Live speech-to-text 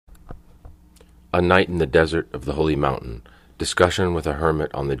A Night in the Desert of the Holy Mountain, Discussion with a Hermit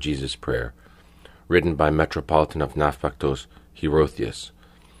on the Jesus Prayer, written by Metropolitan of Nafpaktos, Hierotheus,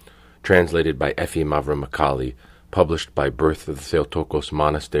 translated by Efi Mavromakali, published by Birth of the Theotokos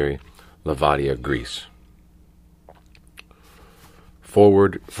Monastery, Lavadia, Greece.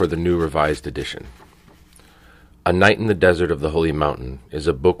 Forward for the New Revised Edition. A Night in the Desert of the Holy Mountain is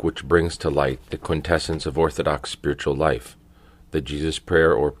a book which brings to light the quintessence of Orthodox spiritual life, the Jesus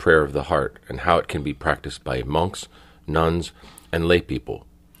Prayer or Prayer of the Heart, and how it can be practiced by monks, nuns, and lay people.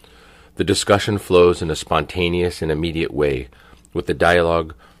 The discussion flows in a spontaneous and immediate way, with the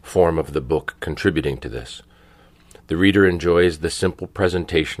dialogue form of the book contributing to this. The reader enjoys the simple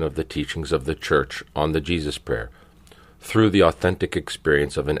presentation of the teachings of the Church on the Jesus Prayer, through the authentic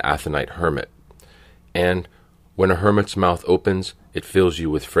experience of an Athonite hermit, and when a hermit's mouth opens, it fills you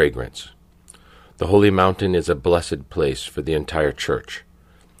with fragrance. The Holy Mountain is a blessed place for the entire Church.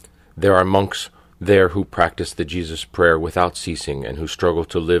 There are monks there who practice the Jesus Prayer without ceasing and who struggle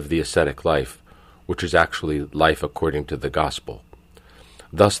to live the ascetic life, which is actually life according to the Gospel.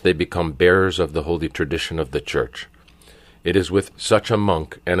 Thus they become bearers of the holy tradition of the Church. It is with such a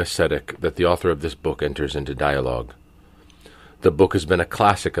monk and ascetic that the author of this book enters into dialogue. The book has been a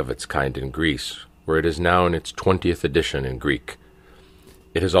classic of its kind in Greece, where it is now in its 20th edition in Greek.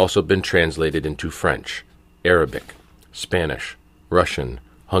 It has also been translated into French, Arabic, Spanish, Russian,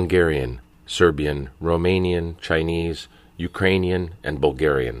 Hungarian, Serbian, Romanian, Chinese, Ukrainian, and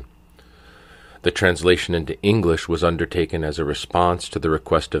Bulgarian. The translation into English was undertaken as a response to the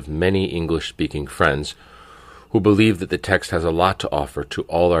request of many English-speaking friends who believe that the text has a lot to offer to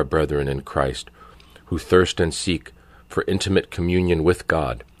all our brethren in Christ, who thirst and seek for intimate communion with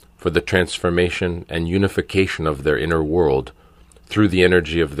God, for the transformation and unification of their inner world through the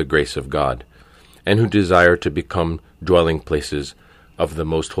energy of the grace of God, and who desire to become dwelling places of the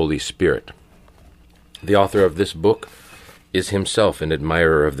most Holy Spirit. The author of this book is himself an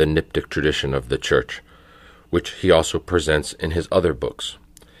admirer of the Niptic tradition of the Church, which he also presents in his other books.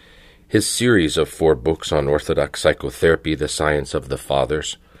 His series of 4 books on Orthodox psychotherapy, The Science of the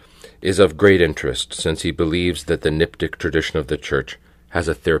Fathers, is of great interest since he believes that the Niptic tradition of the Church has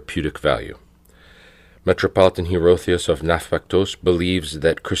a therapeutic value. Metropolitan Hierotheus of Nafpaktos believes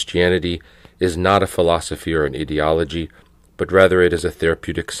that Christianity is not a philosophy or an ideology, but rather it is a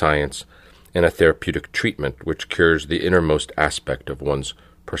therapeutic science and a therapeutic treatment which cures the innermost aspect of one's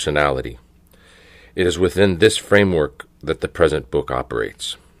personality. It is within this framework that the present book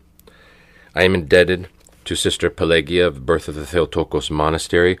operates. I am indebted to Sister Pelagia of Birth of the Theotokos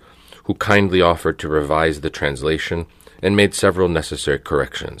Monastery, who kindly offered to revise the translation and made several necessary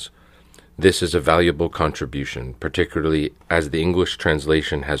corrections. This is a valuable contribution, particularly as the English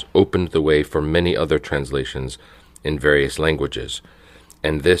translation has opened the way for many other translations in various languages,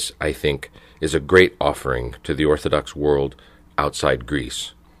 and this, I think, is a great offering to the Orthodox world outside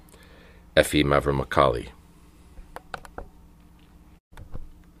Greece. Efi Mavromakali.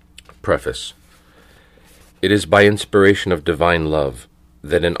 Preface. It is by inspiration of divine love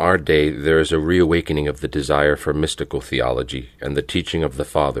that in our day there is a reawakening of the desire for mystical theology and the teaching of the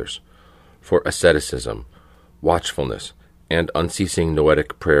Fathers, for asceticism, watchfulness, and unceasing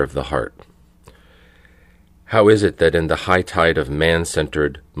noetic prayer of the heart. How is it that in the high tide of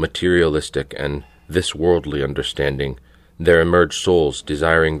man-centered, materialistic, and this-worldly understanding, there emerge souls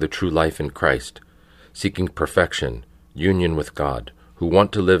desiring the true life in Christ, seeking perfection, union with God, who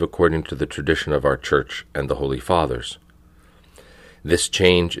want to live according to the tradition of our Church and the Holy Fathers? This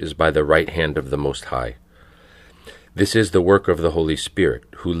change is by the right hand of the Most High. This is the work of the Holy Spirit,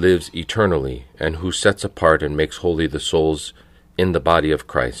 who lives eternally and who sets apart and makes holy the souls in the body of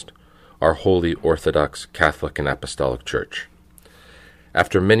Christ, our holy Orthodox, Catholic, and Apostolic Church.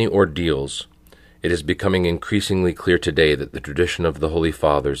 After many ordeals, it is becoming increasingly clear today that the tradition of the Holy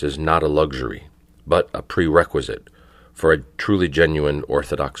Fathers is not a luxury, but a prerequisite for a truly genuine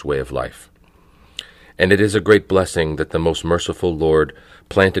Orthodox way of life. And it is a great blessing that the most merciful Lord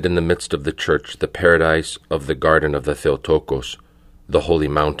planted in the midst of the Church the paradise of the garden of the Theotokos, the Holy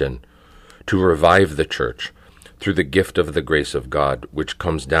Mountain, to revive the Church through the gift of the grace of God, which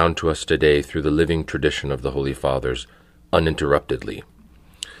comes down to us today through the living tradition of the Holy Fathers, uninterruptedly.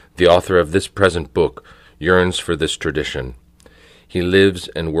 The author of this present book yearns for this tradition. He lives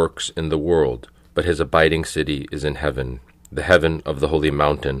and works in the world, but his abiding city is in heaven, the heaven of the Holy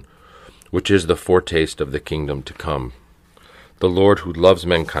Mountain, which is the foretaste of the kingdom to come. The Lord, who loves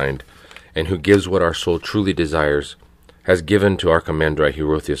mankind, and who gives what our soul truly desires, has given to our commander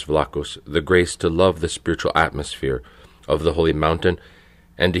Hierotheus Vlachos the grace to love the spiritual atmosphere of the Holy Mountain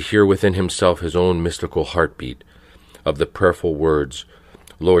and to hear within himself his own mystical heartbeat of the prayerful words,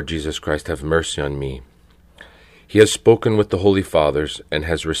 Lord Jesus Christ, have mercy on me. He has spoken with the Holy Fathers and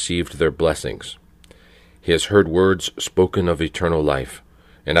has received their blessings. He has heard words spoken of eternal life,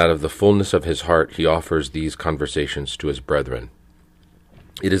 and out of the fullness of his heart he offers these conversations to his brethren.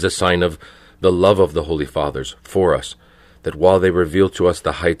 It is a sign of the love of the Holy Fathers for us, that while they reveal to us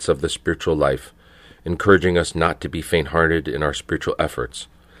the heights of the spiritual life, encouraging us not to be faint-hearted in our spiritual efforts,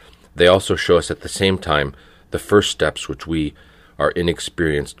 they also show us at the same time the first steps which we, our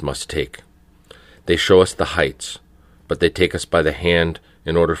inexperienced, must take. They show us the heights, but they take us by the hand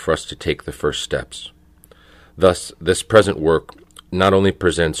in order for us to take the first steps. Thus, this present work not only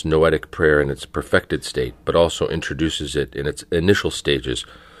presents noetic prayer in its perfected state, but also introduces it in its initial stages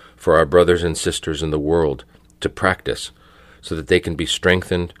for our brothers and sisters in the world to practice, so that they can be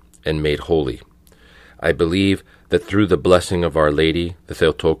strengthened and made holy. I believe that through the blessing of Our Lady, the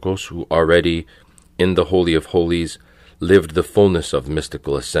Theotokos, who already in the Holy of Holies lived the fullness of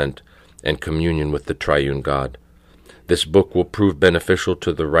mystical ascent and communion with the triune God, this book will prove beneficial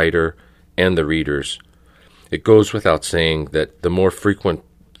to the writer and the readers. It goes without saying that the more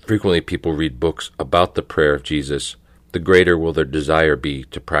frequently people read books about the prayer of Jesus, the greater will their desire be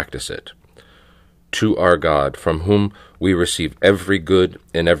to practice it. To our God, from whom we receive every good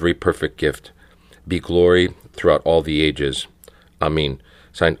and every perfect gift, be glory throughout all the ages. Amen.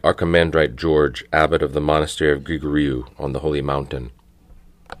 Signed, Archimandrite George, Abbot of the Monastery of Grigoriou on the Holy Mountain.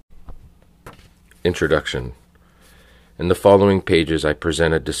 Introduction. In the following pages I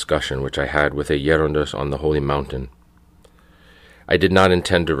present a discussion which I had with a Gerondos on the Holy Mountain. I did not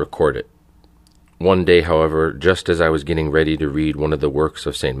intend to record it. One day, however, just as I was getting ready to read one of the works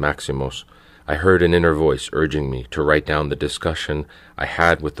of St. Maximos, I heard an inner voice urging me to write down the discussion I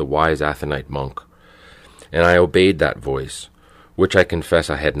had with the wise Athonite monk, and I obeyed that voice, which I confess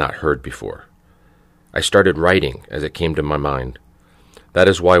I had not heard before. I started writing as it came to my mind. That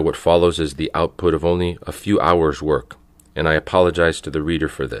is why what follows is the output of only a few hours' work, and I apologize to the reader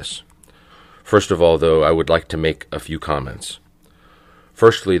for this. First of all, though, I would like to make a few comments.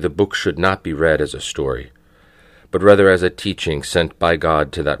 Firstly, the book should not be read as a story, but rather as a teaching sent by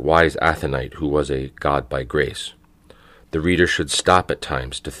God to that wise Athonite who was a God by grace. The reader should stop at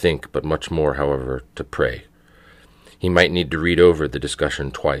times to think, but much more, however, to pray. He might need to read over the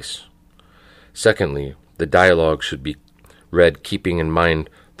discussion twice. Secondly, the dialogue should be read keeping in mind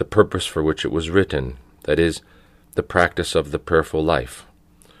the purpose for which it was written, that is, the practice of the prayerful life.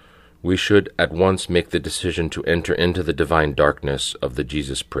 We should at once make the decision to enter into the divine darkness of the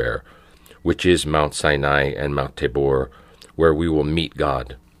Jesus prayer, which is Mount Sinai and Mount Tabor, where we will meet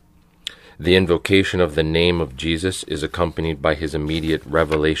God. The invocation of the name of Jesus is accompanied by his immediate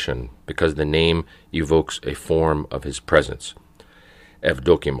revelation, because the name evokes a form of his presence,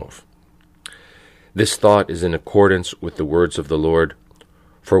 Evdokimov. This thought is in accordance with the words of the Lord,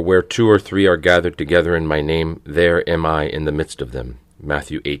 "For where 2 or 3 are gathered together in my name, there am I in the midst of them,"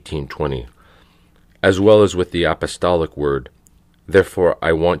 Matthew 18:20, as well as with the apostolic word, "Therefore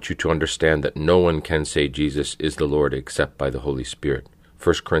I want you to understand that no one can say Jesus is the Lord except by the Holy Spirit,"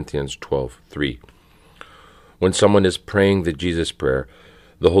 1 Corinthians 12:3. When someone is praying the Jesus prayer,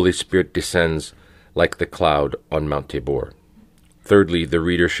 the Holy Spirit descends like the cloud on Mount Tabor. Thirdly, the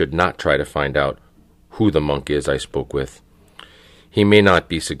reader should not try to find out who the monk is I spoke with. He may not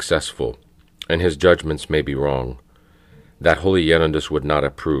be successful, and his judgments may be wrong. That holy Gerondos would not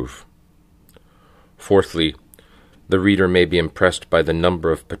approve. Fourthly, the reader may be impressed by the number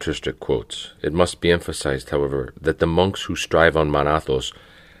of patristic quotes. It must be emphasized, however, that the monks who strive on Mount Athos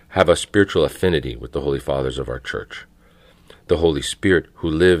have a spiritual affinity with the Holy Fathers of our Church. The Holy Spirit, who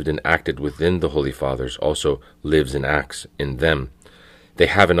lived and acted within the Holy Fathers, also lives and acts in them. They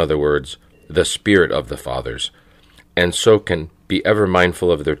have, in other words, the Spirit of the Fathers, and so can be ever mindful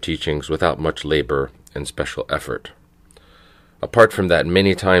of their teachings without much labor and special effort. Apart from that,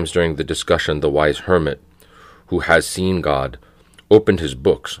 many times during the discussion, the wise Hermit, who has seen God, opened his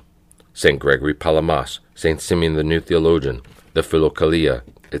books, St. Gregory Palamas, St. Simeon the New Theologian, the Philokalia,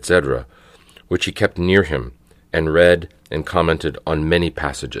 etc., which he kept near him, and read and commented on many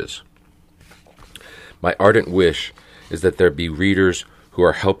passages. My ardent wish is that there be readers who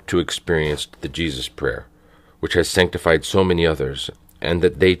are helped to experience the Jesus prayer, which has sanctified so many others, and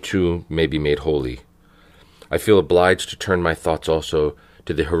that they too may be made holy. I feel obliged to turn my thoughts also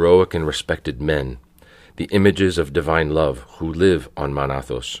to the heroic and respected men, the images of divine love who live on Mount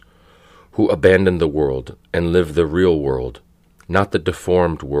Athos, who abandon the world and live the real world, not the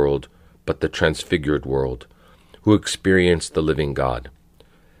deformed world, but the transfigured world, who experience the living God.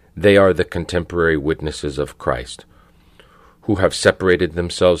 They are the contemporary witnesses of Christ, who have separated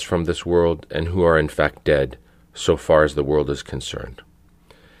themselves from this world and who are in fact dead, so far as the world is concerned.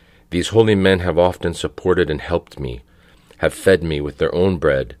 These holy men have often supported and helped me, have fed me with their own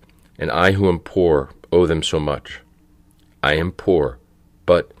bread, and I who am poor owe them so much. I am poor,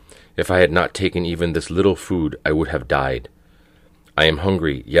 but if I had not taken even this little food, I would have died. I am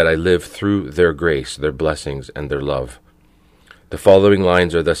hungry, yet I live through their grace, their blessings, and their love. The following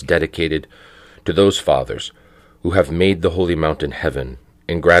lines are thus dedicated to those fathers who have made the holy mountain heaven,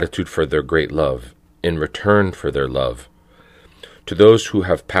 in gratitude for their great love, in return for their love. To those who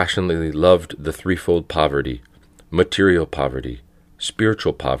have passionately loved the threefold poverty, material poverty,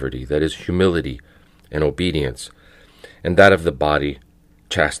 spiritual poverty, that is humility and obedience, and that of the body,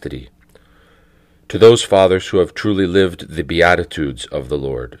 chastity. To those fathers who have truly lived the beatitudes of the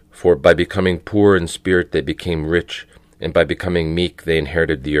Lord, for by becoming poor in spirit they became rich, and by becoming meek they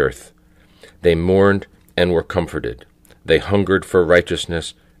inherited the earth. They mourned and were comforted. They hungered for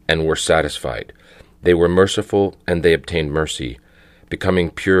righteousness and were satisfied. They were merciful and they obtained mercy.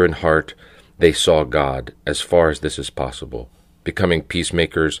 Becoming pure in heart, they saw God, as far as this is possible. Becoming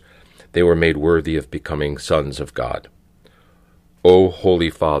peacemakers, they were made worthy of becoming sons of God. O holy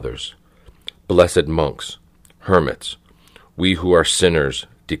fathers, blessed monks, hermits, we who are sinners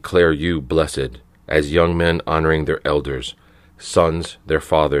declare you blessed, as young men honoring their elders, sons their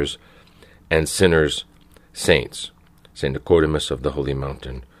fathers, and sinners saints. St. Nicodemus of the Holy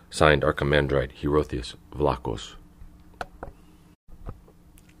Mountain. Signed, Archimandrite Hierotheus Vlachos.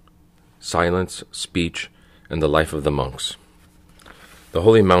 Silence, speech, and the life of the monks. The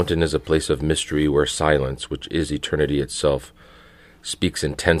Holy Mountain is a place of mystery where silence, which is eternity itself, speaks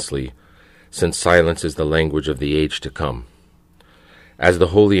intensely, since silence is the language of the age to come. As the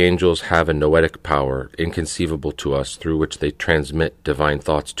holy angels have a noetic power inconceivable to us through which they transmit divine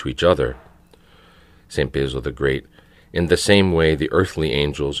thoughts to each other, St. Basil the Great, in the same way the earthly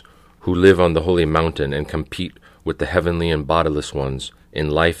angels, who live on the holy mountain and compete with the heavenly and bodiless ones in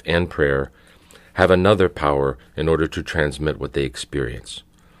life and prayer, have another power in order to transmit what they experience.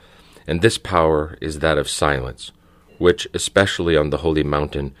 And this power is that of silence, which, especially on the holy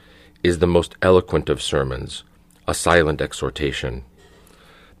mountain, is the most eloquent of sermons, a silent exhortation.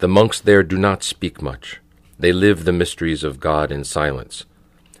 The monks there do not speak much. They live the mysteries of God in silence.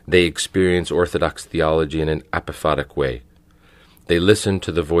 They experience orthodox theology in an apophatic way. They listen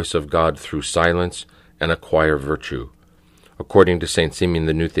to the voice of God through silence and acquire virtue. According to St. Simeon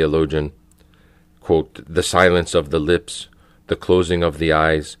the New Theologian, quote, the silence of the lips, the closing of the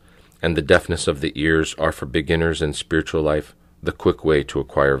eyes, and the deafness of the ears are for beginners in spiritual life the quick way to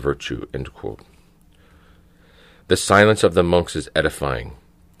acquire virtue, end quote. The silence of the monks is edifying.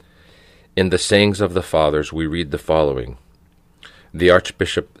 In the sayings of the fathers we read the following. The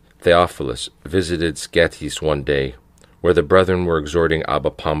Archbishop Theophilus visited Scetis one day, where the brethren were exhorting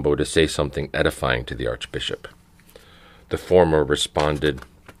Abba Pombo to say something edifying to the Archbishop. The former responded,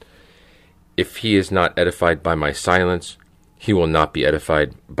 if he is not edified by my silence, he will not be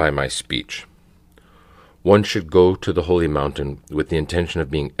edified by my speech. One should go to the holy mountain with the intention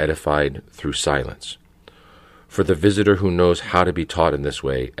of being edified through silence. For the visitor who knows how to be taught in this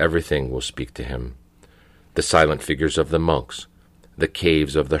way, everything will speak to him. The silent figures of the monks, the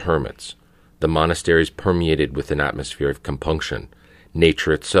caves of the hermits, the monasteries permeated with an atmosphere of compunction,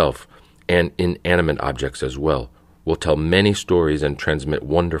 nature itself, and inanimate objects as well, will tell many stories and transmit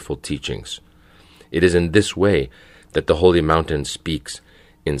wonderful teachings. It is in this way that the holy mountain speaks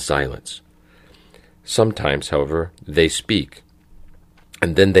in silence. Sometimes, however, they speak,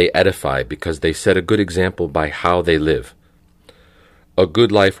 and then they edify because they set a good example by how they live. A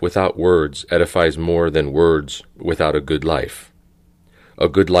good life without words edifies more than words without a good life. A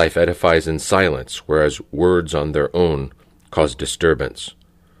good life edifies in silence, whereas words on their own cause disturbance.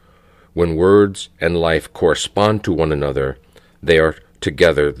 When words and life correspond to one another, they are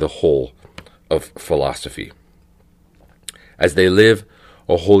together the whole of philosophy. As they live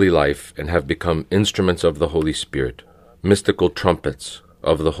a holy life and have become instruments of the Holy Spirit, mystical trumpets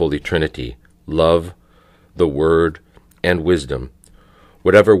of the Holy Trinity, love, the Word, and wisdom,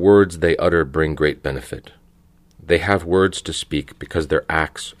 whatever words they utter bring great benefit. They have words to speak because their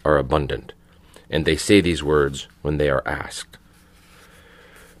acts are abundant, and they say these words when they are asked.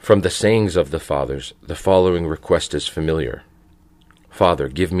 From the sayings of the fathers, the following request is familiar. Father,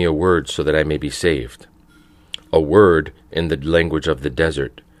 give me a word so that I may be saved. A word, in the language of the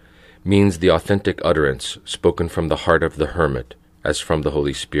desert, means the authentic utterance spoken from the heart of the hermit, as from the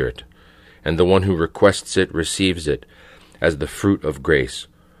Holy Spirit, and the one who requests it receives it as the fruit of grace,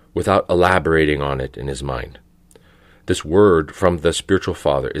 without elaborating on it in his mind. This word from the spiritual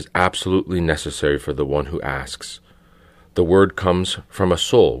father is absolutely necessary for the one who asks. The word comes from a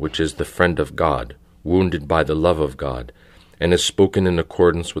soul which is the friend of God, wounded by the love of God, and is spoken in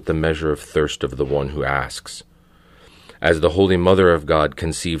accordance with the measure of thirst of the one who asks. As the Holy Mother of God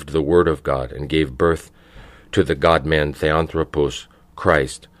conceived the Word of God and gave birth to the God-man Theanthropos,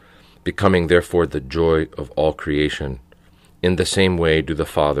 Christ, becoming therefore the joy of all creation, in the same way do the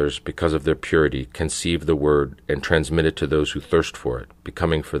fathers, because of their purity, conceive the Word and transmit it to those who thirst for it,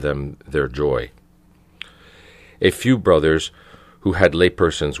 becoming for them their joy. A few brothers who had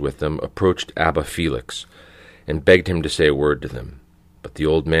laypersons with them approached Abba Felix and begged him to say a word to them, but the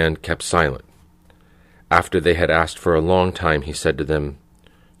old man kept silent. After they had asked for a long time, he said to them,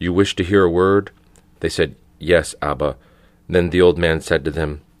 "You wish to hear a word?" They said, "Yes, Abba." Then the old man said to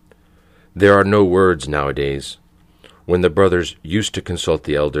them, "There are no words nowadays. When the brothers used to consult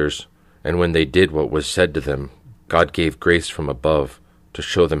the elders, and when they did what was said to them, God gave grace from above to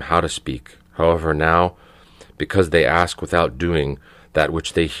show them how to speak. However, now, because they ask without doing that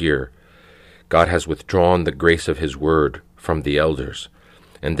which they hear, God has withdrawn the grace of his word from the elders,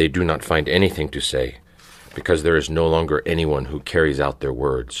 and they do not find anything to say, because there is no longer anyone who carries out their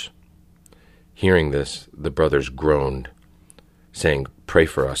words." Hearing this, the brothers groaned, saying, "Pray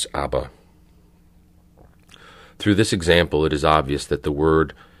for us, Abba." Through this example, it is obvious that the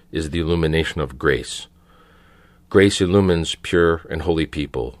Word is the illumination of grace. Grace illumines pure and holy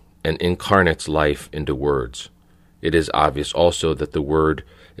people, and incarnates life into words. It is obvious also that the Word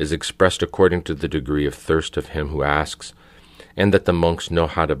is expressed according to the degree of thirst of him who asks, and that the monks know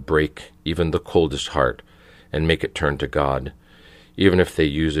how to break even the coldest heart and make it turn to God, even if they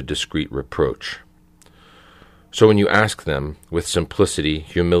use a discreet reproach. So when you ask them, with simplicity,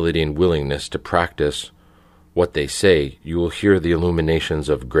 humility, and willingness to practice what they say, you will hear the illuminations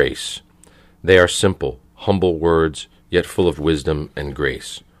of grace. They are simple, humble words, yet full of wisdom and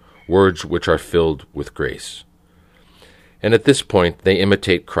grace, words which are filled with grace. And at this point, they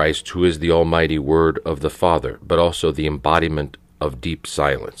imitate Christ, who is the almighty Word of the Father, but also the embodiment of deep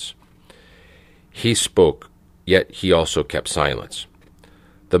silence. He spoke, yet he also kept silence.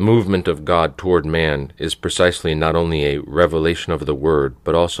 The movement of God toward man is precisely not only a revelation of the Word,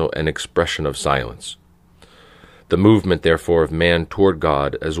 but also an expression of silence. The movement, therefore, of man toward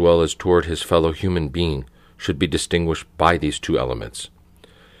God, as well as toward his fellow human being, should be distinguished by these two elements.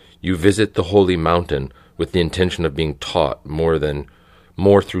 You visit the holy mountain with the intention of being taught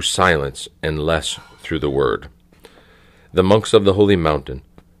more through silence and less through the word. The monks of the holy mountain,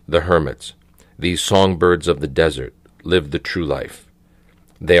 the hermits, these songbirds of the desert, live the true life.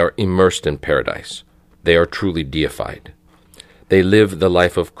 They are immersed in paradise. They are truly deified. They live the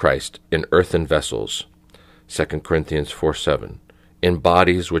life of Christ in earthen vessels, 2 Corinthians 4:7, in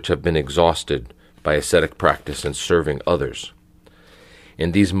bodies which have been exhausted by ascetic practice and serving others.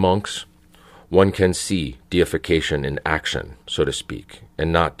 In these monks, one can see deification in action, so to speak,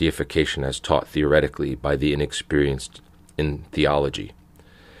 and not deification as taught theoretically by the inexperienced in theology.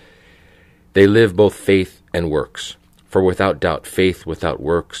 They live both faith and works, for without doubt faith without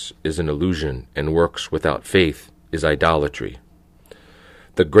works is an illusion, and works without faith is idolatry.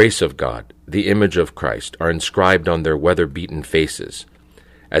 The grace of God, the image of Christ, are inscribed on their weather-beaten faces,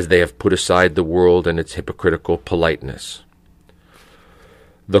 as they have put aside the world and its hypocritical politeness.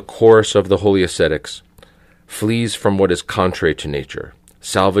 The chorus of the holy ascetics flees from what is contrary to nature,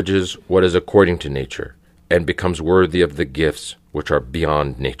 salvages what is according to nature, and becomes worthy of the gifts which are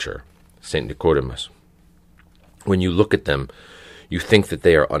beyond nature. St. Nicodemus. When you look at them, you think that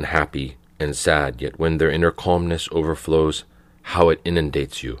they are unhappy and sad, yet when their inner calmness overflows, how it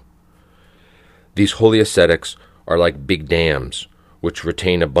inundates you. These holy ascetics are like big dams, which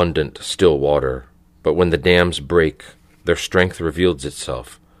retain abundant, still water, but when the dams break, their strength reveals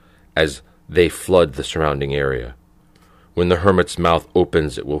itself, as they flood the surrounding area. When the hermit's mouth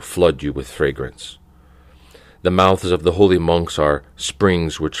opens, it will flood you with fragrance. The mouths of the holy monks are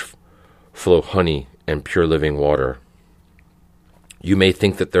springs which flow honey and pure living water. You may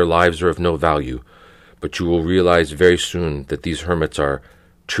think that their lives are of no value, but you will realize very soon that these hermits are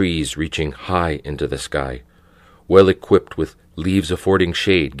trees reaching high into the sky, well equipped with leaves affording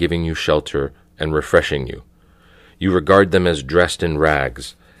shade, giving you shelter and refreshing you. You regard them as dressed in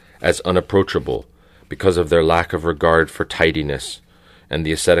rags, as unapproachable, because of their lack of regard for tidiness and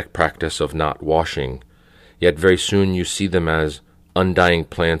the ascetic practice of not washing, yet very soon you see them as undying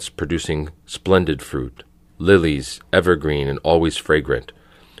plants producing splendid fruit, lilies, evergreen and always fragrant,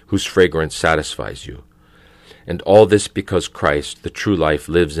 whose fragrance satisfies you. And all this because Christ, the true life,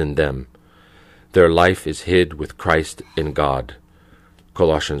 lives in them. Their life is hid with Christ in God.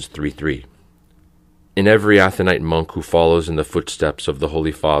 Colossians 3:3. In every Athonite monk who follows in the footsteps of the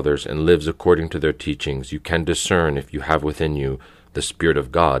Holy Fathers and lives according to their teachings, you can discern, if you have within you the Spirit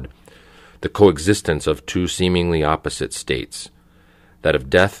of God, the coexistence of two seemingly opposite states, that of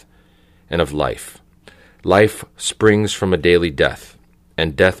death and of life. Life springs from a daily death,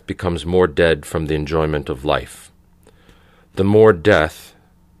 and death becomes more dead from the enjoyment of life. The more death,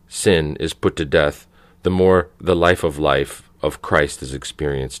 sin, is put to death, the more the life of Christ is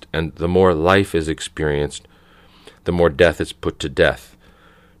experienced, and the more life is experienced, the more death is put to death,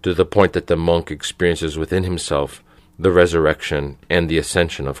 to the point that the monk experiences within himself the resurrection and the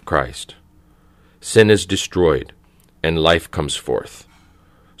ascension of Christ. Sin is destroyed, and life comes forth.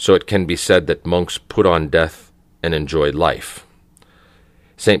 So it can be said that monks put on death and enjoy life.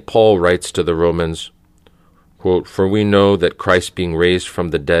 St. Paul writes to the Romans, quote, "For we know that Christ being raised from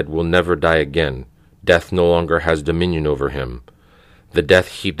the dead will never die again. Death no longer has dominion over him. The death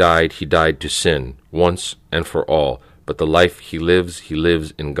he died to sin, once and for all, but the life he lives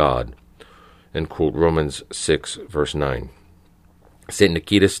in God." End quote, Romans 6, verse 9. St.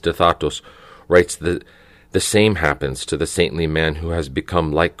 Nikitas Stathatos writes that the same happens to the saintly man who has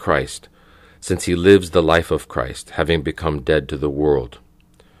become like Christ, since he lives the life of Christ, having become dead to the world.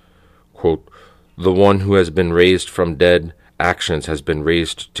 Quote, "The one who has been raised from dead actions has been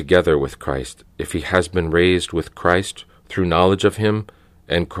raised together with Christ. If he has been raised with Christ through knowledge of him,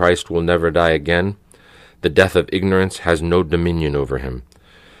 and Christ will never die again, the death of ignorance has no dominion over him.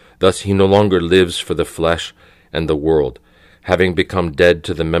 Thus he no longer lives for the flesh and the world, having become dead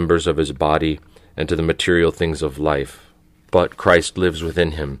to the members of his body and to the material things of life. But Christ lives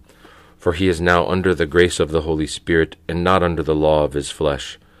within him, for he is now under the grace of the Holy Spirit and not under the law of his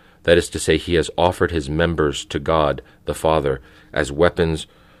flesh. That is to say, he has offered his members to God the Father as weapons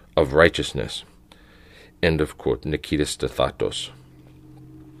of righteousness." End of quote, Nikitas Stathatos.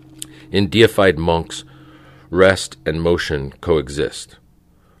 In deified monks, rest and motion coexist.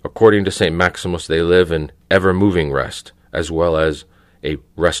 According to St. Maximus, they live in ever-moving rest, as well as a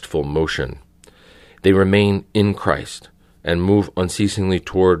restful motion. They remain in Christ, and move unceasingly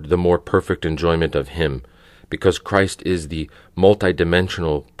toward the more perfect enjoyment of Him, because Christ is the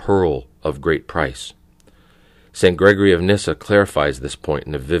multidimensional pearl of great price. St. Gregory of Nyssa clarifies this point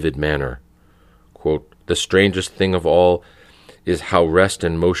in a vivid manner. Quote, "The strangest thing of all is how rest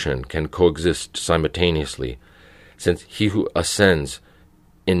and motion can coexist simultaneously, since he who ascends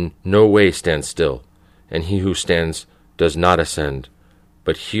in no way stands still, and he who stands does not ascend.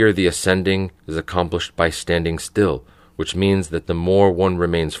 But here the ascending is accomplished by standing still, which means that the more one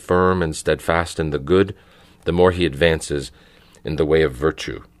remains firm and steadfast in the good, the more he advances in the way of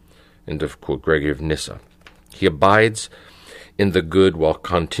virtue." End of quote, Gregory of Nyssa. He abides in the good while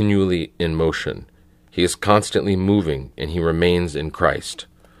continually in motion. He is constantly moving, and he remains in Christ.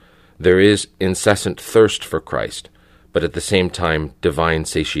 There is incessant thirst for Christ, but at the same time divine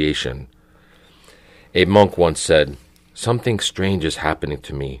satiation. A monk once said, "Something strange is happening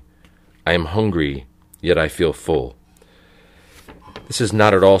to me. I am hungry, yet I feel full." This is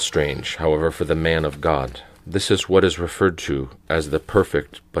not at all strange, however, for the man of God. This is what is referred to as the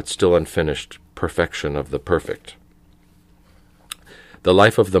perfect, but still unfinished, perfection of the perfect. The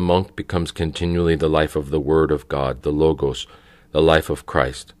life of the monk becomes continually the life of the Word of God, the Logos, the life of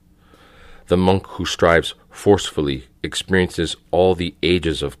Christ. The monk who strives forcefully experiences all the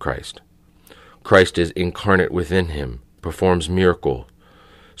ages of Christ. Christ is incarnate within him, performs miracles,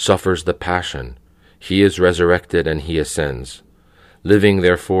 suffers the passion. He is resurrected and he ascends. Living,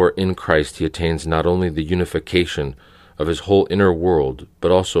 therefore, in Christ, he attains not only the unification of his whole inner world,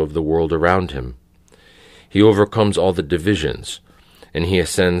 but also of the world around him. He overcomes all the divisions, and he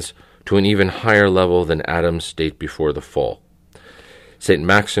ascends to an even higher level than Adam's state before the fall. St.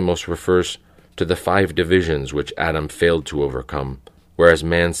 Maximus refers to the 5 divisions which Adam failed to overcome, whereas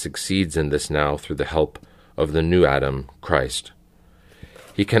man succeeds in this now through the help of the new Adam, Christ.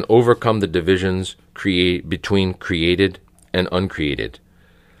 He can overcome the divisions between created and uncreated,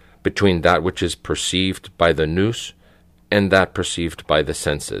 between that which is perceived by the nous and that perceived by the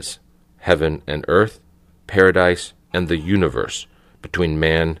senses, heaven and earth, paradise and the universe, between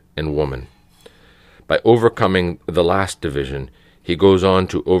man and woman. By overcoming the last division, he goes on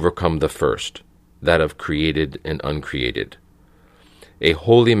to overcome the first, that of created and uncreated. A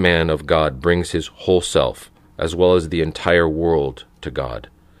holy man of God brings his whole self, as well as the entire world, to God.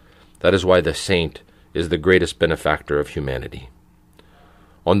 That is why the saint is the greatest benefactor of humanity.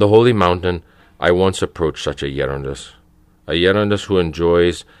 On the holy mountain, I once approached such a Hierondas who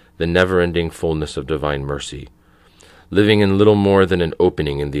enjoys the never-ending fullness of divine mercy. Living in little more than an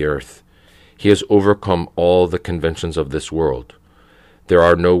opening in the earth, he has overcome all the conventions of this world. There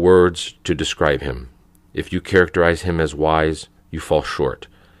are no words to describe him. If you characterize him as wise, you fall short.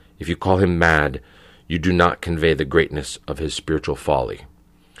 If you call him mad, you do not convey the greatness of his spiritual folly.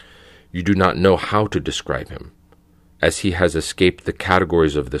 You do not know how to describe him. As he has escaped the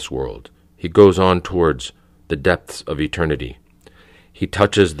categories of this world, he goes on towards the depths of eternity. He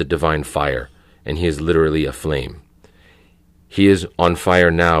touches the divine fire, and he is literally aflame. He is on fire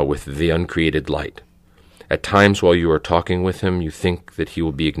now with the uncreated light. At times while you are talking with him, you think that he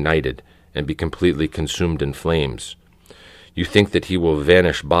will be ignited and be completely consumed in flames. You think that he will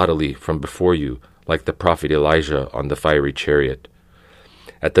vanish bodily from before you, like the prophet Elijah on the fiery chariot.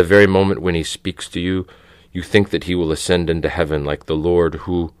 At the very moment when he speaks to you, you think that he will ascend into heaven like the Lord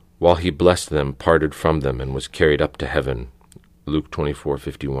who, while he blessed them, parted from them and was carried up to heaven. Luke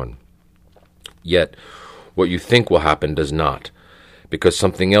 24:51. Yet, what you think will happen does not, because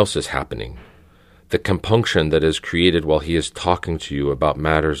something else is happening. The compunction that is created while he is talking to you about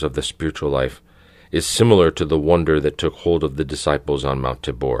matters of the spiritual life is similar to the wonder that took hold of the disciples on Mount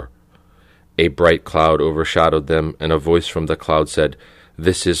Tabor. A bright cloud overshadowed them, and a voice from the cloud said,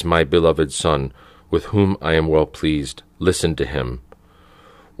 "This is my beloved Son, with whom I am well pleased. Listen to him."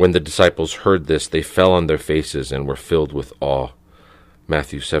 When the disciples heard this, they fell on their faces and were filled with awe.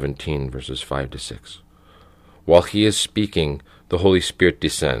 Matthew 17, verses 5-6. While he is speaking, the Holy Spirit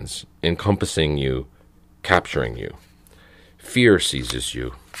descends, encompassing you, capturing you. Fear seizes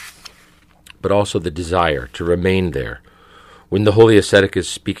you, but also the desire to remain there. When the holy ascetic is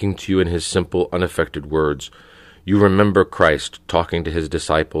speaking to you in his simple, unaffected words, you remember Christ talking to his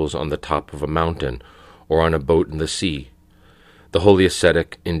disciples on the top of a mountain or on a boat in the sea. The holy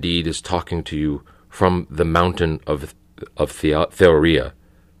ascetic, indeed, is talking to you from the mountain of theoria,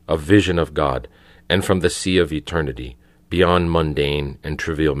 of vision of God, and from the sea of eternity, beyond mundane and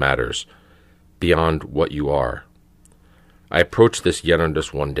trivial matters, beyond what you are. I approached this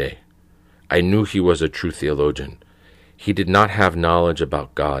Yerandus one day. I knew he was a true theologian. He did not have knowledge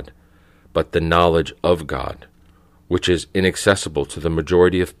about God, but the knowledge of God, which is inaccessible to the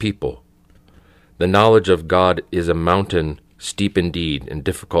majority of people. The knowledge of God is a mountain, steep indeed and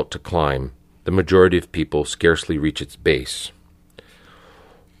difficult to climb. The majority of people scarcely reach its base.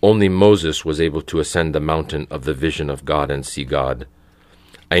 Only Moses was able to ascend the mountain of the vision of God and see God.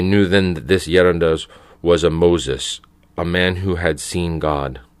 I knew then that this Yerandus was a Moses, a man who had seen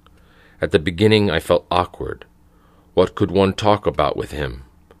God. At the beginning I felt awkward. What could one talk about with him?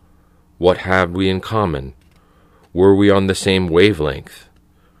 What had we in common? Were we on the same wavelength?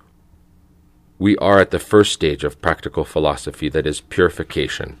 We are at the first stage of practical philosophy, that is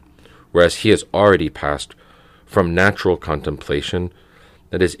purification, whereas he has already passed from natural contemplation,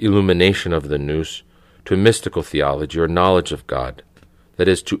 that is illumination of the nous, to mystical theology or knowledge of God, that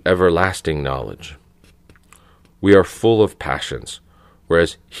is to everlasting knowledge. We are full of passions,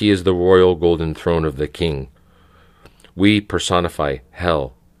 whereas he is the royal golden throne of the king. We personify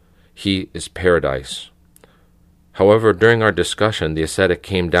hell. He is paradise. However, during our discussion, the ascetic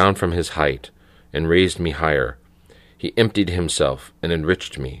came down from his height and raised me higher. He emptied himself and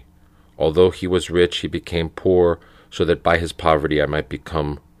enriched me. Although he was rich, he became poor, so that by his poverty I might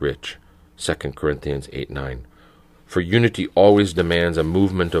become rich. 2 Corinthians 8:9. For unity always demands a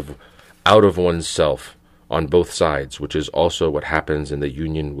movement out of one's self on both sides, which is also what happens in the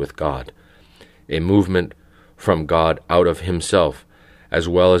union with God. A movement from God out of himself, as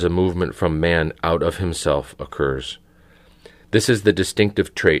well as a movement from man out of himself, occurs. This is the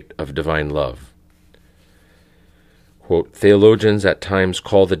distinctive trait of divine love. Quote, theologians at times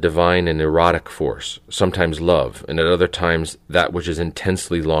call the divine an erotic force, sometimes love, and at other times that which is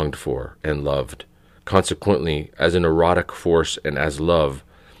intensely longed for and loved. Consequently, as an erotic force and as love,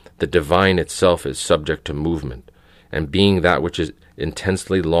 the divine itself is subject to movement, and being that which is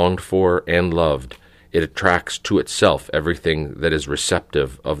intensely longed for and loved, it attracts to itself everything that is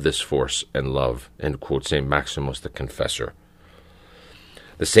receptive of this force and love, end quote, St. Maximus the Confessor.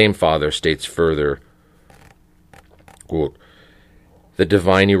 The same father states further, quote, the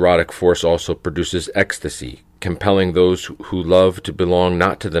divine erotic force also produces ecstasy, compelling those who love to belong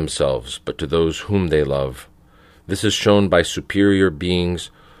not to themselves, but to those whom they love. This is shown by superior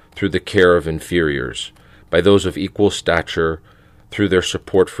beings through the care of inferiors, by those of equal stature through their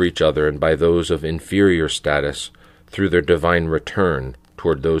support for each other, and by those of inferior status through their divine return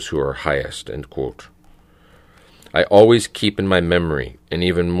toward those who are highest, end quote. I always keep in my memory, and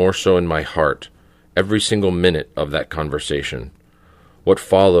even more so in my heart, every single minute of that conversation. What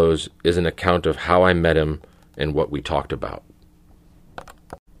follows is an account of how I met him and what we talked about.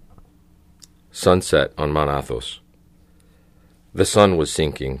 Sunset on Mount Athos. The sun was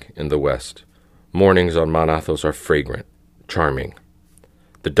sinking in the west. Mornings on Mount Athos are fragrant, charming.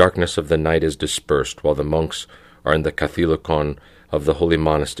 The darkness of the night is dispersed while the monks are in the catholicon of the holy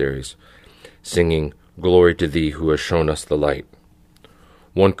monasteries, singing, "Glory to thee who has shown us the light."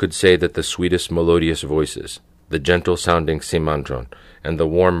 One could say that the sweetest melodious voices, the gentle-sounding simandron, and the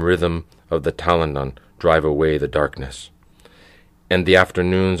warm rhythm of the talanan drive away the darkness. And the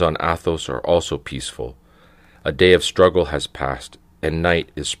afternoons on Athos are also peaceful. A day of struggle has passed, and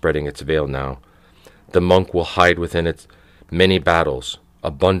night is spreading its veil now. The monk will hide within its many battles,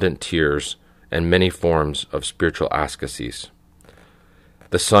 abundant tears, and many forms of spiritual ascetics.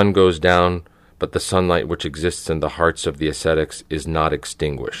 The sun goes down, but the sunlight which exists in the hearts of the ascetics is not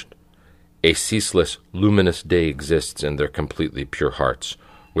extinguished. A ceaseless, luminous day exists in their completely pure hearts,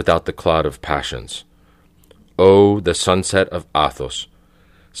 without the cloud of passions. Oh, the sunset of Athos!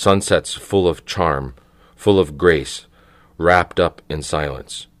 Sunsets full of charm, full of grace, wrapped up in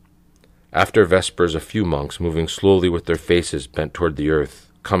silence. After vespers, a few monks, moving slowly with their faces bent toward the earth,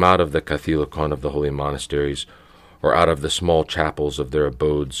 come out of the catholicon of the holy monasteries, or out of the small chapels of their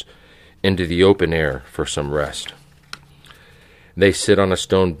abodes, into the open air for some rest. They sit on a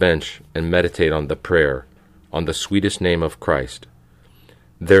stone bench and meditate on the prayer, on the sweetest name of Christ.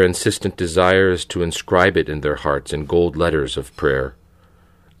 Their insistent desire is to inscribe it in their hearts in gold letters of prayer.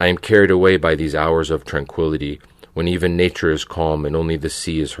 I am carried away by these hours of tranquility, when even nature is calm and only the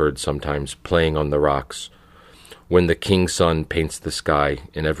sea is heard sometimes playing on the rocks, when the king's sun paints the sky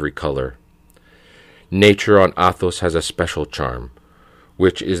in every color. Nature on Athos has a special charm,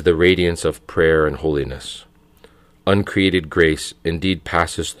 which is the radiance of prayer and holiness. Uncreated grace indeed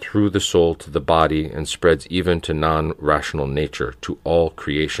passes through the soul to the body and spreads even to non-rational nature, to all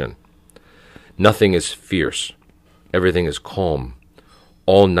creation. Nothing is fierce. Everything is calm.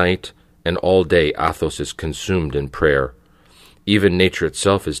 All night and all day Athos is consumed in prayer. Even nature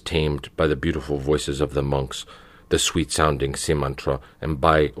itself is tamed by the beautiful voices of the monks, the sweet-sounding simantra, and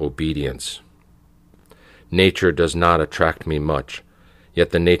by obedience. Nature does not attract me much, yet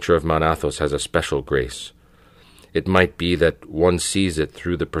the nature of Mount Athos has a special grace. It might be that one sees it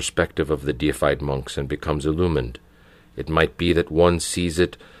through the perspective of the deified monks and becomes illumined. It might be that one sees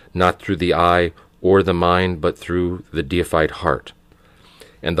it not through the eye or the mind, but through the deified heart.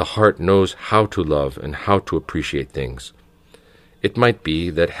 And the heart knows how to love and how to appreciate things. It might be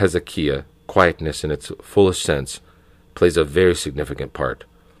that Hezekiah, quietness in its fullest sense, plays a very significant part,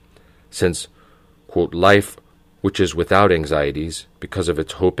 since, quote, life which is without anxieties, because of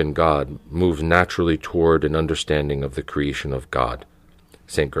its hope in God, moves naturally toward an understanding of the creation of God.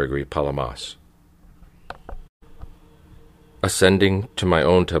 St. Gregory Palamas. Ascending to my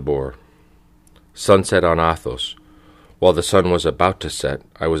own tabor. Sunset on Athos. While the sun was about to set,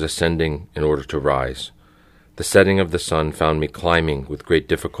 I was ascending in order to rise. The setting of the sun found me climbing with great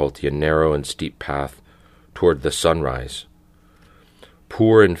difficulty a narrow and steep path toward the sunrise.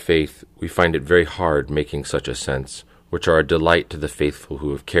 Poor in faith, we find it very hard making such ascents, which are a delight to the faithful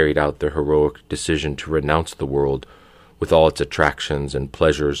who have carried out their heroic decision to renounce the world with all its attractions and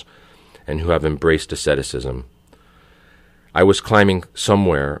pleasures, and who have embraced asceticism. I was climbing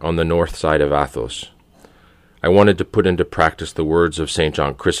somewhere on the north side of Athos. I wanted to put into practice the words of St.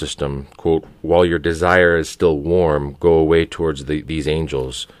 John Chrysostom, quote, while your desire is still warm, go away towards these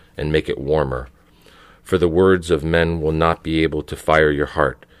angels and make it warmer. For the words of men will not be able to fire your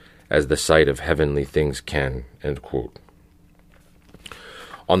heart, as the sight of heavenly things can. End quote.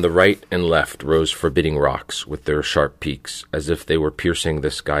 On the right and left rose forbidding rocks with their sharp peaks, as if they were piercing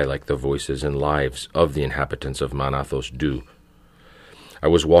the sky like the voices and lives of the inhabitants of Mount Athos do. I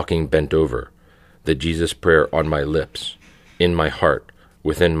was walking bent over, the Jesus prayer on my lips, in my heart,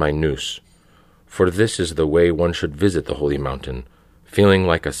 within my noose. For this is the way one should visit the holy mountain, feeling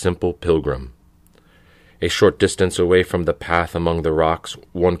like a simple pilgrim. A short distance away from the path among the rocks,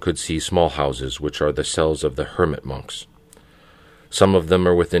 one could see small houses, which are the cells of the hermit monks. Some of them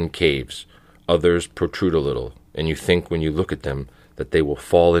are within caves, others protrude a little, and you think when you look at them that they will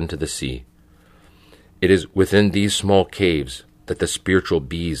fall into the sea. It is within these small caves that the spiritual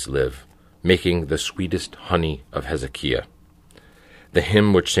bees live, making the sweetest honey of Hezekiah. The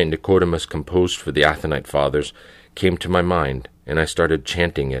hymn which St. Nicodemus composed for the Athonite fathers came to my mind, and I started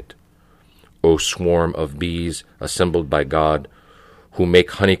chanting it. O swarm of bees assembled by God, who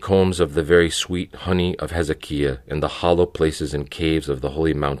make honeycombs of the very sweet honey of Hezekiah in the hollow places and caves of the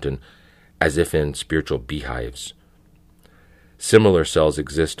holy mountain, as if in spiritual beehives. Similar cells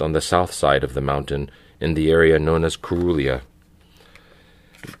exist on the south side of the mountain in the area known as Corulia.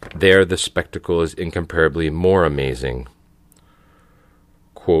 There the spectacle is incomparably more amazing.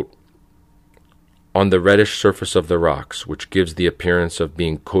 Quote, on the reddish surface of the rocks, which gives the appearance of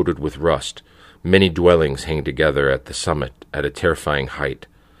being coated with rust, many dwellings hang together at the summit at a terrifying height.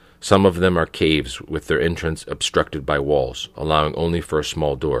 Some of them are caves with their entrance obstructed by walls, allowing only for a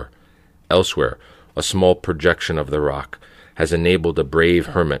small door. Elsewhere, a small projection of the rock has enabled a brave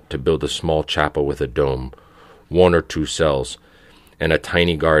hermit to build a small chapel with a dome, 1 or 2 cells, and a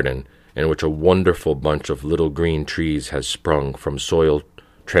tiny garden in which a wonderful bunch of little green trees has sprung from soil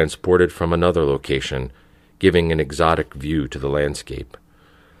transported from another location, giving an exotic view to the landscape.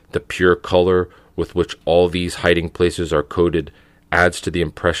 The pure color with which all these hiding places are coated adds to the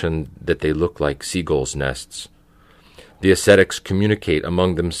impression that they look like seagulls' nests. The ascetics communicate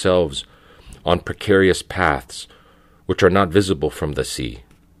among themselves on precarious paths which are not visible from the sea.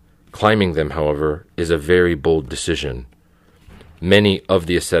 Climbing them, however, is a very bold decision. Many of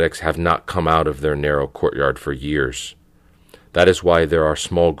the ascetics have not come out of their narrow courtyard for years. That is why there are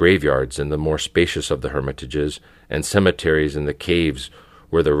small graveyards in the more spacious of the hermitages and cemeteries in the caves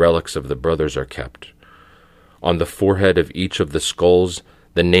where the relics of the brothers are kept. On the forehead of each of the skulls,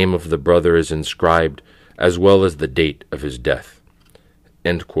 the name of the brother is inscribed, as well as the date of his death."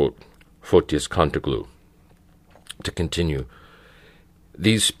 End quote. Photius Contiglu. To continue,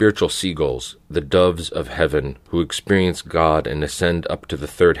 "These spiritual seagulls, the doves of heaven, who experience God and ascend up to the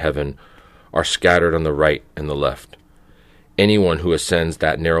 3rd heaven, are scattered on the right and the left. Anyone who ascends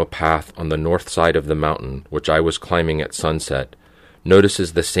that narrow path on the north side of the mountain, which I was climbing at sunset,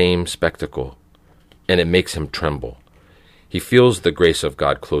 notices the same spectacle, and it makes him tremble. He feels the grace of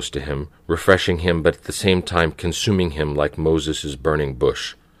God close to him, refreshing him, but at the same time consuming him like Moses' burning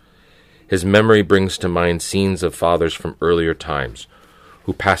bush. His memory brings to mind scenes of fathers from earlier times,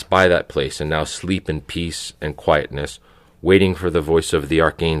 who passed by that place and now sleep in peace and quietness, waiting for the voice of the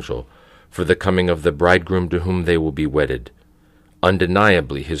archangel, for the coming of the bridegroom to whom they will be wedded.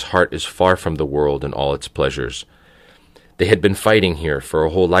 Undeniably, his heart is far from the world and all its pleasures. They had been fighting here for a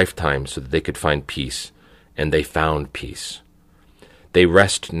whole lifetime so that they could find peace, and they found peace. They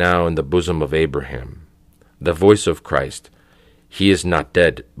rest now in the bosom of Abraham. The voice of Christ, 'He is not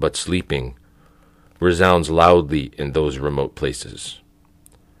dead, but sleeping,' resounds loudly in those remote places.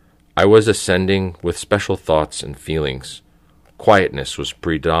 I was ascending with special thoughts and feelings. Quietness was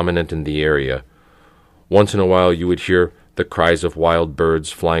predominant in the area. Once in a while you would hear the cries of wild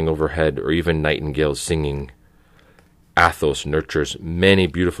birds flying overhead or even nightingales singing. Athos nurtures many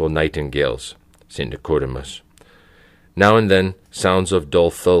beautiful nightingales, St. Nicodemus. Now and then sounds of dull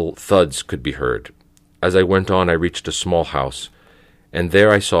thuds could be heard. As I went on, I reached a small house, and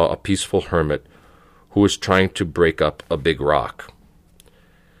there I saw a peaceful hermit who was trying to break up a big rock.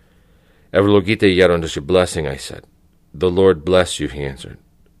 "Evrologite Yarondas, your blessing," I said. "The Lord bless you," he answered.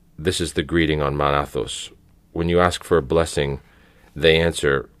 This is the greeting on Mount Athos. When you ask for a blessing, they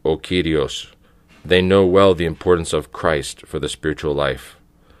answer, "O Kyrios." They know well the importance of Christ for the spiritual life.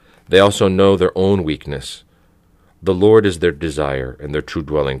 They also know their own weakness. The Lord is their desire and their true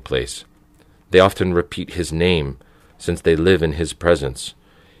dwelling place. They often repeat his name, since they live in his presence.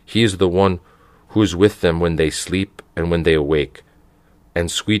 He is the one who is with them when they sleep and when they awake,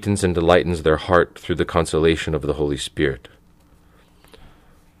 and sweetens and delightens their heart through the consolation of the Holy Spirit.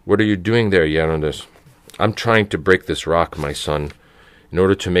 "What are you doing there, Yarondas?" "I'm trying to break this rock, my son, in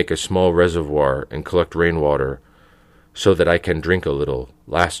order to make a small reservoir and collect rainwater, so that I can drink a little.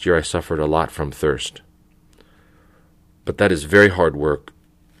 Last year I suffered a lot from thirst." "But that is very hard work,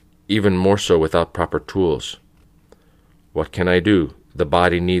 even more so without proper tools." "What can I do? The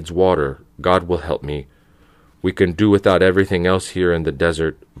body needs water. God will help me. We can do without everything else here in the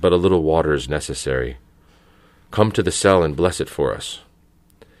desert, but a little water is necessary. Come to the cell and bless it for us."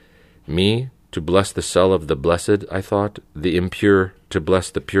 Me, to bless the cell of the blessed, I thought, the impure to bless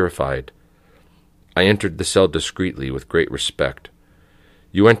the purified. I entered the cell discreetly, with great respect.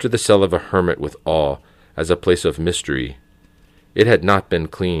 You enter the cell of a hermit with awe, as a place of mystery. It had not been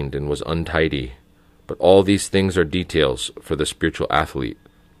cleaned and was untidy, but all these things are details for the spiritual athlete.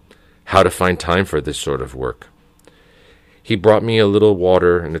 How to find time for this sort of work? He brought me a little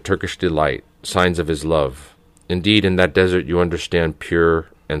water and a Turkish delight, signs of his love. Indeed, in that desert you understand pure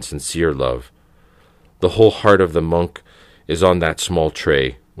and sincere love. The whole heart of the monk is on that small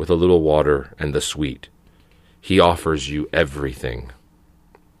tray, with a little water and the sweet. He offers you everything.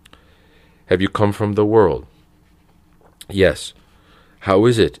 "Have you come from the world?" "Yes. How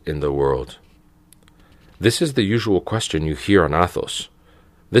is it in the world?" This is the usual question you hear on Athos.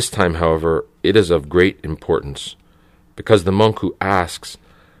 This time, however, it is of great importance, because the monk who asks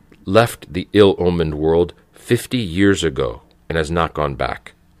left the ill-omened world 50 years ago and has not gone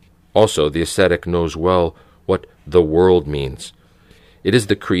back. Also, the ascetic knows well what the world means. It is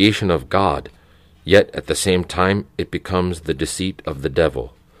the creation of God, yet at the same time it becomes the deceit of the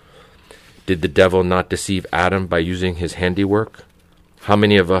devil. Did the devil not deceive Adam by using his handiwork? How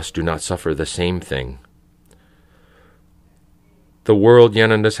many of us do not suffer the same thing? The world,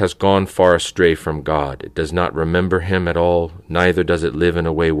 Yanandus, has gone far astray from God. It does not remember him at all, neither does it live in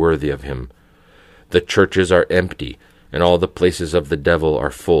a way worthy of him. The churches are empty, and all the places of the devil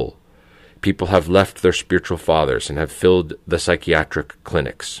are full. People have left their spiritual fathers and have filled the psychiatric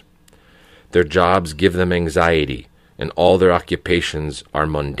clinics. Their jobs give them anxiety, and all their occupations are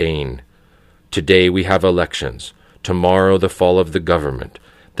mundane. Today we have elections, tomorrow the fall of the government,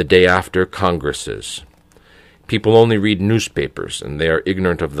 the day after congresses. People only read newspapers, and they are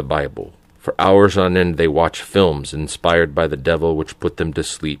ignorant of the Bible. For hours on end they watch films inspired by the devil which put them to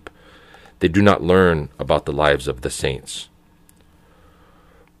sleep. They do not learn about the lives of the saints.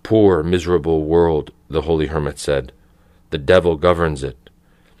 Poor, miserable world, the holy hermit said. The devil governs it.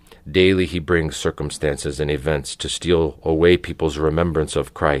 Daily he brings circumstances and events to steal away people's remembrance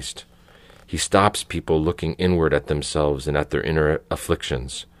of Christ. He stops people looking inward at themselves and at their inner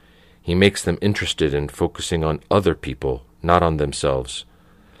afflictions. He makes them interested in focusing on other people, not on themselves.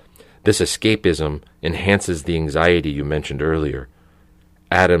 This escapism enhances the anxiety you mentioned earlier.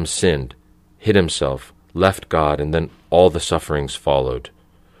 Adam sinned, hid himself, left God, and then all the sufferings followed.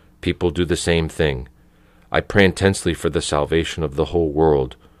 People do the same thing. I pray intensely for the salvation of the whole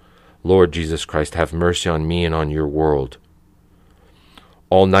world. Lord Jesus Christ, have mercy on me and on your world.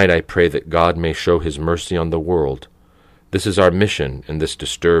 All night I pray that God may show his mercy on the world. This is our mission in this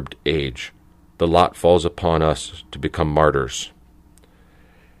disturbed age. The lot falls upon us to become martyrs.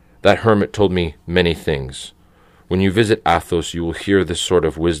 That hermit told me many things. When you visit Athos, you will hear this sort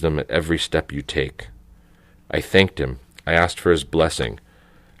of wisdom at every step you take. I thanked him. I asked for his blessing.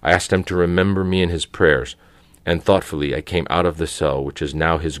 I asked him to remember me in his prayers, and thoughtfully I came out of the cell which is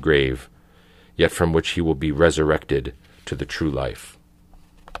now his grave, yet from which he will be resurrected to the true life.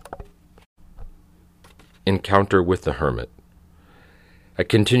 Encounter with the hermit. I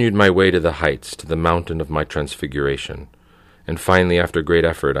continued my way to the heights, to the mountain of my transfiguration, and finally, after great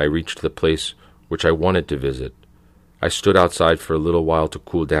effort, I reached the place which I wanted to visit. I stood outside for a little while to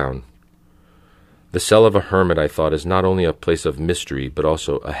cool down. The cell of a hermit, I thought, is not only a place of mystery, but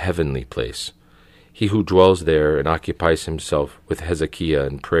also a heavenly place. He who dwells there and occupies himself with Hezekiah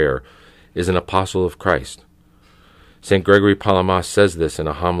and prayer is an apostle of Christ. St. Gregory Palamas says this in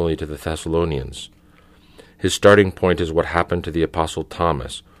a homily to the Thessalonians. His starting point is what happened to the Apostle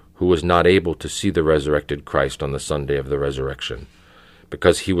Thomas, who was not able to see the resurrected Christ on the Sunday of the resurrection,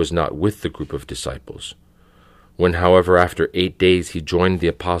 because he was not with the group of disciples. When, however, after 8 days he joined the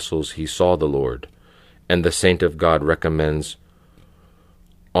apostles, he saw the Lord, and the saint of God recommends,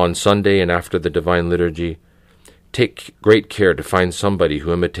 on Sunday and after the divine liturgy, take great care to find somebody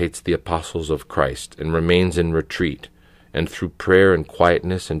who imitates the apostles of Christ and remains in retreat, and through prayer and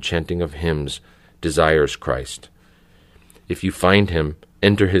quietness and chanting of hymns desires Christ. If you find him,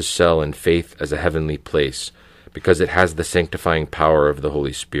 enter his cell in faith as a heavenly place, because it has the sanctifying power of the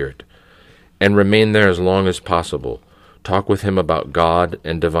Holy Spirit, and remain there as long as possible. Talk with him about God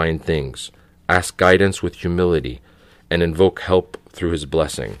and divine things. Ask guidance with humility, and invoke help through his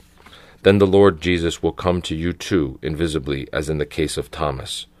blessing. Then the Lord Jesus will come to you too, invisibly, as in the case of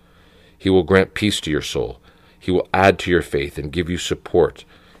Thomas. He will grant peace to your soul. He will add to your faith and give you support,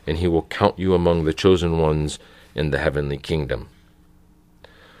 and he will count you among the chosen ones in the heavenly kingdom.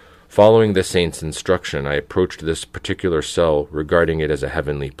 Following the saint's instruction, I approached this particular cell, regarding it as a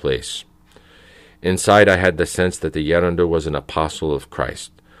heavenly place. Inside I had the sense that the Yerando was an apostle of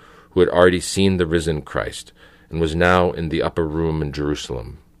Christ, who had already seen the risen Christ, and was now in the upper room in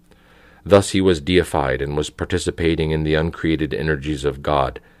Jerusalem. Thus he was deified and was participating in the uncreated energies of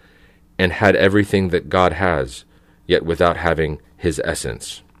God, and had everything that God has, yet without having his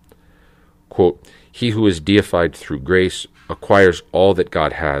essence. Quote, he who is deified through grace acquires all that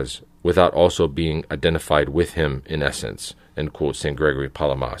God has, without also being identified with him in essence, end quote, St. Gregory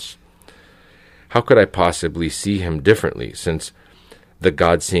Palamas. How could I possibly see him differently, since the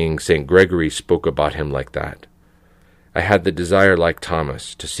God-seeing St. Gregory spoke about him like that? I had the desire, like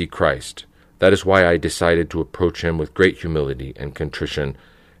Thomas, to see Christ. That is why I decided to approach him with great humility and contrition,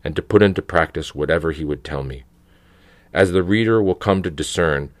 and to put into practice whatever he would tell me. As the reader will come to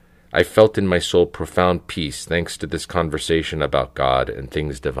discern, I felt in my soul profound peace thanks to this conversation about God and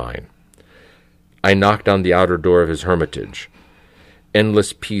things divine. I knocked on the outer door of his hermitage.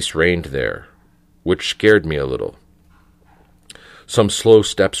 Endless peace reigned there, which scared me a little. Some slow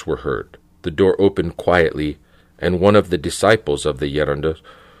steps were heard. The door opened quietly, and one of the disciples of the Yeranda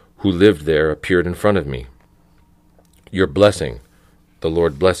who lived there appeared in front of me. Your blessing. The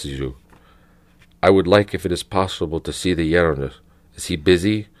Lord blesses you. I would like, if it is possible, to see the Yeranda. Is he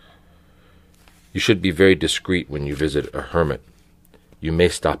busy? You should be very discreet when you visit a hermit. You may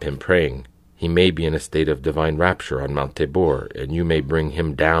stop him praying. He may be in a state of divine rapture on Mount Tabor, and you may bring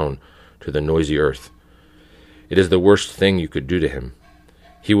him down to the noisy earth. It is the worst thing you could do to him.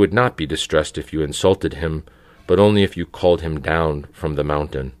 He would not be distressed if you insulted him, but only if you called him down from the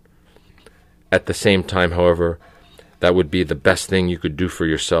mountain. At the same time, however, that would be the best thing you could do for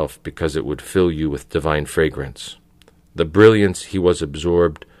yourself, because it would fill you with divine fragrance. The brilliance he was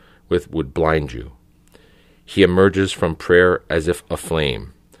absorbed with would blind you. He emerges from prayer as if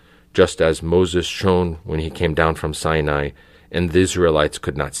aflame, just as Moses shone when he came down from Sinai, and the Israelites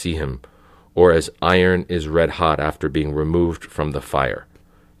could not see him, or as iron is red hot after being removed from the fire.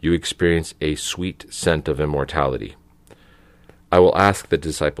 You experience a sweet scent of immortality. I will ask, the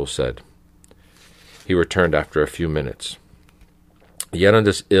disciple said. He returned after a few minutes. Yerund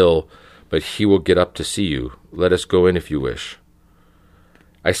is ill, but he will get up to see you. Let us go in if you wish.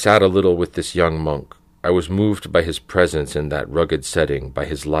 I sat a little with this young monk. I was moved by his presence in that rugged setting, by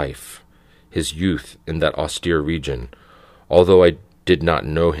his life, his youth in that austere region. Although I did not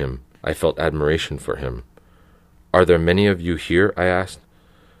know him, I felt admiration for him. Are there many of you here? I asked.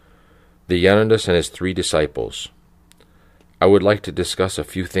 The Yerundus and his 3 disciples. I would like to discuss a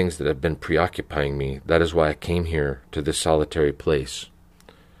few things that have been preoccupying me. That is why I came here to this solitary place.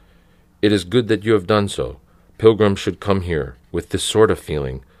 It is good that you have done so. Pilgrims should come here with this sort of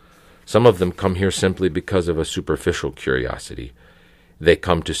feeling. Some of them come here simply because of a superficial curiosity. They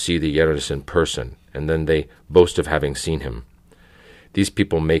come to see the Yerundus in person, and then they boast of having seen him. These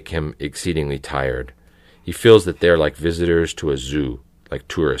people make him exceedingly tired. He feels that they are like visitors to a zoo, like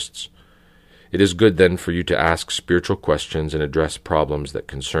tourists. It is good, then, for you to ask spiritual questions and address problems that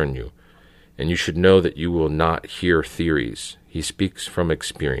concern you. And you should know that you will not hear theories. He speaks from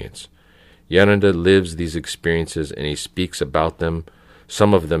experience. Yerunda lives these experiences, and he speaks about them,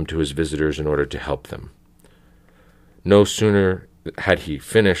 some of them to his visitors in order to help them. No sooner had he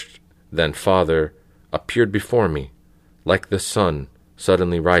finished than Father appeared before me, like the sun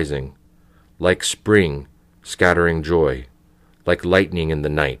suddenly rising, like spring scattering joy, like lightning in the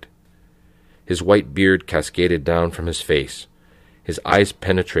night. His white beard cascaded down from his face, his eyes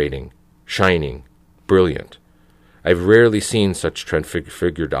penetrating, shining, brilliant. I've rarely seen such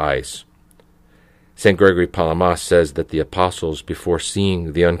transfigured eyes. St. Gregory Palamas says that the apostles, before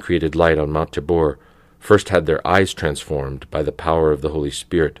seeing the uncreated light on Mount Tabor, first had their eyes transformed by the power of the Holy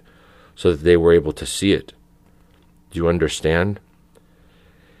Spirit, so that they were able to see it. Do you understand?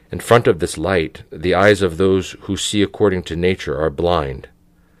 In front of this light, the eyes of those who see according to nature are blind.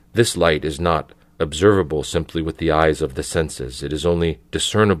 This light is not observable simply with the eyes of the senses. It is only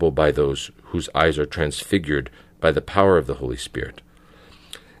discernible by those whose eyes are transfigured by the power of the Holy Spirit.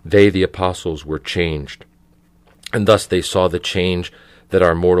 They, the apostles, were changed, and thus they saw the change that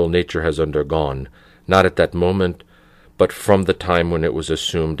our mortal nature has undergone, not at that moment, but from the time when it was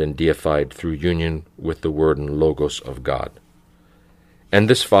assumed and deified through union with the Word and Logos of God. And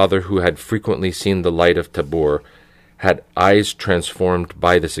this Father, who had frequently seen the light of Tabor, had eyes transformed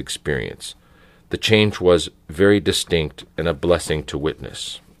by this experience. The change was very distinct and a blessing to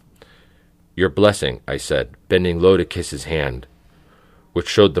witness. Your blessing, I said, bending low to kiss his hand, which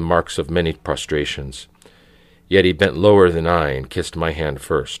showed the marks of many prostrations. Yet he bent lower than I and kissed my hand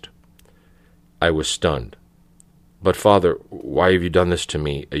first. I was stunned. But, Father, why have you done this to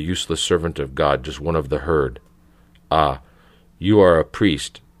me, a useless servant of God, just one of the herd? Ah, you are a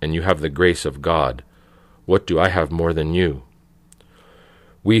priest, and you have the grace of God. What do I have more than you?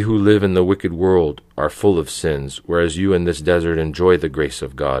 We who live in the wicked world are full of sins, whereas you in this desert enjoy the grace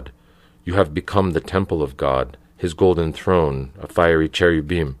of God. You have become the temple of God, his golden throne, a fiery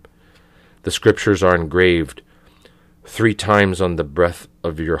cherubim. The scriptures are engraved 3 times on the breadth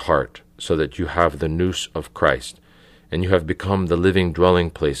of your heart, so that you have the nous of Christ, and you have become the living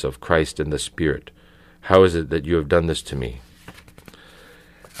dwelling place of Christ in the Spirit. How is it that you have done this to me?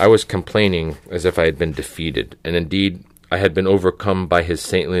 I was complaining as if I had been defeated, and indeed I had been overcome by his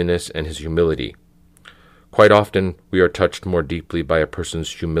saintliness and his humility. Quite often we are touched more deeply by a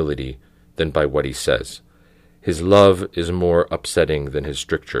person's humility than by what he says. His love is more upsetting than his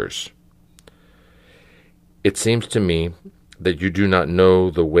strictures. It seems to me that you do not know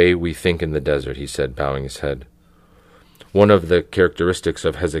the way we think in the desert, he said, bowing his head. One of the characteristics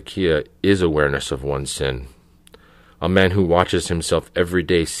of Hezekiah is awareness of one's sin. A man who watches himself every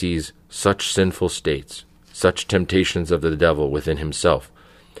day sees such sinful states, such temptations of the devil within himself,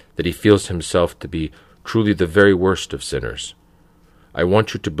 that he feels himself to be truly the very worst of sinners. I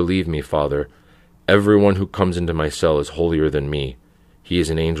want you to believe me, Father. Everyone who comes into my cell is holier than me. He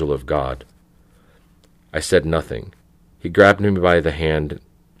is an angel of God. I said nothing. He grabbed me by the hand,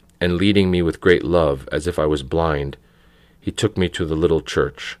 and leading me with great love, as if I was blind, he took me to the little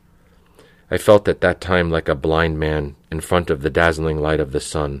church. I felt at that time like a blind man in front of the dazzling light of the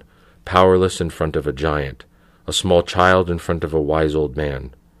sun, powerless in front of a giant, a small child in front of a wise old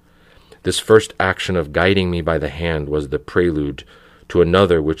man. This first action of guiding me by the hand was the prelude to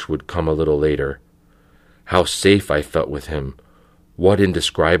another which would come a little later. How safe I felt with him! What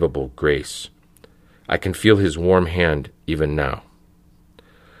indescribable grace! I can feel his warm hand even now.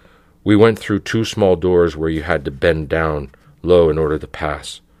 We went through 2 small doors where you had to bend down low in order to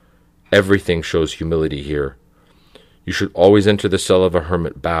pass. Everything shows humility here. You should always enter the cell of a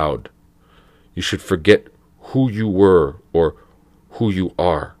hermit bowed. You should forget who you were or who you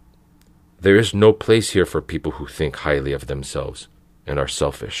are. There is no place here for people who think highly of themselves and are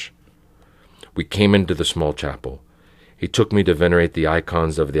selfish. We came into the small chapel. He took me to venerate the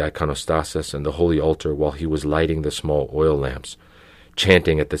icons of the iconostasis and the holy altar while he was lighting the small oil lamps,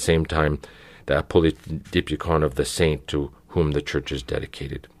 chanting at the same time the apolydiptychon of the saint to whom the church is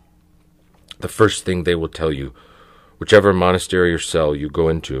dedicated. The first thing they will tell you, whichever monastery or cell you go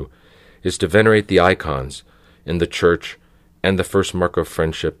into, is to venerate the icons in the church, and the first mark of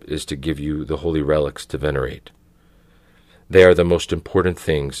friendship is to give you the holy relics to venerate. They are the most important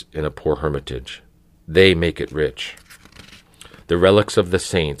things in a poor hermitage. They make it rich. The relics of the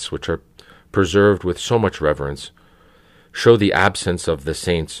saints, which are preserved with so much reverence, show the absence of the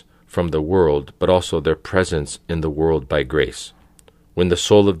saints from the world, but also their presence in the world by grace. When the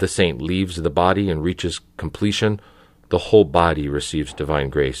soul of the saint leaves the body and reaches completion, the whole body receives divine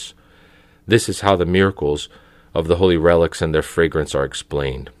grace. This is how the miracles of the holy relics and their fragrance are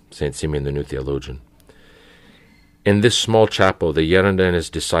explained, St. Simeon the New Theologian. In this small chapel, the Yeranda and his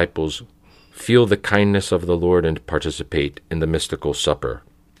disciples feel the kindness of the Lord and participate in the mystical supper.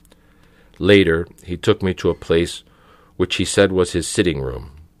 Later, he took me to a place which he said was his sitting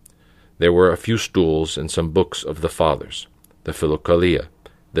room. There were a few stools and some books of the Fathers, the Philokalia,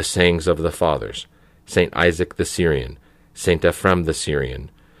 the sayings of the Fathers, St. Isaac the Syrian, St. Ephraim the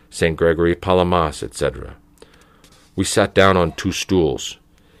Syrian, St. Gregory Palamas, etc. We sat down on 2 stools.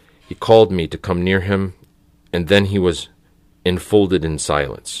 He called me to come near him, and then he was enfolded in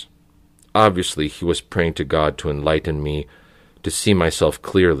silence. Obviously, he was praying to God to enlighten me, to see myself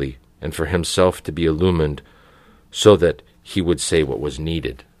clearly, and for himself to be illumined, so that he would say what was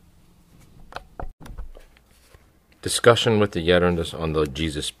needed. Discussion with the Yerandas on the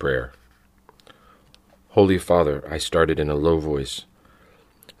Jesus Prayer. Holy Father, I started in a low voice.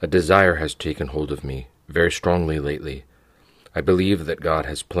 A desire has taken hold of me, very strongly lately. I believe that God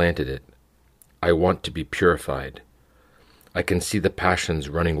has planted it. I want to be purified. I can see the passions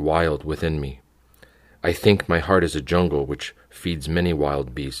running wild within me. I think my heart is a jungle which feeds many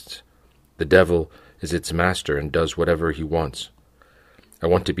wild beasts. The devil is its master and does whatever he wants. I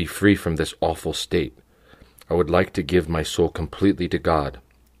want to be free from this awful state. I would like to give my soul completely to God.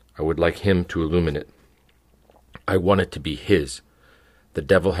 I would like him to illumine it. I want it to be his. The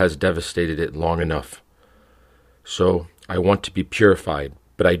devil has devastated it long enough. So I want to be purified,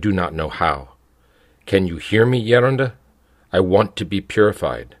 but I do not know how. Can you hear me, Yeranda? I want to be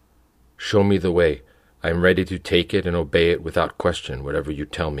purified. Show me the way. I am ready to take it and obey it without question, whatever you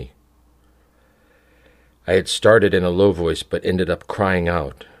tell me. I had started in a low voice, but ended up crying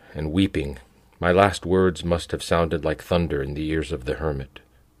out and weeping. My last words must have sounded like thunder in the ears of the hermit.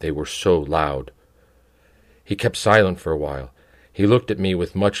 They were so loud. He kept silent for a while. He looked at me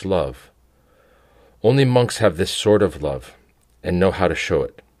with much love. Only monks have this sort of love, and know how to show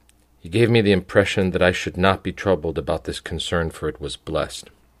it. He gave me the impression that I should not be troubled about this concern, for it was blessed.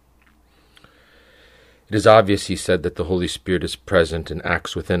 It is obvious, he said, that the Holy Spirit is present and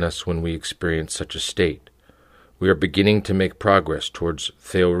acts within us when we experience such a state. We are beginning to make progress towards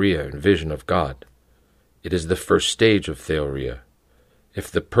theoria and vision of God. It is the first stage of theoria.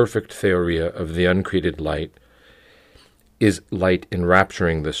 If the perfect theoria of the uncreated light is light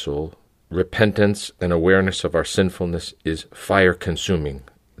enrapturing the soul, repentance and awareness of our sinfulness is fire consuming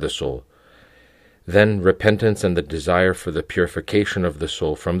the soul. Then repentance and the desire for the purification of the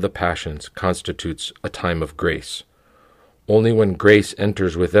soul from the passions constitutes a time of grace. Only when grace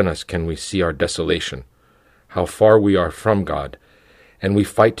enters within us can we see our desolation, how far we are from God, and we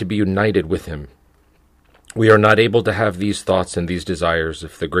fight to be united with him. We are not able to have these thoughts and these desires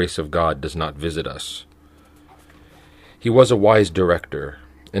if the grace of God does not visit us. He was a wise director,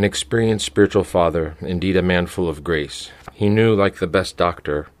 an experienced spiritual father, indeed a man full of grace. He knew, like the best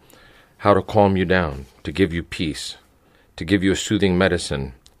doctor, how to calm you down, to give you peace, to give you a soothing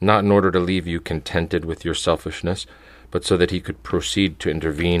medicine, not in order to leave you contented with your selfishness, but so that he could proceed to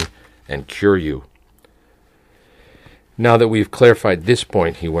intervene and cure you. Now that we've clarified this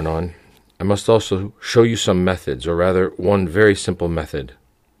point, he went on, I must also show you some methods, or rather one very simple method.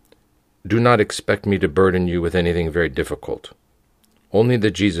 do not expect me to burden you with anything very difficult. Only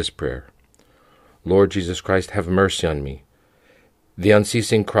the Jesus prayer. Lord Jesus Christ, have mercy on me. The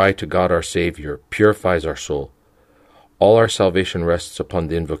unceasing cry to God our Savior purifies our soul. All our salvation rests upon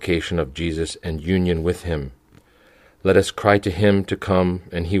the invocation of Jesus and union with him. Let us cry to him to come,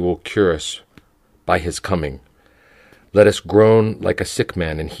 and he will cure us by his coming. Let us groan like a sick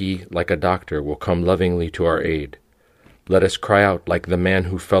man, and he, like a doctor, will come lovingly to our aid. Let us cry out like the man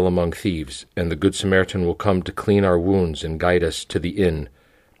who fell among thieves, and the Good Samaritan will come to clean our wounds and guide us to the inn,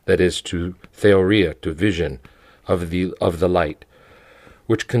 that is, to theoria, to vision of the light,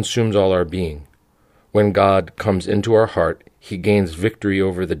 which consumes all our being. When God comes into our heart, he gains victory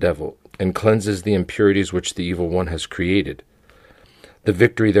over the devil, and cleanses the impurities which the evil one has created. The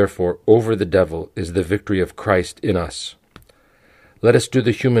victory, therefore, over the devil is the victory of Christ in us. Let us do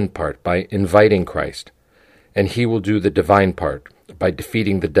the human part by inviting Christ, and he will do the divine part by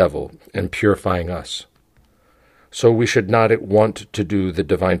defeating the devil and purifying us. So we should not want to do the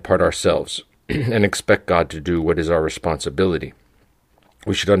divine part ourselves and expect God to do what is our responsibility.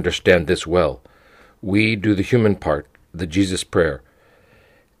 We should understand this well. We do the human part, the Jesus prayer,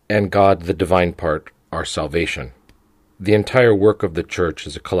 and God the divine part, our salvation. The entire work of the Church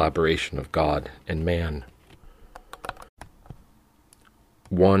is a collaboration of God and man.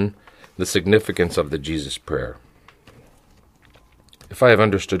 1. The significance of the Jesus prayer. If I have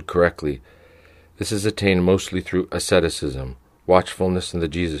understood correctly, this is attained mostly through asceticism, watchfulness, and the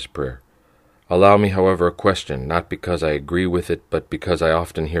Jesus prayer. Allow me, however, a question, not because I agree with it, but because I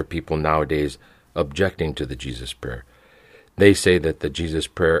often hear people nowadays objecting to the Jesus prayer. They say that the Jesus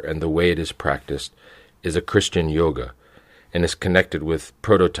prayer and the way it is practiced is a Christian yoga and is connected with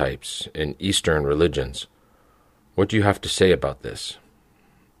prototypes in Eastern religions. What do you have to say about this?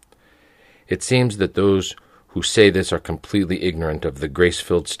 It seems that those who say this are completely ignorant of the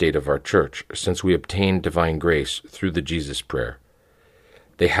grace-filled state of our Church, since we obtain divine grace through the Jesus prayer.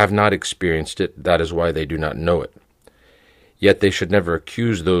 They have not experienced it, that is why they do not know it. Yet they should never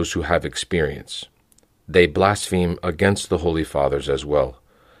accuse those who have experience. They blaspheme against the Holy Fathers as well.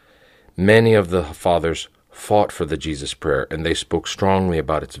 Many of the Fathers fought for the Jesus prayer, and they spoke strongly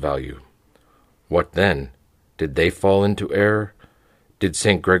about its value. What then? Did they fall into error? Did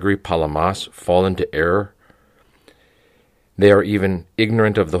St. Gregory Palamas fall into error? They are even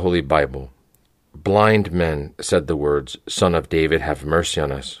ignorant of the Holy Bible. Blind men said the words, "Son of David, have mercy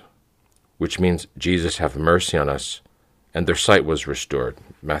on us," which means, "Jesus, have mercy on us," and their sight was restored,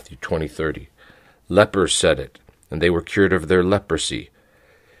 Matthew 20:30. Lepers said it, and they were cured of their leprosy.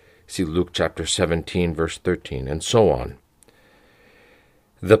 See Luke chapter 17, verse 13, and so on.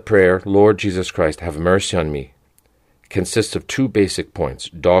 The prayer, "Lord Jesus Christ, have mercy on me," consists of two basic points: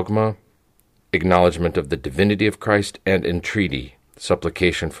 dogma, acknowledgement of the divinity of Christ, and entreaty,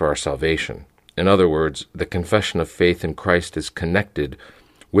 supplication for our salvation. In other words, the confession of faith in Christ is connected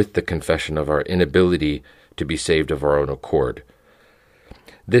with the confession of our inability to be saved of our own accord.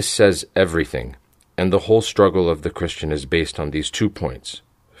 This says everything, and the whole struggle of the Christian is based on these 2 points: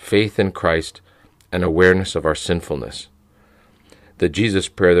 faith in Christ and awareness of our sinfulness. The Jesus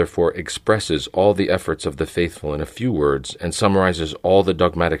prayer, therefore, expresses all the efforts of the faithful in a few words and summarizes all the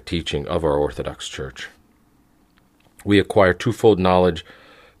dogmatic teaching of our Orthodox Church. We acquire twofold knowledge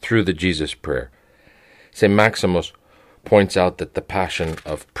through the Jesus prayer. St. Maximus points out that the passion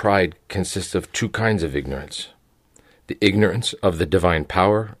of pride consists of 2 kinds of ignorance: the ignorance of the divine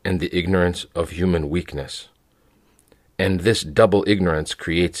power and the ignorance of human weakness. And this double ignorance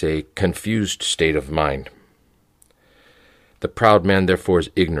creates a confused state of mind. The proud man, therefore, is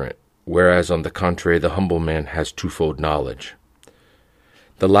ignorant, whereas, on the contrary, the humble man has twofold knowledge.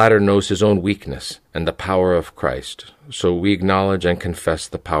 The latter knows his own weakness and the power of Christ, so we acknowledge and confess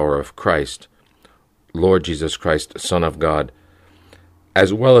the power of Christ, Lord Jesus Christ, Son of God,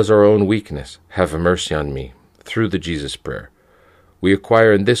 as well as our own weakness. Have mercy on me, through the Jesus prayer. We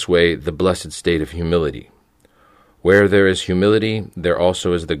acquire in this way the blessed state of humility. Where there is humility, there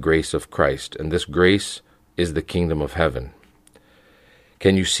also is the grace of Christ, and this grace is the kingdom of heaven.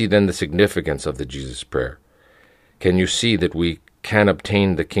 Can you see then the significance of the Jesus prayer? Can you see that we can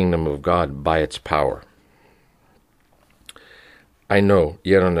obtain the kingdom of God by its power? I know,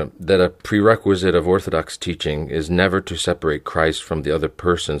 that a prerequisite of Orthodox teaching is never to separate Christ from the other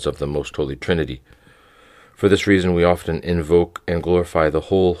persons of the Most Holy Trinity. For this reason, we often invoke and glorify the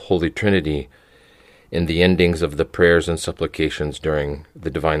whole Holy Trinity in the endings of the prayers and supplications during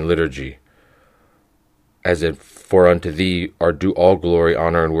the Divine Liturgy, as if, "For unto thee are due all glory,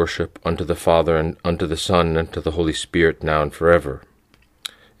 honor, and worship, unto the Father, and unto the Son, and unto the Holy Spirit, now and forever."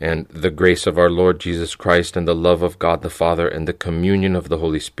 And the grace of our Lord Jesus Christ, and the love of God the Father, and the communion of the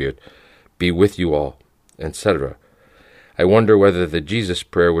Holy Spirit be with you all, etc. I wonder whether the Jesus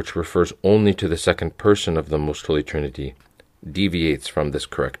prayer, which refers only to the second person of the Most Holy Trinity, deviates from this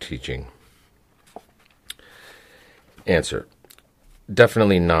correct teaching. Answer: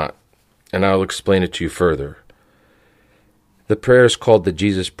 definitely not, and I will explain it to you further. The prayer is called the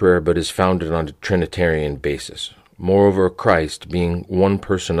Jesus prayer, but is founded on a Trinitarian basis. Moreover, Christ, being one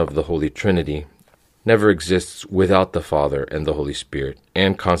person of the Holy Trinity, never exists without the Father and the Holy Spirit,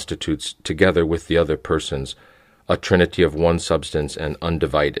 and constitutes, together with the other persons, a Trinity of one substance and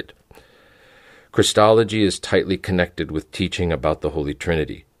undivided. Christology is tightly connected with teaching about the Holy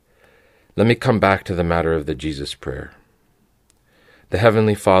Trinity. Let me come back to the matter of the Jesus prayer. The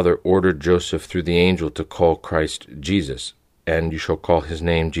Heavenly Father ordered Joseph through the angel to call Christ Jesus, and you shall call his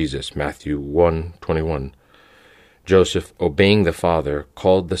name Jesus, Matthew 1:21. Joseph, obeying the Father,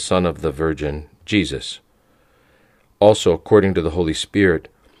 called the Son of the Virgin Jesus. Also, according to the Holy Spirit,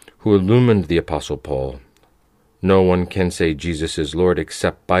 who illumined the Apostle Paul, no one can say Jesus is Lord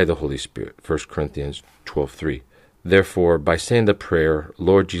except by the Holy Spirit, 1 Corinthians 12:3. Therefore, by saying the prayer,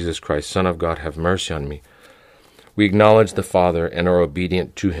 Lord Jesus Christ, Son of God, have mercy on me, we acknowledge the Father and are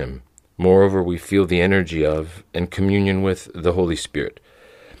obedient to him. Moreover, we feel the energy of and communion with the Holy Spirit.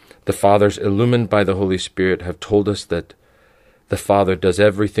 The Fathers, illumined by the Holy Spirit, have told us that the Father does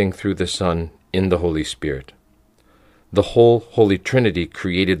everything through the Son in the Holy Spirit. The whole Holy Trinity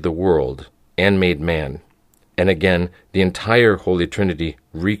created the world and made man, and again, the entire Holy Trinity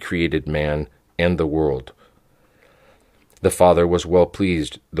recreated man and the world. The Father was well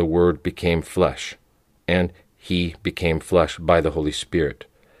pleased, the Word became flesh, and he became flesh by the Holy Spirit.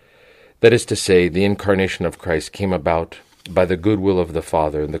 That is to say, the incarnation of Christ came about by the goodwill of the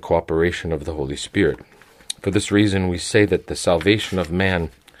Father and the cooperation of the Holy Spirit. For this reason, we say that the salvation of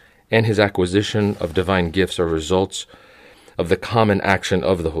man and his acquisition of divine gifts are results of the common action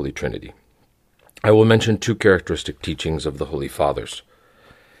of the Holy Trinity. I will mention two characteristic teachings of the Holy Fathers.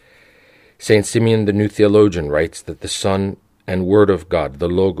 Saint Simeon the New Theologian writes that the Son and Word of God, the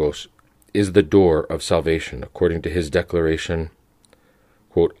Logos, is the door of salvation, according to his declaration,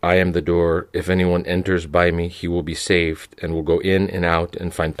 quote, I am the door. If anyone enters by me, he will be saved, and will go in and out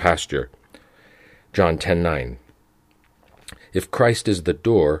and find pasture. John 10:9. If Christ is the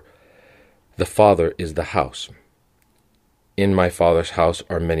door, the Father is the house. In my Father's house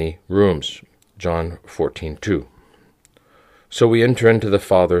are many rooms. John 14:2. So we enter into the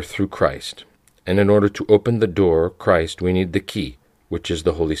Father through Christ, and in order to open the door, Christ, we need the key, which is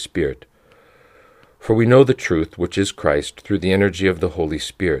the Holy Spirit. For we know the truth, which is Christ, through the energy of the Holy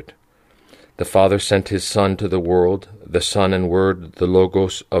Spirit. The Father sent his Son to the world. The Son and Word, the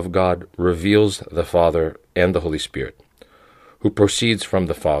Logos of God, reveals the Father and the Holy Spirit, who proceeds from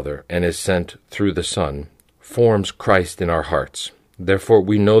the Father and is sent through the Son, forms Christ in our hearts. Therefore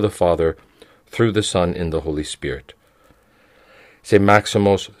we know the Father through the Son in the Holy Spirit. St.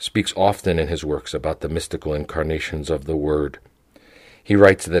 Maximus speaks often in his works about the mystical incarnations of the Word. He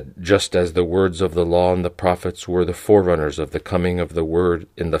writes that just as the words of the law and the prophets were the forerunners of the coming of the Word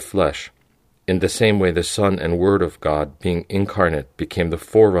in the flesh, in the same way the Son and Word of God, being incarnate, became the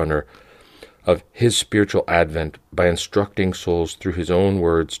forerunner of his spiritual advent by instructing souls through his own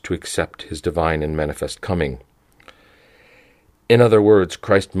words to accept his divine and manifest coming. In other words,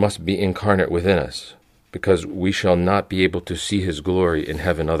 Christ must be incarnate within us, because we shall not be able to see his glory in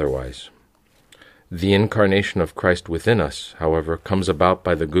heaven otherwise. The incarnation of Christ within us, however, comes about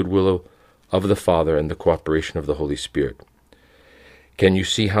by the goodwill of the Father and the cooperation of the Holy Spirit. Can you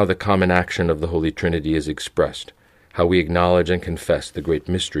see how the common action of the Holy Trinity is expressed, how we acknowledge and confess the great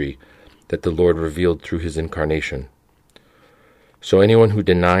mystery that the Lord revealed through his incarnation? So anyone who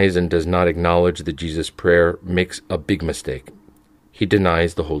denies and does not acknowledge the Jesus prayer makes a big mistake. He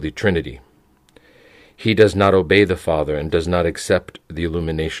denies the Holy Trinity. He does not obey the Father and does not accept the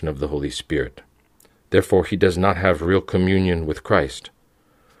illumination of the Holy Spirit. Therefore, he does not have real communion with Christ.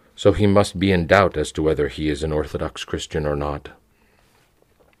 So he must be in doubt as to whether he is an Orthodox Christian or not.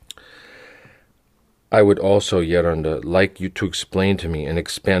 I would also yet like you to explain to me and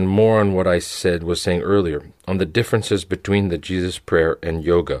expand more on what I was saying earlier, on the differences between the Jesus prayer and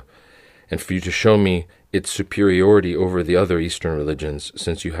yoga, and for you to show me its superiority over the other Eastern religions,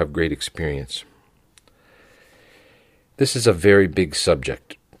 since you have great experience. This is a very big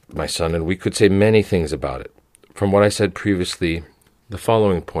subject, my son, and we could say many things about it. From what I said previously, the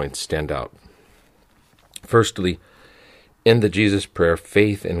following points stand out. Firstly, in the Jesus prayer,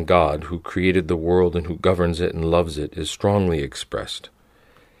 faith in God, who created the world and who governs it and loves it, is strongly expressed.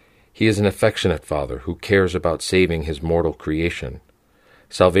 He is an affectionate Father who cares about saving his mortal creation.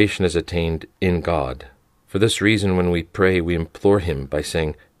 Salvation is attained in God. For this reason, when we pray, we implore him by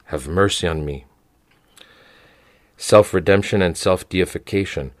saying, have mercy on me. Self-redemption and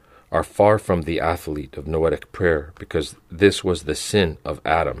self-deification are far from the athlete of noetic prayer, because this was the sin of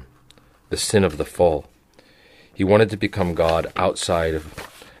Adam, the sin of the fall. He wanted to become God outside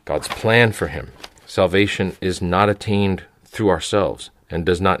of God's plan for him. Salvation is not attained through ourselves and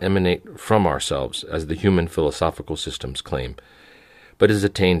does not emanate from ourselves, as the human philosophical systems claim, but is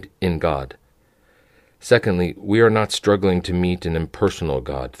attained in God. Secondly, we are not struggling to meet an impersonal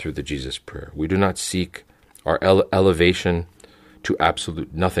God through the Jesus prayer. We do not seek our elevation to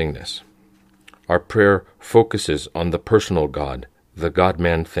absolute nothingness. Our prayer focuses on the personal God, the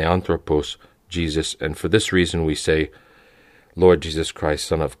God-man Theanthropos, Jesus, and for this reason we say, Lord Jesus Christ,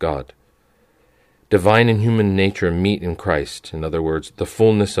 Son of God. Divine and human nature meet in Christ, in other words, the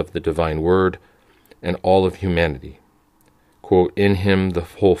fullness of the divine word and all of humanity. Quote, in him the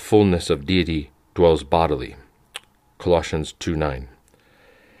whole fullness of deity dwells bodily. Colossians 2:9.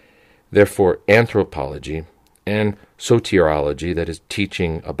 Therefore, anthropology and soteriology, that is,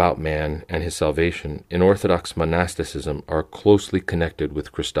 teaching about man and his salvation, in Orthodox monasticism are closely connected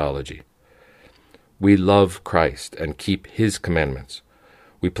with Christology. We love Christ and keep his commandments.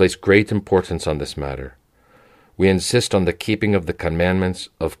 We place great importance on this matter. We insist on the keeping of the commandments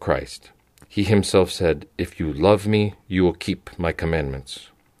of Christ. He himself said, if you love me, you will keep my commandments.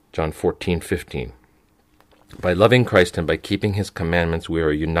 John 14:15. By loving Christ and by keeping his commandments, we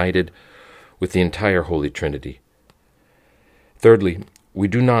are united with the entire Holy Trinity. Thirdly, we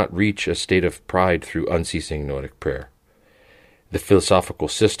do not reach a state of pride through unceasing noetic prayer. The philosophical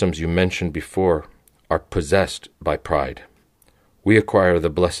systems you mentioned before are possessed by pride. We acquire the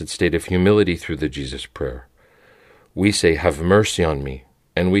blessed state of humility through the Jesus prayer. We say, have mercy on me,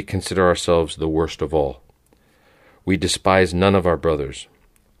 and we consider ourselves the worst of all. We despise none of our brothers.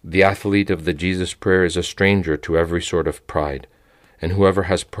 The athlete of the Jesus prayer is a stranger to every sort of pride, and whoever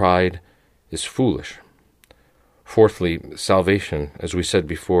has pride is foolish. Fourthly, salvation, as we said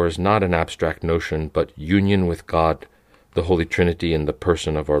before, is not an abstract notion, but union with God, the Holy Trinity, in the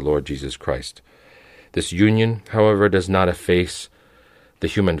person of our Lord Jesus Christ. This union, however, does not efface the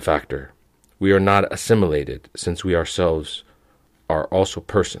human factor. We are not assimilated, since we ourselves are also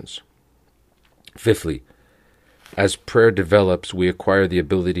persons. Fifthly, as prayer develops, we acquire the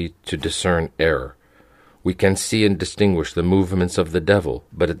ability to discern error. We can see and distinguish the movements of the devil,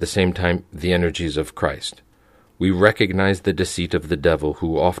 but at the same time the energies of Christ. We recognize the deceit of the devil,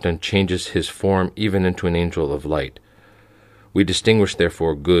 who often changes his form even into an angel of light. We distinguish,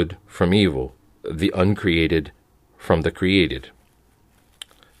 therefore, good from evil, the uncreated from the created.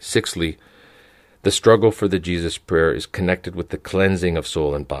 Sixthly, the struggle for the Jesus prayer is connected with the cleansing of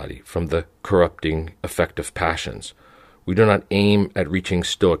soul and body from the corrupting effect of passions. We do not aim at reaching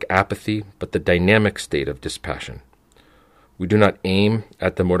stoic apathy, but the dynamic state of dispassion. We do not aim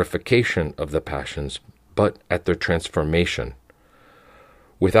at the mortification of the passions, but at their transformation.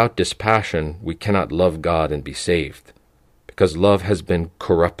 Without dispassion, we cannot love God and be saved, because love has been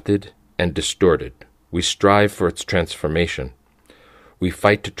corrupted and distorted. We strive for its transformation. We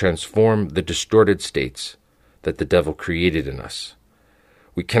fight to transform the distorted states that the devil created in us.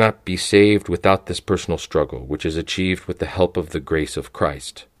 We cannot be saved without this personal struggle, which is achieved with the help of the grace of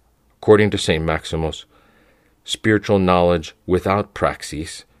Christ. According to St. Maximus, spiritual knowledge without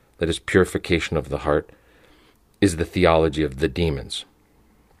praxis, that is, purification of the heart, is the theology of the demons.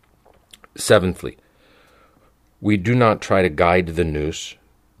 Seventhly, we do not try to guide the nous,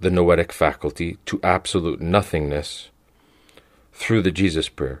 the noetic faculty, to absolute nothingness through the Jesus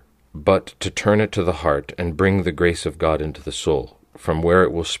prayer, but to turn it to the heart and bring the grace of God into the soul, from where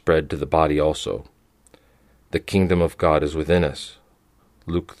it will spread to the body also. The kingdom of God is within us.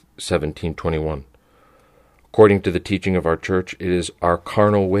 Luke 17:21. According to the teaching of our Church, it is our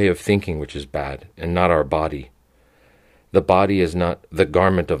carnal way of thinking which is bad, and not our body. The body is not the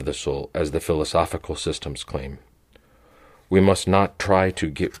garment of the soul, as the philosophical systems claim. We must not try to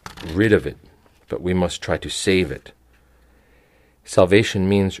get rid of it, but we must try to save it. Salvation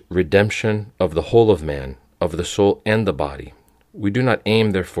means redemption of the whole of man, of the soul and the body. We do not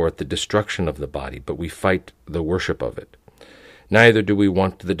aim, therefore, at the destruction of the body, but we fight the worship of it. Neither do we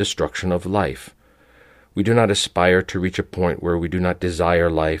want the destruction of life. We do not aspire to reach a point where we do not desire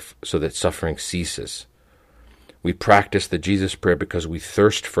life so that suffering ceases. We practice the Jesus prayer because we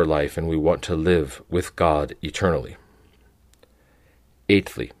thirst for life and we want to live with God eternally.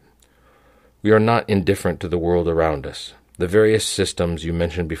 Eighthly, we are not indifferent to the world around us. The various systems you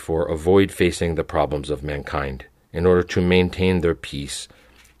mentioned before avoid facing the problems of mankind in order to maintain their peace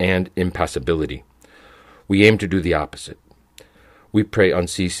and impassibility. We aim to do the opposite. We pray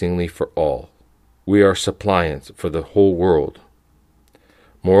unceasingly for all. We are suppliants for the whole world.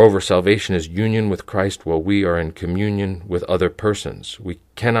 Moreover, salvation is union with Christ while we are in communion with other persons. We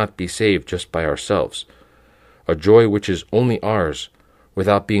cannot be saved just by ourselves. A joy which is only ours,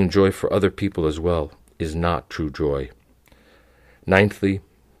 without being joy for other people as well, is not true joy. Ninthly,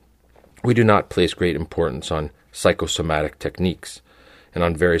 we do not place great importance on psychosomatic techniques and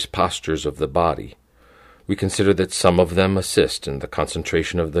on various postures of the body. We consider that some of them assist in the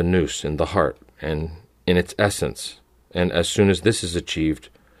concentration of the nous in the heart and in its essence, and as soon as this is achieved,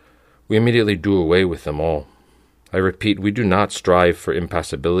 we immediately do away with them all. I repeat, we do not strive for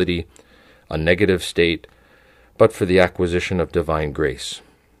impassibility, a negative state, but for the acquisition of divine grace.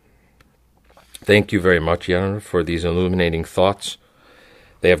 Thank you very much, Jan, for these illuminating thoughts.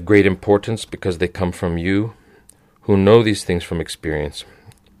 They have great importance because they come from you, who know these things from experience.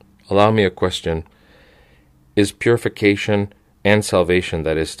 Allow me a question. Is purification and salvation,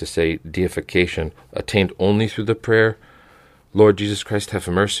 that is to say, deification, attained only through the prayer, Lord Jesus Christ, have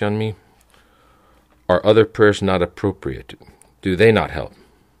mercy on me? Are other prayers not appropriate? Do they not help?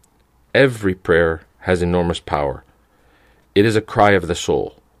 Every prayer has enormous power. It is a cry of the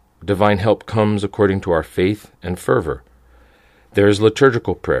soul. Divine help comes according to our faith and fervor. There is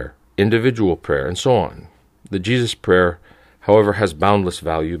liturgical prayer, individual prayer, and so on. The Jesus prayer, however, has boundless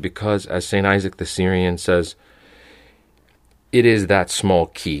value because, as St. Isaac the Syrian says, it is that small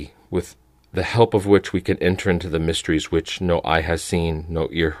key with the help of which we can enter into the mysteries which no eye has seen, no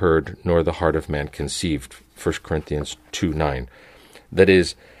ear heard, nor the heart of man conceived. 1 Corinthians 2:9. That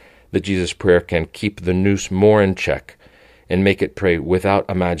is, the Jesus prayer can keep the nous more in check and make it pray without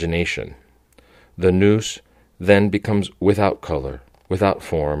imagination. The nous then becomes without color, without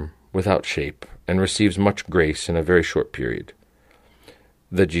form, without shape, and receives much grace in a very short period.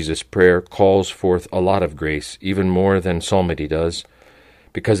 The Jesus prayer calls forth a lot of grace, even more than psalmody does,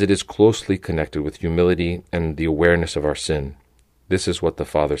 because it is closely connected with humility and the awareness of our sin. This is what the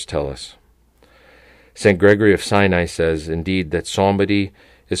Fathers tell us. St. Gregory of Sinai says, indeed, that psalmody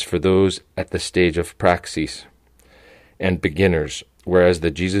is for those at the stage of praxis and beginners, whereas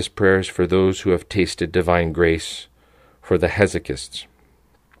the Jesus prayer is for those who have tasted divine grace, for the hesychists.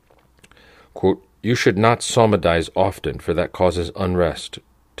 Quote, you should not psalmodize often, for that causes unrest.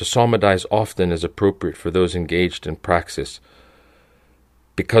 To psalmodize often is appropriate for those engaged in praxis,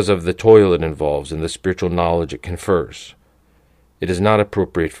 because of the toil it involves and the spiritual knowledge it confers. It is not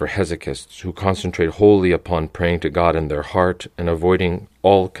appropriate for hesychists who concentrate wholly upon praying to God in their heart and avoiding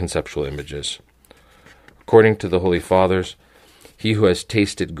all conceptual images. According to the Holy Fathers, he who has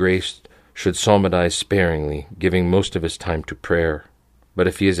tasted grace should psalmodize sparingly, giving most of his time to prayer. But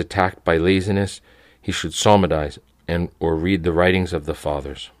if he is attacked by laziness, he should psalmodize or read the writings of the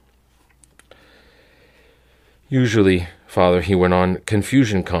Fathers. Usually, Father, he went on,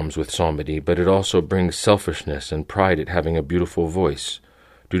 confusion comes with psalmody, but it also brings selfishness and pride at having a beautiful voice,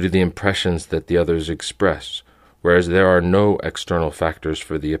 due to the impressions that the others express, whereas there are no external factors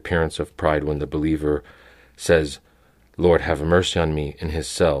for the appearance of pride when the believer says, Lord, have mercy on me, in his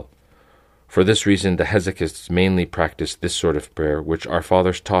cell. For this reason, the hesychists mainly practice this sort of prayer, which our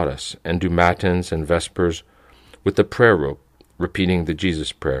fathers taught us, and do matins and vespers with the prayer rope, repeating the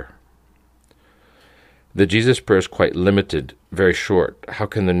Jesus prayer. The Jesus prayer is quite limited, very short. How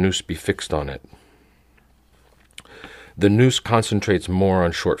can the nous be fixed on it? The nous concentrates more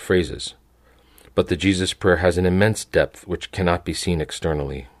on short phrases, but the Jesus prayer has an immense depth which cannot be seen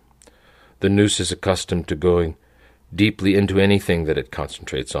externally. The nous is accustomed to going deeply into anything that it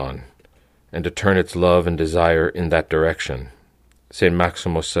concentrates on, and to turn its love and desire in that direction. St.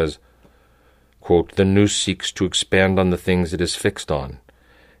 Maximus says, quote, the nous seeks to expand on the things it is fixed on,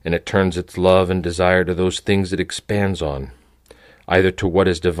 and it turns its love and desire to those things it expands on, either to what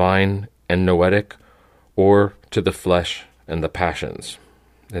is divine and noetic, or to the flesh and the passions.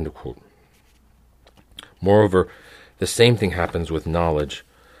 End of quote. Moreover, the same thing happens with knowledge.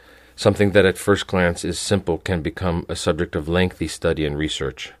 Something that at first glance is simple can become a subject of lengthy study and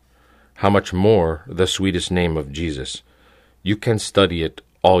research. How much more the sweetest name of Jesus? You can study it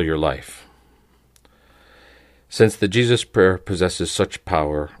all your life. Since the Jesus prayer possesses such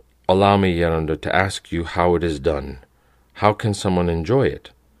power, allow me, Yaranda, to ask you how it is done. How can someone enjoy it?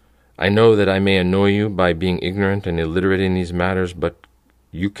 I know that I may annoy you by being ignorant and illiterate in these matters, but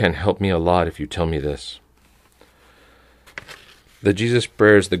you can help me a lot if you tell me this. The Jesus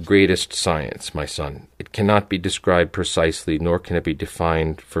prayer is the greatest science, my son. It cannot be described precisely, nor can it be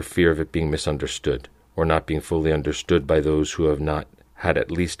defined for fear of it being misunderstood, or not being fully understood by those who have not had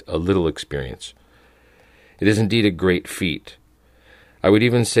at least a little experience. It is indeed a great feat. I would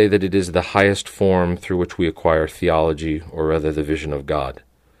even say that it is the highest form through which we acquire theology, or rather the vision of God.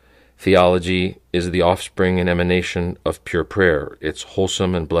 Theology is the offspring and emanation of pure prayer, its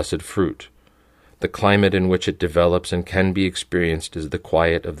wholesome and blessed fruit. The climate in which it develops and can be experienced is the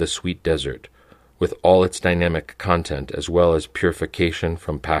quiet of the sweet desert, with all its dynamic content as well as purification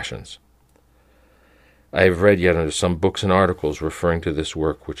from passions. I have read yet some books and articles referring to this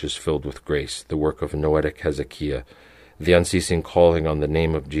work which is filled with grace, the work of noetic Hezekiah, the unceasing calling on the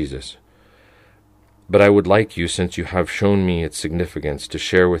name of Jesus. But I would like you, since you have shown me its significance, to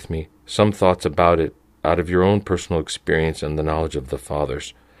share with me some thoughts about it out of your own personal experience and the knowledge of the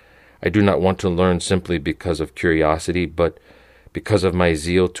Fathers. I do not want to learn simply because of curiosity, but because of my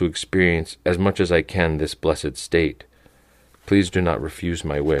zeal to experience as much as I can this blessed state. Please do not refuse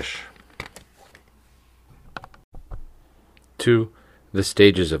my wish. 2. The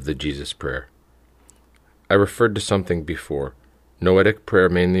stages of the Jesus Prayer. I referred to something before. Noetic prayer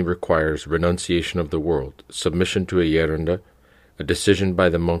mainly requires renunciation of the world, submission to a yerunda, a decision by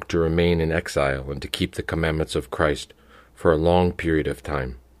the monk to remain in exile and to keep the commandments of Christ for a long period of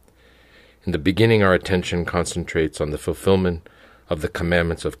time. In the beginning, our attention concentrates on the fulfillment of the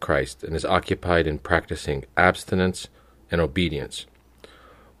commandments of Christ and is occupied in practicing abstinence and obedience.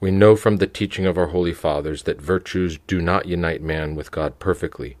 We know from the teaching of our Holy Fathers that virtues do not unite man with God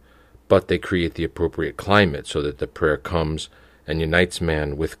perfectly, but they create the appropriate climate so that the prayer comes and unites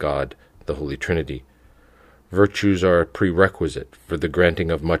man with God, the Holy Trinity. Virtues are a prerequisite for the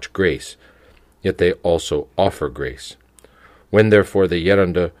granting of much grace, yet they also offer grace. When therefore the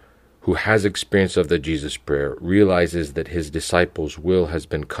yerunda, who has experience of the Jesus Prayer, realizes that his disciple's will has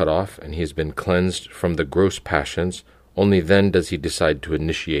been cut off and he has been cleansed from the gross passions, only then does he decide to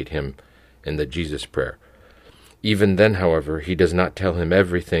initiate him in the Jesus Prayer. Even then, however, he does not tell him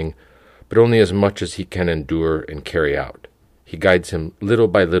everything, but only as much as he can endure and carry out. He guides him little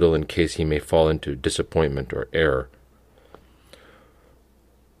by little in case he may fall into disappointment or error.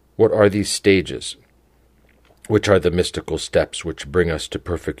 What are these stages? Which are the mystical steps which bring us to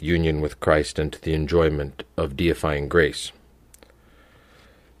perfect union with Christ and to the enjoyment of deifying grace?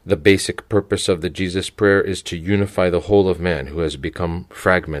 The basic purpose of the Jesus Prayer is to unify the whole of man who has become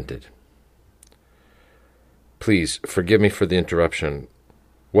fragmented. Please, forgive me for the interruption.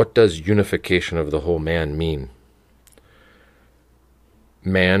 What does unification of the whole man mean?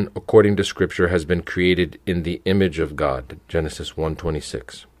 Man, according to Scripture, has been created in the image of God, Genesis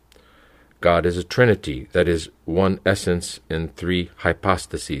 1:26. God is a Trinity, that is, one essence in three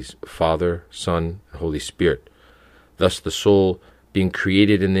hypostases, Father, Son, and Holy Spirit. Thus the soul, being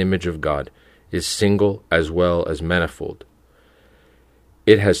created in the image of God, is single as well as manifold.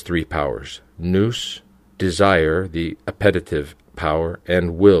 It has three powers: nous, desire, the appetitive power,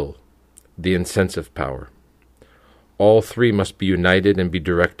 and will, the intensive power. All three must be united and be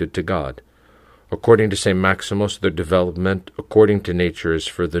directed to God. According to St. Maximus, their development according to nature is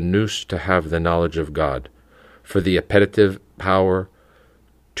for the nous to have the knowledge of God, for the appetitive power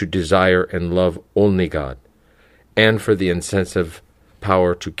to desire and love only God, and for the intensive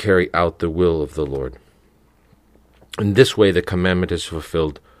power to carry out the will of the Lord. In this way the commandment is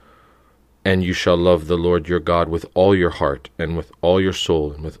fulfilled, and you shall love the Lord your God with all your heart, and with all your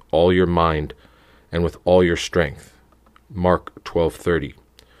soul, and with all your mind, and with all your strength. Mark 12:30.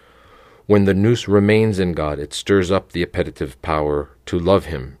 When the nous remains in God, it stirs up the appetitive power to love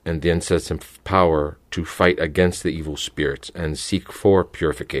him, and the incessant power to fight against the evil spirits and seek for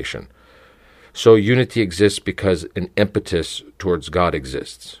purification. So unity exists because an impetus towards God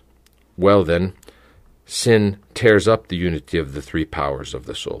exists. Well then, sin tears up the unity of the three powers of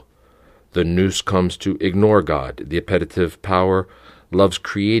the soul. The nous comes to ignore God. The appetitive power loves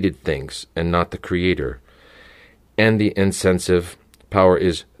created things and not the Creator. And the insensitive power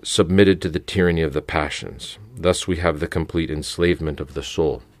is submitted to the tyranny of the passions. Thus we have the complete enslavement of the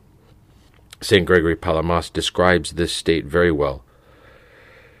soul. St. Gregory Palamas describes this state very well.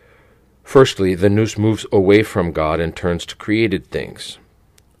 Firstly, the nous moves away from God and turns to created things.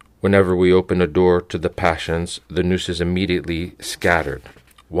 Whenever we open a door to the passions, the nous is immediately scattered,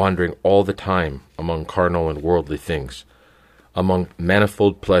 wandering all the time among carnal and worldly things, among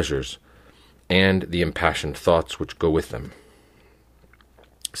manifold pleasures, and the impassioned thoughts which go with them.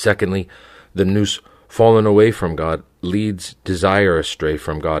 Secondly, the nous fallen away from God leads desire astray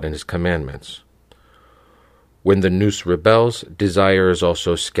from God and his commandments. When the nous rebels, desire is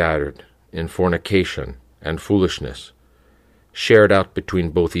also scattered in fornication and foolishness, shared out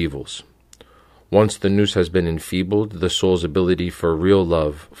between both evils. Once the nous has been enfeebled, the soul's ability for real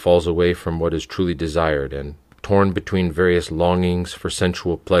love falls away from what is truly desired, and, torn between various longings for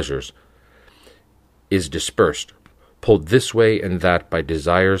sensual pleasures, is dispersed, pulled this way and that by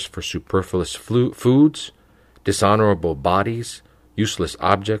desires for superfluous foods, dishonorable bodies, useless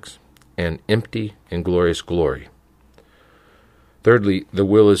objects, and empty, inglorious glory. Thirdly, the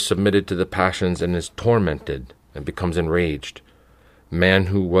will is submitted to the passions and is tormented and becomes enraged. Man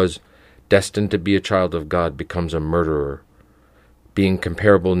who was destined to be a child of God becomes a murderer, being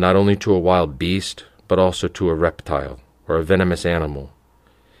comparable not only to a wild beast, but also to a reptile or a venomous animal.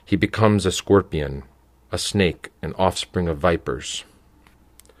 He becomes a scorpion, a snake, an offspring of vipers.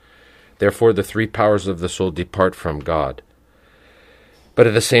 Therefore the three powers of the soul depart from God, but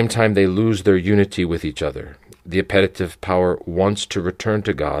at the same time they lose their unity with each other. The appetitive power wants to return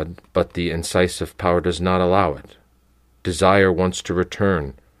to God, but the incisive power does not allow it. Desire wants to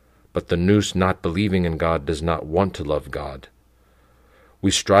return, but the nous, not believing in God, does not want to love God.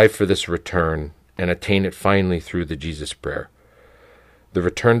 We strive for this return and attain it finally through the Jesus prayer. The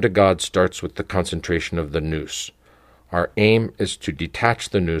return to God starts with the concentration of the nous. Our aim is to detach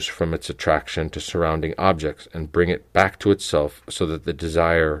the nous from its attraction to surrounding objects and bring it back to itself so that the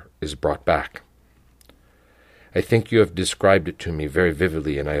desire is brought back. I think you have described it to me very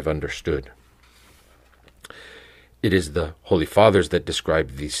vividly, and I have understood. It is the Holy Fathers that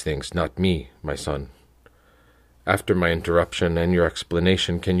describe these things, not me, my son. After my interruption and your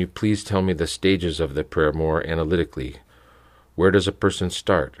explanation, can you please tell me the stages of the prayer more analytically? Where does a person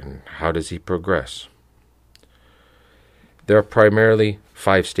start, and how does he progress? There are primarily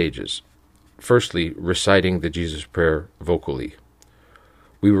 5 stages. Firstly, reciting the Jesus prayer vocally.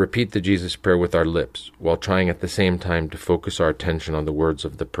 We repeat the Jesus prayer with our lips, while trying at the same time to focus our attention on the words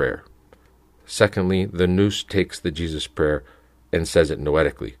of the prayer. Secondly, the nous takes the Jesus prayer and says it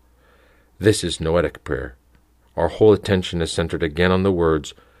noetically. This is noetic prayer. Our whole attention is centered again on the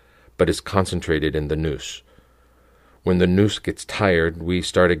words, but is concentrated in the nous. When the nous gets tired, we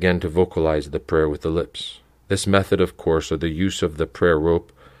start again to vocalize the prayer with the lips. This method, of course, or the use of the prayer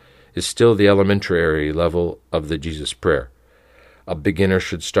rope, is still the elementary level of the Jesus prayer. A beginner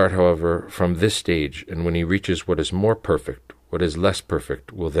should start, however, from this stage, and when he reaches what is more perfect, what is less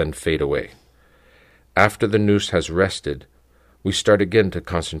perfect will then fade away. After the nous has rested, we start again to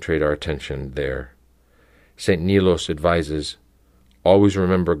concentrate our attention there. St. Nilos advises, always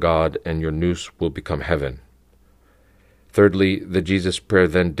remember God, and your nous will become heaven. Thirdly, the Jesus prayer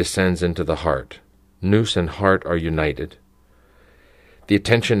then descends into the heart. Nous and heart are united. The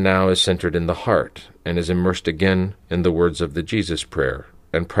attention now is centered in the heart, and is immersed again in the words of the Jesus prayer,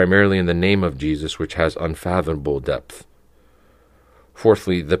 and primarily in the name of Jesus, which has unfathomable depth.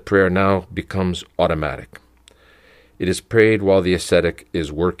 Fourthly, the prayer now becomes automatic. It is prayed while the ascetic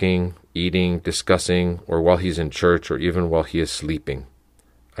is working, eating, discussing, or while he is in church, or even while he is sleeping.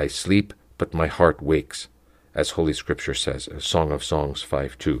 I sleep, but my heart wakes, as Holy Scripture says, Song of Songs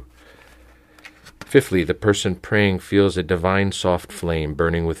 5:2. Fifthly, the person praying feels a divine soft flame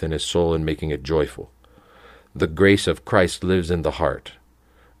burning within his soul and making it joyful. The grace of Christ lives in the heart.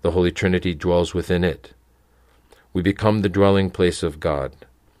 The Holy Trinity dwells within it. We become the dwelling place of God,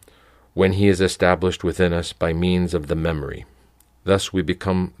 when he is established within us by means of the memory. Thus we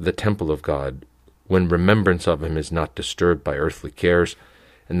become the temple of God, when remembrance of him is not disturbed by earthly cares,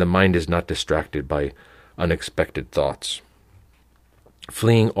 and the mind is not distracted by unexpected thoughts.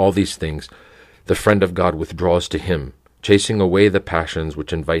 Fleeing all these things, the friend of God withdraws to him, chasing away the passions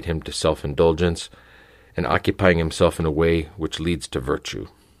which invite him to self-indulgence, and occupying himself in a way which leads to virtue.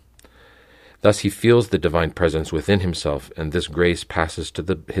 Thus he feels the divine presence within himself, and this grace passes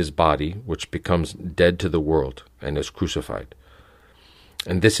to his body, which becomes dead to the world and is crucified.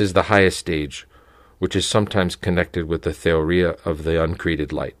 And this is the highest stage, which is sometimes connected with the theoria of the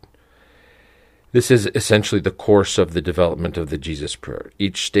uncreated light. This is essentially the course of the development of the Jesus prayer.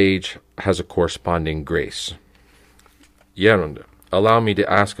 Each stage has a corresponding grace. Gerund, allow me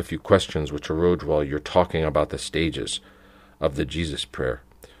to ask a few questions which arose while you're talking about the stages of the Jesus prayer.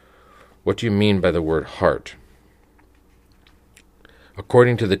 What do you mean by the word heart?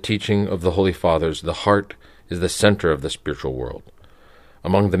 According to the teaching of the Holy Fathers, the heart is the center of the spiritual world.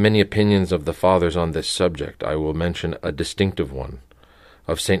 Among the many opinions of the Fathers on this subject, I will mention a distinctive one,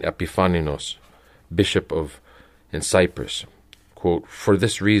 of St. Epiphanios, Bishop in Cyprus. Quote, for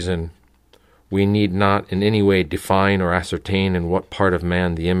this reason, we need not in any way define or ascertain in what part of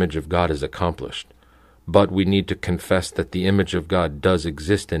man the image of God is accomplished, but we need to confess that the image of God does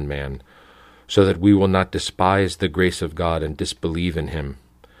exist in man, so that we will not despise the grace of God and disbelieve in him.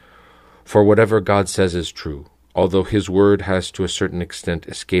 For whatever God says is true, although his word has to a certain extent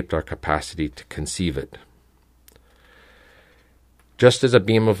escaped our capacity to conceive it. Just as a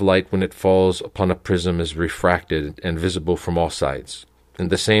beam of light when it falls upon a prism is refracted and visible from all sides, in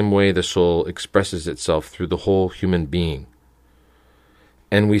the same way the soul expresses itself through the whole human being.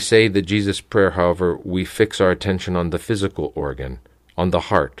 And we say the Jesus prayer, however, we fix our attention on the physical organ, on the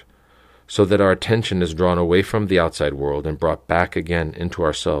heart, so that our attention is drawn away from the outside world and brought back again into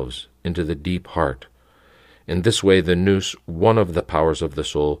ourselves, into the deep heart. In this way, the nous, one of the powers of the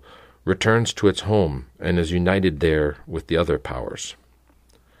soul, returns to its home and is united there with the other powers.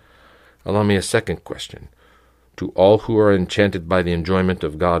 Allow me a second question. Do all who are enchanted by the enjoyment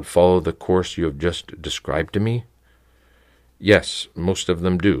of God follow the course you have just described to me? Yes, most of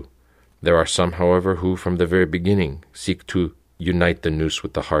them do. There are some, however, who from the very beginning seek to unite the nous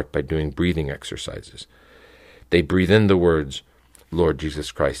with the heart by doing breathing exercises. They breathe in the words, Lord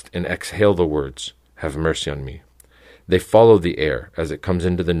Jesus Christ, and exhale the words, have mercy on me. They follow the air as it comes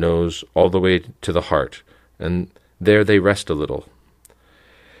into the nose all the way to the heart, and there they rest a little.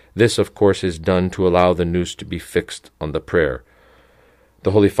 This, of course, is done to allow the nous to be fixed on the prayer.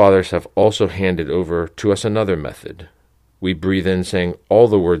 The Holy Fathers have also handed over to us another method. We breathe in saying all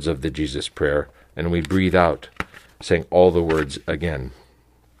the words of the Jesus prayer, and we breathe out saying all the words again.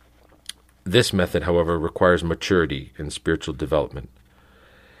 This method, however, requires maturity in spiritual development.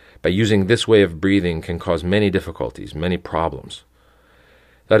 By using this way of breathing can cause many difficulties, many problems.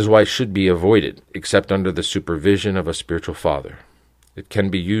 That is why it should be avoided, except under the supervision of a spiritual father. It can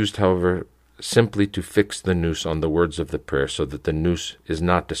be used, however, simply to fix the nous on the words of the prayer so that the nous is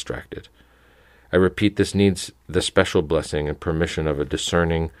not distracted. I repeat, this needs the special blessing and permission of a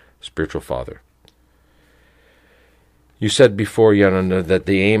discerning spiritual father. You said before, Yananda, that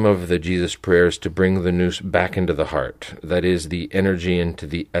the aim of the Jesus prayer is to bring the nous back into the heart, that is, the energy into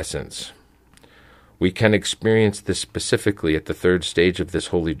the essence. We can experience this specifically at the third stage of this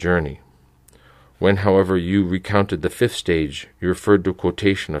holy journey. When, however, you recounted the fifth stage, you referred to a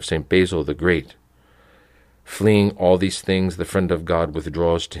quotation of St. Basil the Great. Fleeing all these things, the friend of God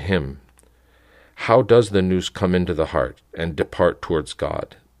withdraws to him. How does the nous come into the heart and depart towards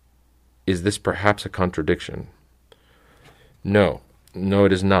God? Is this perhaps a contradiction? No,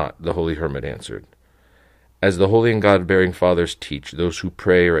 it is not, the Holy Hermit answered. As the holy and God-bearing fathers teach, those who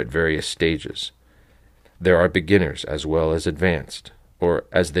pray are at various stages. There are beginners as well as advanced, or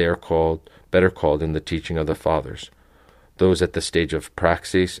as they are better called in the teaching of the fathers, those at the stage of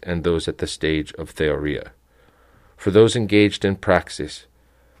praxis and those at the stage of theoria. For those engaged in praxis,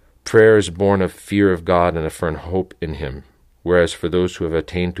 prayer is born of fear of God and a firm hope in him, whereas for those who have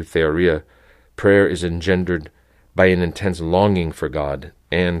attained to theoria, prayer is engendered by an intense longing for God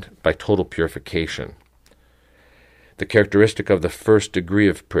and by total purification. The characteristic of the first degree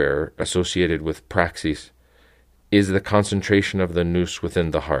of prayer associated with praxis is the concentration of the nous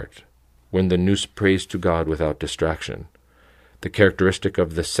within the heart, when the nous prays to God without distraction. The characteristic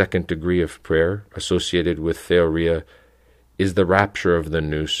of the second degree of prayer associated with theoria is the rapture of the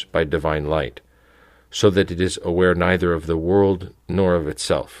nous by divine light, so that it is aware neither of the world nor of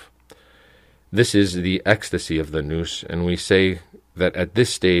itself. This is the ecstasy of the nous, and we say that at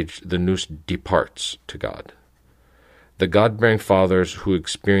this stage the nous departs to God. The God-bearing fathers who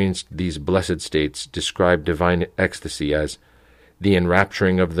experienced these blessed states describe divine ecstasy as the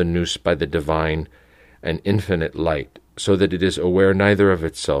enrapturing of the nous by the divine and infinite light, so that it is aware neither of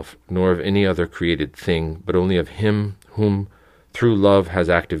itself nor of any other created thing, but only of him whom through love has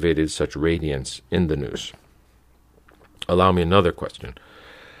activated such radiance in the nous. Allow me another question.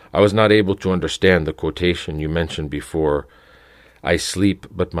 I was not able to understand the quotation you mentioned before, I sleep,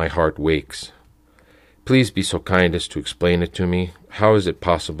 but my heart wakes. Please be so kind as to explain it to me. How is it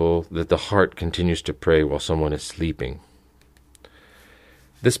possible that the heart continues to pray while someone is sleeping?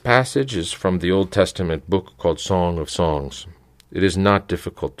 This passage is from the Old Testament book called Song of Songs. It is not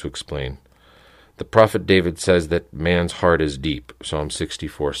difficult to explain. The prophet David says that man's heart is deep, Psalm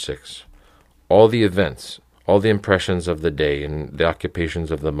 64:6. All the events, all the impressions of the day and the occupations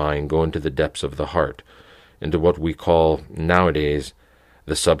of the mind go into the depths of the heart, into what we call nowadays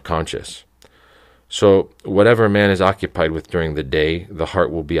the subconscious. So whatever man is occupied with during the day, the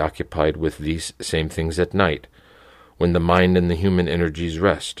heart will be occupied with these same things at night, when the mind and the human energies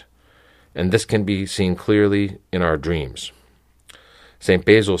rest. And this can be seen clearly in our dreams. St.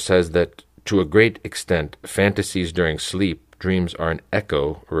 Basil says that to a great extent, fantasies during sleep, dreams are an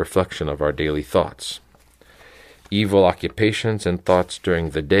echo, a reflection of our daily thoughts. Evil occupations and thoughts during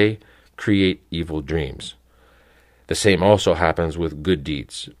the day create evil dreams. The same also happens with good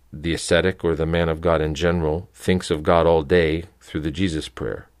deeds. The ascetic, or the man of God in general, thinks of God all day through the Jesus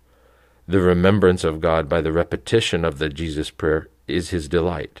prayer. The remembrance of God by the repetition of the Jesus prayer is his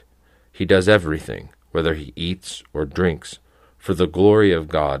delight. He does everything, whether he eats or drinks, for the glory of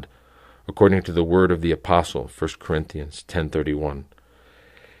God, according to the word of the Apostle, 1 Corinthians 10:31.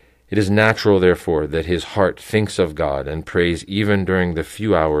 It is natural, therefore, that his heart thinks of God and prays even during the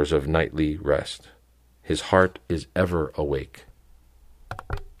few hours of nightly rest. His heart is ever awake.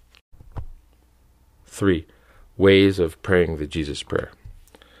 3. Ways of praying the Jesus Prayer.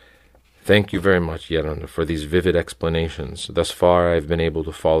 Thank you very much, Yeranda, for these vivid explanations. Thus far I have been able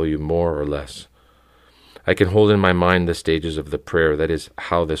to follow you more or less. I can hold in my mind the stages of the prayer, that is,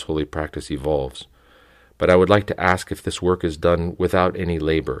 how this holy practice evolves. But I would like to ask if this work is done without any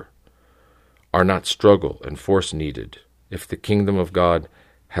labor. Are not struggle and force needed? If the kingdom of God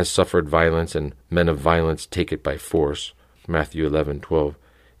has suffered violence and men of violence take it by force, Matthew 11:12,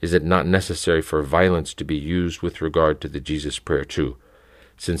 is it not necessary for violence to be used with regard to the Jesus Prayer too,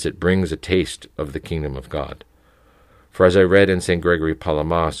 since it brings a taste of the kingdom of God? For as I read in St. Gregory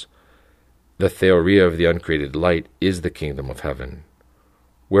Palamas, the theoria of the uncreated light is the kingdom of heaven.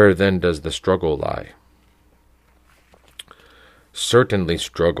 Where then does the struggle lie? Certainly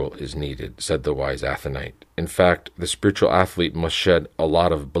struggle is needed, said the wise Athonite. In fact, the spiritual athlete must shed a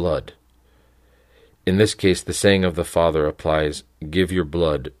lot of blood. In this case, the saying of the Father applies, "Give your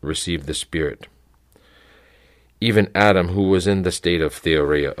blood, receive the Spirit." Even Adam, who was in the state of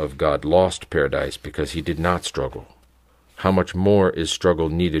theoria of God, lost paradise because he did not struggle. How much more is struggle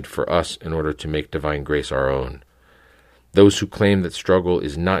needed for us in order to make divine grace our own? Those who claim that struggle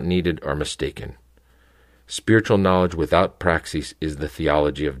is not needed are mistaken. Spiritual knowledge without praxis is the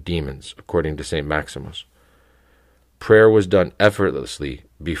theology of demons, according to St. Maximus. Prayer was done effortlessly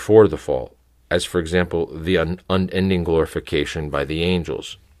before the fall, as for example the unending glorification by the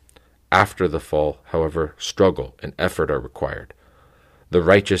angels. After the fall, however, struggle and effort are required. The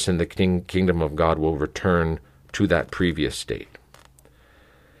righteous in the kingdom of God will return to that previous state.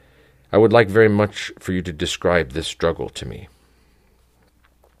 I would like very much for you to describe this struggle to me.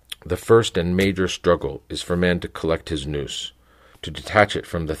 The first and major struggle is for man to collect his nous, to detach it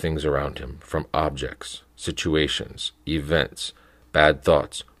from the things around him, from objects, situations, events, bad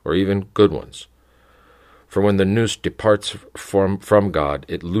thoughts, or even good ones. For when the nous departs from God,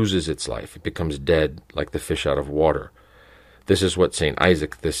 it loses its life. It becomes dead, like the fish out of water. This is what St.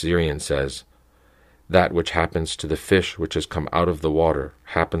 Isaac the Syrian says. That which happens to the fish which has come out of the water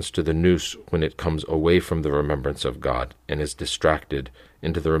happens to the nous when it comes away from the remembrance of God and is distracted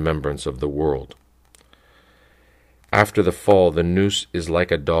into the remembrance of the world. After the fall, the nous is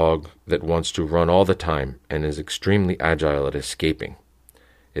like a dog that wants to run all the time and is extremely agile at escaping.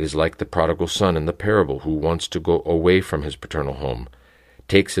 It is like the prodigal son in the parable who wants to go away from his paternal home,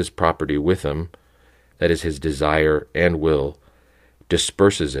 takes his property with him, that is his desire and will,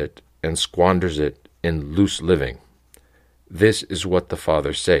 disperses it, and squanders it in loose living. This is what the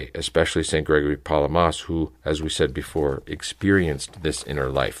fathers say, especially St. Gregory Palamas, who, as we said before, experienced this inner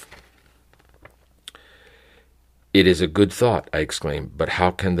life. It is a good thought, I exclaim, but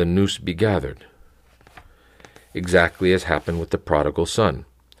how can the nous be gathered? Exactly as happened with the prodigal son.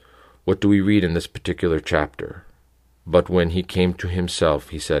 What do we read in this particular chapter? But when he came to himself,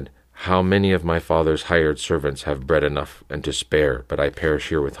 he said, "How many of my father's hired servants have bread enough and to spare, but I perish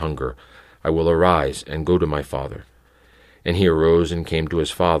here with hunger? I will arise and go to my father." And he arose and came to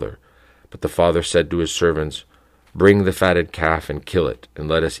his father. But the father said to his servants, "Bring the fatted calf and kill it, and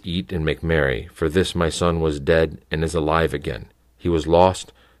let us eat and make merry. For this my son was dead and is alive again. He was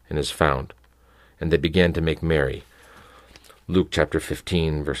lost and is found." And they began to make merry. Luke chapter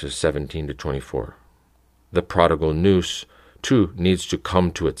 15, verses 17 to 24. The prodigal nous, too, needs to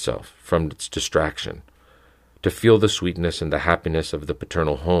come to itself from its distraction, to feel the sweetness and the happiness of the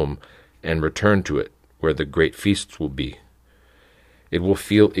paternal home, and return to it, where the great feasts will be. It will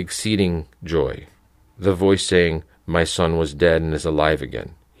feel exceeding joy. The voice saying, "My son was dead and is alive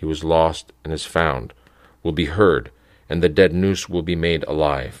again. He was lost and is found," will be heard, and the dead nous will be made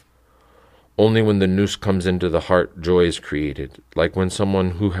alive. Only when the nous comes into the heart, joy is created, like when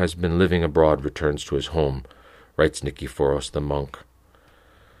someone who has been living abroad returns to his home, writes Nicephorus the monk.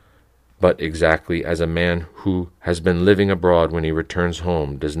 But exactly as a man who has been living abroad when he returns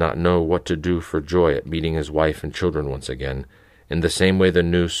home does not know what to do for joy at meeting his wife and children once again, in the same way the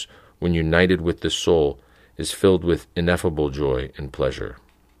nous, when united with the soul, is filled with ineffable joy and pleasure.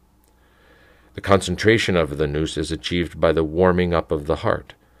 The concentration of the nous is achieved by the warming up of the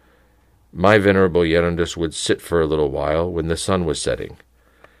heart. My venerable Yerandus would sit for a little while when the sun was setting,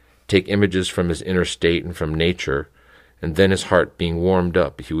 take images from his inner state and from nature, and then his heart being warmed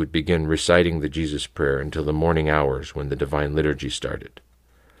up, he would begin reciting the Jesus Prayer until the morning hours when the Divine Liturgy started.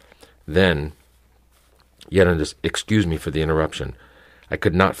 Then, Yerandus, excuse me for the interruption. I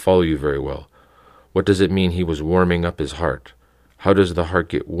could not follow you very well. What does it mean he was warming up his heart? How does the heart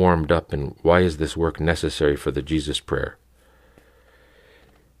get warmed up, and why is this work necessary for the Jesus Prayer?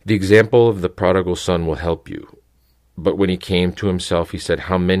 The example of the prodigal son will help you. But when he came to himself, he said,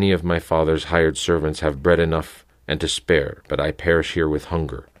 "How many of my father's hired servants have bread enough and to spare, but I perish here with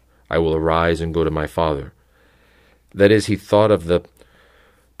hunger. I will arise and go to my father. That is, he thought of the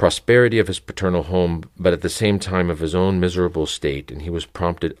prosperity of his paternal home, but at the same time of his own miserable state, and he was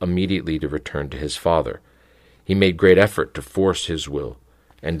prompted immediately to return to his father. He made great effort to force his will,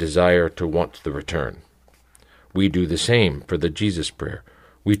 and desire to want the return. We do the same for the Jesus prayer.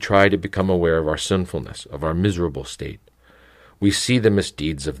 We try to become aware of our sinfulness, of our miserable state. We see the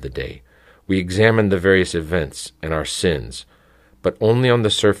misdeeds of the day. We examine the various events and our sins, but only on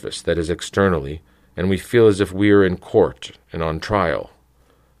the surface, that is externally, and we feel as if we are in court and on trial.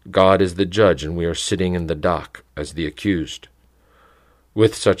 God is the judge, and we are sitting in the dock as the accused.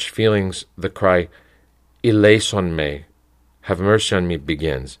 With such feelings, the cry, "Eleison me," have mercy on me,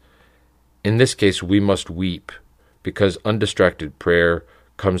 begins. In this case, we must weep, because undistracted prayer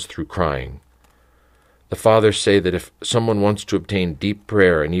comes through crying. The fathers say that if someone wants to obtain deep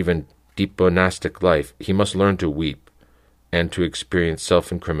prayer and even deep monastic life, he must learn to weep and to experience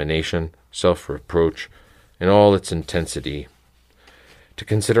self-incrimination, self-reproach, in all its intensity, to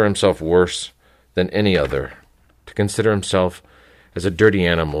consider himself worse than any other, to consider himself as a dirty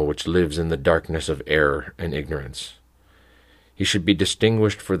animal which lives in the darkness of error and ignorance. He should be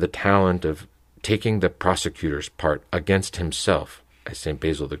distinguished for the talent of taking the prosecutor's part against himself, as St.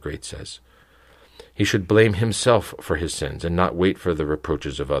 Basil the Great says. He should blame himself for his sins and not wait for the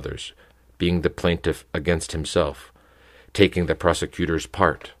reproaches of others, being the plaintiff against himself, taking the prosecutor's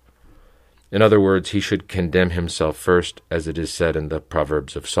part. In other words, he should condemn himself first, as it is said in the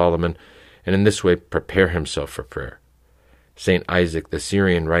Proverbs of Solomon, and in this way prepare himself for prayer. St. Isaac the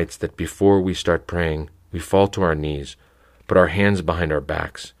Syrian writes that before we start praying, we fall to our knees, put our hands behind our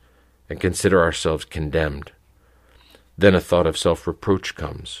backs, and consider ourselves condemned. Then a thought of self-reproach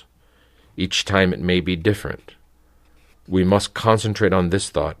comes. Each time it may be different. We must concentrate on this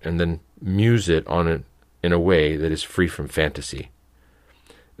thought and then muse it on it in a way that is free from fantasy.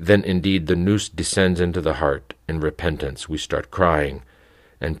 Then indeed the noose descends into the heart. In repentance we start crying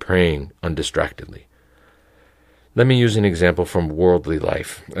and praying undistractedly. Let me use an example from worldly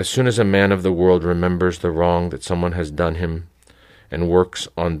life. As soon as a man of the world remembers the wrong that someone has done him and works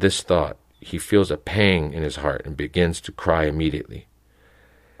on this thought, he feels a pang in his heart and begins to cry immediately.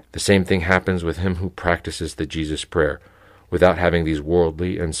 The same thing happens with him who practices the Jesus prayer without having these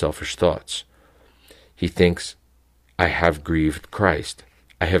worldly and selfish thoughts. He thinks, I have grieved Christ.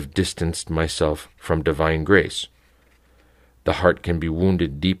 I have distanced myself from divine grace. The heart can be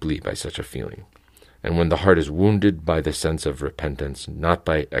wounded deeply by such a feeling. And when the heart is wounded by the sense of repentance, not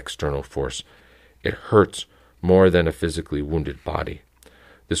by external force, it hurts more than a physically wounded body.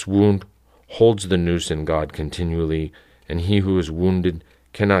 This wound holds the noose in God continually, and he who is wounded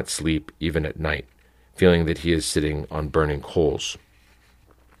cannot sleep even at night, feeling that he is sitting on burning coals.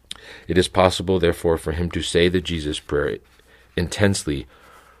 It is possible, therefore, for him to say the Jesus prayer intensely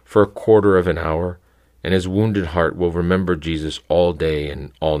for a quarter of an hour, and his wounded heart will remember Jesus all day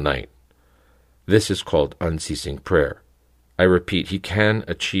and all night. This is called unceasing prayer. I repeat, he can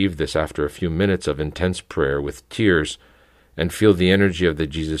achieve this after a few minutes of intense prayer with tears and feel the energy of the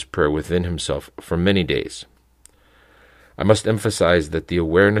Jesus prayer within himself for many days. I must emphasize that the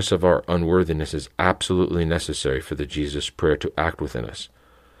awareness of our unworthiness is absolutely necessary for the Jesus prayer to act within us.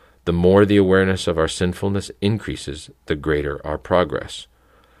 The more the awareness of our sinfulness increases, the greater our progress.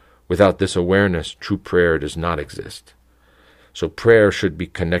 Without this awareness, true prayer does not exist. So prayer should be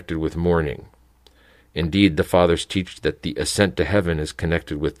connected with mourning. Indeed, the Fathers teach that the ascent to heaven is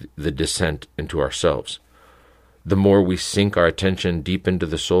connected with the descent into ourselves. The more we sink our attention deep into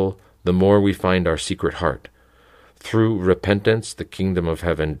the soul, the more we find our secret heart. Through repentance, the kingdom of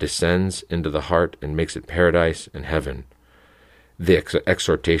heaven descends into the heart and makes it paradise and heaven. The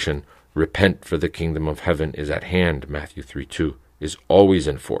exhortation, repent for the kingdom of heaven is at hand, Matthew 3:2, is always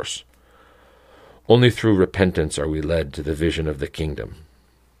in force. Only through repentance are we led to the vision of the kingdom.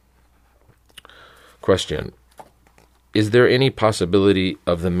 Question: is there any possibility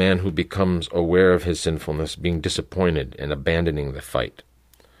of the man who becomes aware of his sinfulness being disappointed and abandoning the fight?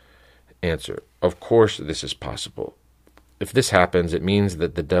 Answer: of course this is possible. If this happens, it means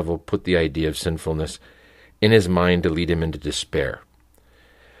that the devil put the idea of sinfulness in his mind to lead him into despair.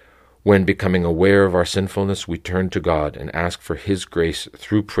 When becoming aware of our sinfulness, we turn to God and ask for his grace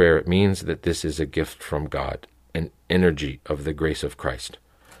through prayer, it means that this is a gift from God, an energy of the grace of Christ.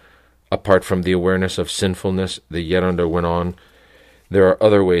 Apart from the awareness of sinfulness, the Yeronder went on, there are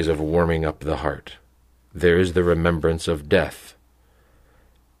other ways of warming up the heart. There is the remembrance of death.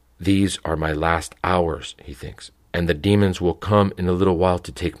 These are my last hours, he thinks, and the demons will come in a little while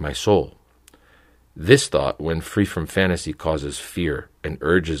to take my soul. This thought, when free from fantasy, causes fear and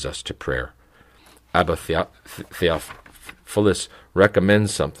urges us to prayer. Abba Theophilus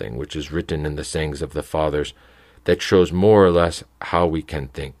recommends something which is written in the sayings of the Fathers that shows more or less how we can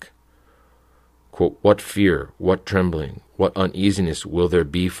think. Quote, "What fear, what trembling, what uneasiness will there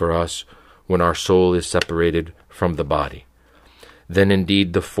be for us when our soul is separated from the body? Then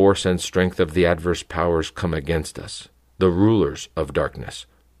indeed the force and strength of the adverse powers come against us, the rulers of darkness,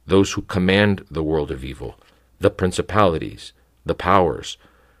 those who command the world of evil, the principalities, the powers,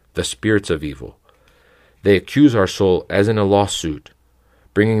 the spirits of evil. They accuse our soul as in a lawsuit,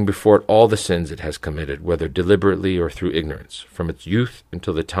 bringing before it all the sins it has committed, whether deliberately or through ignorance, from its youth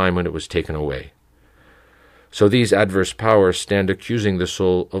until the time when it was taken away. So these adverse powers stand accusing the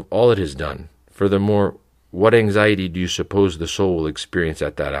soul of all it has done. Furthermore, what anxiety do you suppose the soul will experience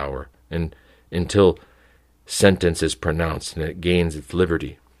at that hour, and until sentence is pronounced and it gains its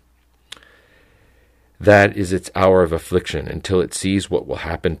liberty? That is its hour of affliction, until it sees what will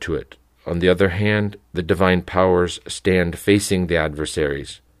happen to it. On the other hand, the divine powers stand facing the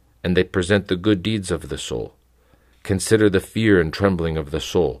adversaries, and they present the good deeds of the soul. Consider the fear and trembling of the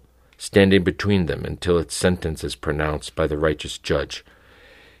soul, standing between them until its sentence is pronounced by the righteous judge.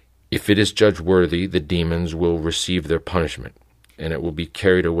 If it is judged worthy, the demons will receive their punishment, and it will be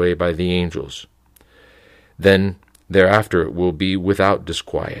carried away by the angels. Then, thereafter, it will be without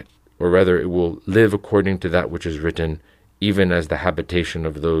disquiet, or rather it will live according to that which is written, even as the habitation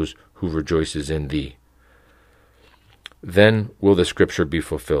of those who rejoices in thee. Then will the scripture be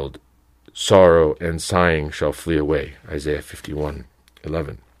fulfilled. Sorrow and sighing shall flee away. Isaiah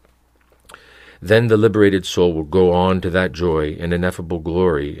 51:11. Then the liberated soul will go on to that joy and ineffable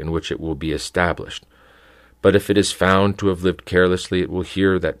glory in which it will be established. But if it is found to have lived carelessly, it will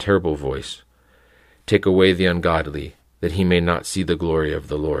hear that terrible voice, "Take away the ungodly, that he may not see the glory of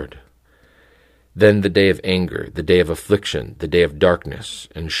the Lord." Then the day of anger, the day of affliction, the day of darkness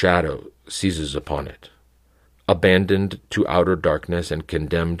and shadow seizes upon it. Abandoned to outer darkness and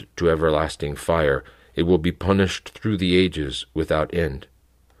condemned to everlasting fire, it will be punished through the ages without end.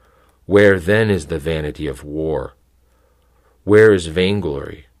 Where then is the vanity of war? Where is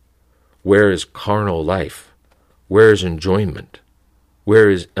vainglory? Where is carnal life? Where is enjoyment? Where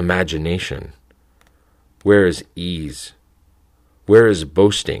is imagination? Where is ease? Where is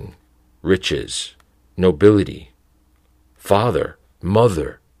boasting, riches, nobility, father,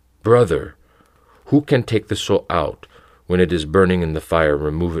 mother, brother? Who can take the soul out when it is burning in the fire and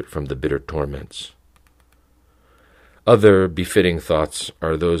remove it from the bitter torments? Other befitting thoughts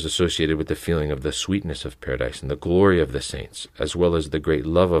are those associated with the feeling of the sweetness of paradise and the glory of the saints, as well as the great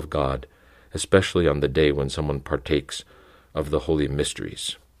love of God, especially on the day when someone partakes of the holy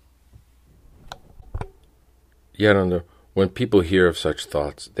mysteries. Yet when people hear of such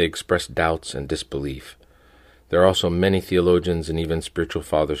thoughts, they express doubts and disbelief. There are also many theologians and even spiritual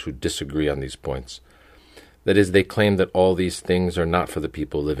fathers who disagree on these points. That is, they claim that all these things are not for the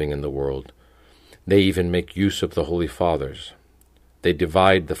people living in the world. They even make use of the Holy Fathers. They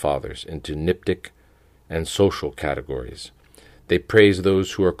divide the Fathers into niptic and social categories. They praise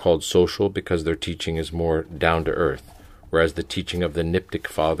those who are called social because their teaching is more down to earth, whereas the teaching of the niptic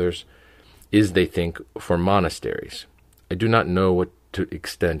Fathers is, they think, for monasteries. I do not know what to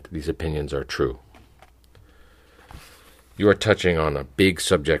extent these opinions are true. You are touching on a big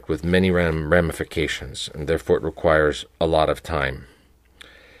subject with many ramifications, and therefore it requires a lot of time.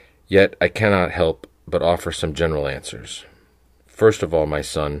 Yet I cannot help but offer some general answers. First of all, my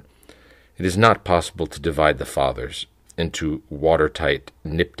son, it is not possible to divide the Fathers into watertight,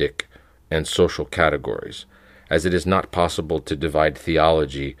 niptic, and social categories, as it is not possible to divide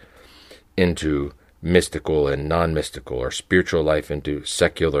theology into mystical and non-mystical, or spiritual life into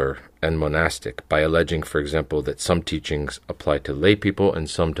secular and monastic, by alleging, for example, that some teachings apply to lay people and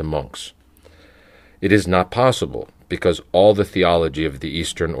some to monks. It is not possible, because all the theology of the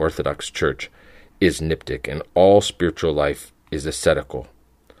Eastern Orthodox Church is niptic, and all spiritual life is ascetical.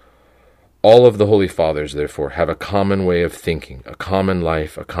 All of the Holy Fathers, therefore, have a common way of thinking, a common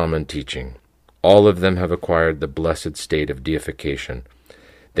life, a common teaching. All of them have acquired the blessed state of deification.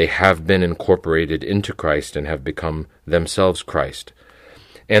 They have been incorporated into Christ and have become themselves Christ,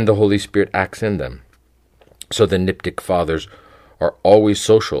 and the Holy Spirit acts in them. So the niptic Fathers are always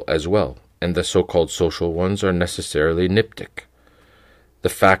social as well, and the so-called social ones are necessarily niptic. The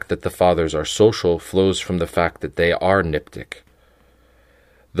fact that the Fathers are social flows from the fact that they are niptic.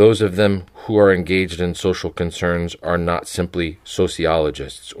 Those of them who are engaged in social concerns are not simply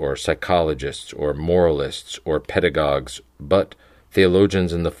sociologists or psychologists or moralists or pedagogues, but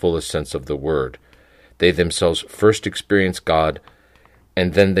theologians in the fullest sense of the word. They themselves first experience God,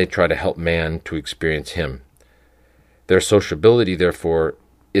 and then they try to help man to experience him. Their sociability, therefore,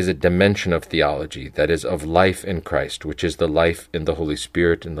 is a dimension of theology, that is, of life in Christ, which is the life in the Holy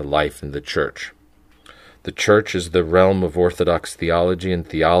Spirit and the life in the Church. The Church is the realm of Orthodox theology, and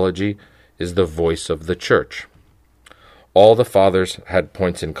theology is the voice of the Church. All the Fathers had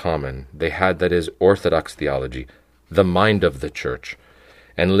points in common. They had, that is, Orthodox theology, the mind of the Church,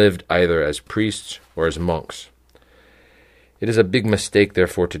 and lived either as priests or as monks. It is a big mistake,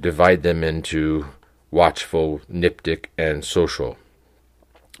 therefore, to divide them into watchful, niptic, and social,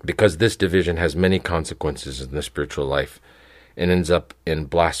 because this division has many consequences in the spiritual life and ends up in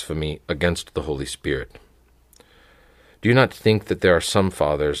blasphemy against the Holy Spirit. Do you not think that there are some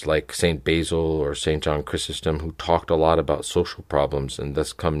fathers, like St. Basil or St. John Chrysostom, who talked a lot about social problems and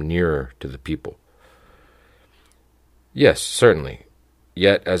thus come nearer to the people? Yes, certainly.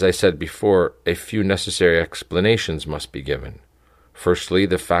 Yet, as I said before, a few necessary explanations must be given. Firstly,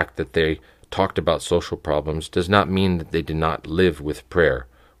 the fact that they talked about social problems does not mean that they did not live with prayer,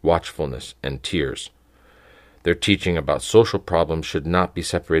 watchfulness, and tears. Their teaching about social problems should not be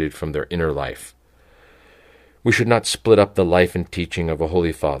separated from their inner life. We should not split up the life and teaching of a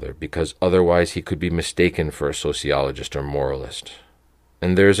Holy Father, because otherwise he could be mistaken for a sociologist or moralist.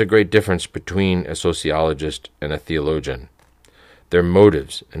 And there is a great difference between a sociologist and a theologian. Their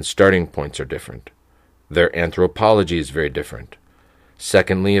motives and starting points are different. Their anthropology is very different.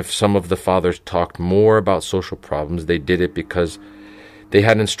 Secondly, if some of the fathers talked more about social problems, they did it because they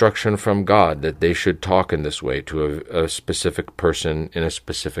had instruction from God that they should talk in this way to a specific person in a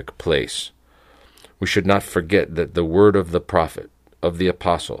specific place. We should not forget that the word of the prophet, of the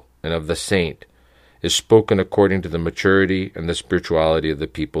apostle, and of the saint is spoken according to the maturity and the spirituality of the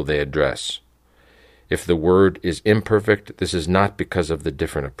people they address. If the word is imperfect, this is not because of the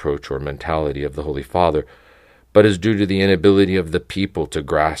different approach or mentality of the Holy Father, but is due to the inability of the people to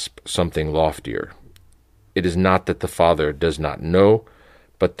grasp something loftier. It is not that the Father does not know,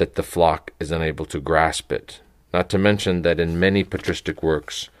 but that the flock is unable to grasp it. Not to mention that in many patristic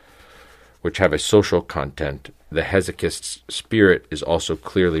works, which have a social content, the hesychist's spirit is also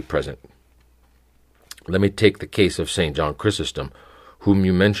clearly present. Let me take the case of St. John Chrysostom, whom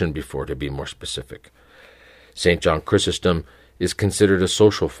you mentioned before, to be more specific. St. John Chrysostom is considered a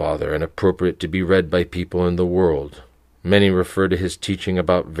social father and appropriate to be read by people in the world. Many refer to his teaching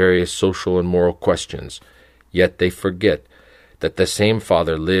about various social and moral questions, yet they forget that the same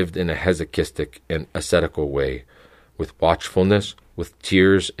father lived in a hesychistic and ascetical way, with watchfulness, with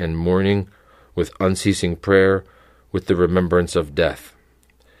tears and mourning, with unceasing prayer, with the remembrance of death.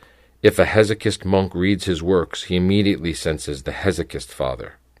 If a hesychist monk reads his works, he immediately senses the hesychist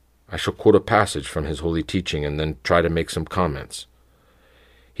father. I shall quote a passage from his holy teaching and then try to make some comments.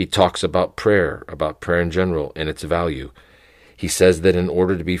 He talks about prayer in general, and its value. He says that in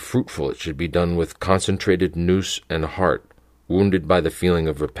order to be fruitful, it should be done with concentrated nous and heart, wounded by the feeling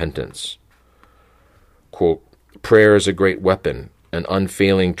of repentance. Quote, prayer is a great weapon, an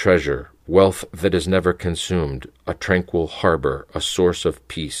unfailing treasure, wealth that is never consumed, a tranquil harbor, a source of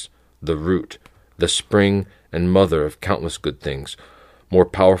peace, the root, the spring and mother of countless good things, more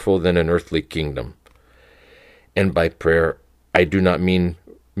powerful than an earthly kingdom. And by prayer, I do not mean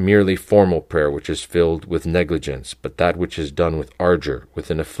merely formal prayer which is filled with negligence, but that which is done with ardor, with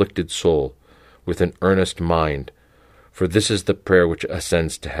an afflicted soul, with an earnest mind, for this is the prayer which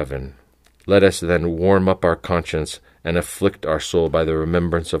ascends to heaven. Let us then warm up our conscience and afflict our soul by the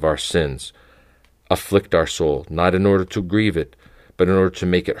remembrance of our sins. Afflict our soul, not in order to grieve it, but in order to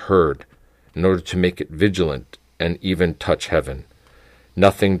make it heard, in order to make it vigilant, and even touch heaven.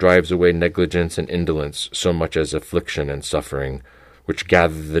 Nothing drives away negligence and indolence so much as affliction and suffering, which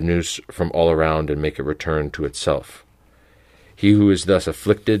gather the nous from all around and make it return to itself. He who is thus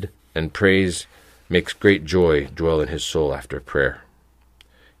afflicted and prays makes great joy dwell in his soul after prayer.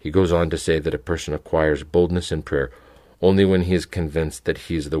 He goes on to say that a person acquires boldness in prayer only when he is convinced that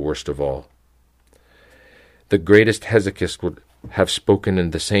he is the worst of all. The greatest hesychist would have spoken in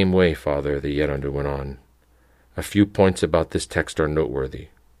the same way, Father, the Hieronder went on. A few points about this text are noteworthy.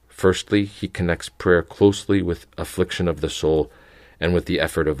 Firstly, he connects prayer closely with affliction of the soul and with the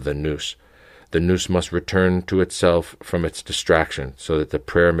effort of the nous. The nous must return to itself from its distraction so that the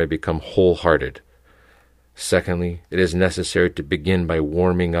prayer may become wholehearted. Secondly, it is necessary to begin by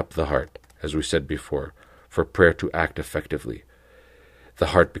warming up the heart, as we said before, for prayer to act effectively. The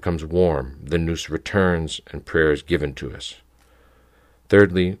heart becomes warm, the nous returns, and prayer is given to us.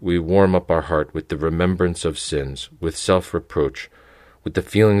 Thirdly, we warm up our heart with the remembrance of sins, with self-reproach, with the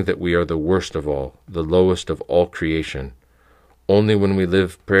feeling that we are the worst of all, the lowest of all creation. Only when we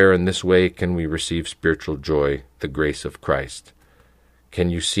live prayer in this way can we receive spiritual joy, the grace of Christ. Can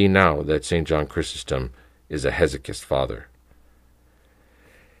you see now that St. John Chrysostom is a hesychist father?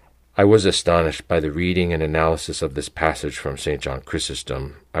 I was astonished by the reading and analysis of this passage from St. John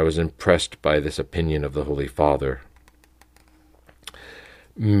Chrysostom. I was impressed by this opinion of the Holy Father.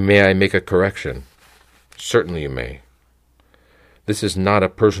 May I make a correction? Certainly you may. This is not a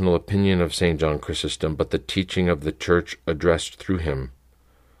personal opinion of St. John Chrysostom, but the teaching of the Church addressed through him.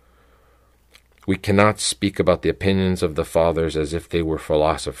 We cannot speak about the opinions of the Fathers as if they were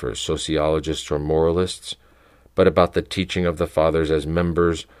philosophers, sociologists, or moralists, but about the teaching of the Fathers as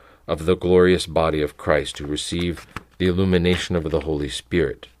members of the glorious body of Christ who receive the illumination of the Holy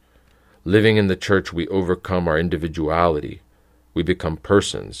Spirit. Living in the Church, we overcome our individuality. We become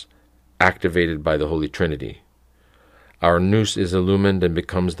persons, activated by the Holy Trinity. Our nous is illumined and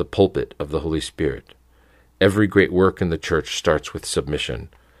becomes the pulpit of the Holy Spirit. Every great work in the Church starts with submission.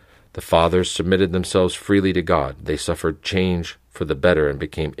 The Fathers submitted themselves freely to God. They suffered change for the better and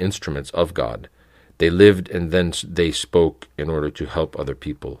became instruments of God. They lived and then they spoke in order to help other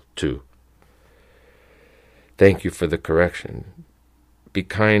people too. Thank you for the correction. Be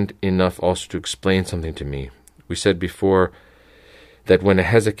kind enough also to explain something to me. We said before that when a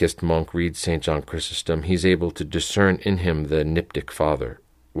hesychist monk reads St. John Chrysostom, he's able to discern in him the nyptic father.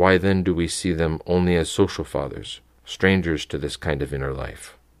 Why then do we see them only as social fathers, strangers to this kind of inner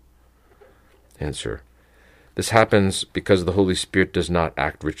life? Answer. This happens because the Holy Spirit does not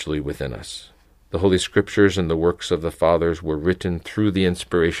act richly within us. The Holy Scriptures and the works of the Fathers were written through the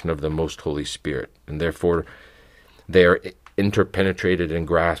inspiration of the Most Holy Spirit, and therefore they are interpenetrated and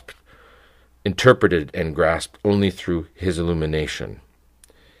interpreted and grasped only through his illumination.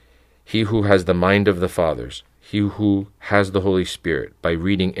 He who has the mind of the Fathers, he who has the Holy Spirit, by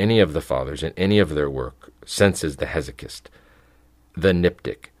reading any of the Fathers and any of their work, senses the hesychist, the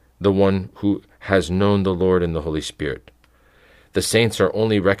nyptic, the one who has known the Lord in the Holy Spirit. The saints are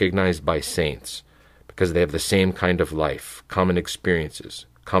only recognized by saints because they have the same kind of life, common experiences,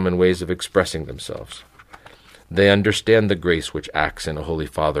 common ways of expressing themselves. They understand the grace which acts in a Holy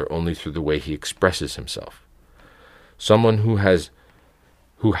Father only through the way he expresses himself. Someone who has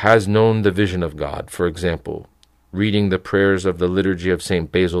known the vision of God, for example, reading the prayers of the liturgy of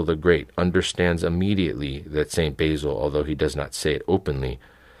St. Basil the Great, understands immediately that St. Basil, although he does not say it openly,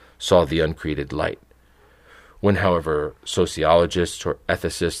 saw the uncreated light. When, however, sociologists or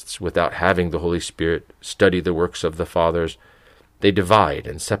ethicists, without having the Holy Spirit, study the works of the Fathers, they divide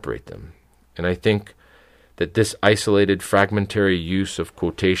and separate them. And I think that this isolated, fragmentary use of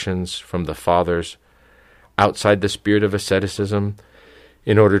quotations from the Fathers outside the spirit of asceticism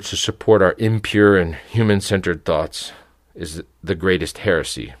in order to support our impure and human-centered thoughts is the greatest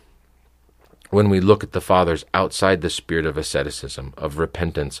heresy. When we look at the Fathers outside the spirit of asceticism, of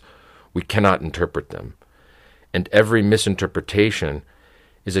repentance, we cannot interpret them. And every misinterpretation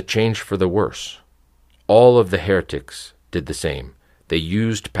is a change for the worse. All of the heretics did the same. They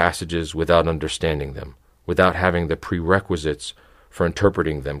used passages without understanding them, without having the prerequisites for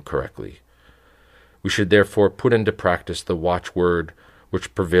interpreting them correctly. We should therefore put into practice the watchword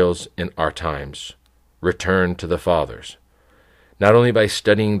which prevails in our times: return to the Fathers. Not only by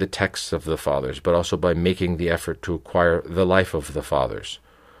studying the texts of the Fathers, but also by making the effort to acquire the life of the Fathers.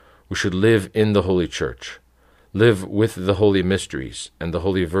 We should live in the Holy Church, live with the holy mysteries and the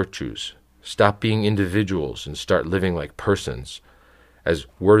holy virtues, stop being individuals and start living like persons, as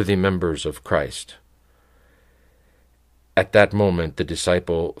worthy members of Christ. At that moment, the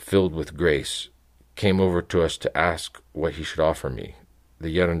disciple, filled with grace, came over to us to ask what he should offer me.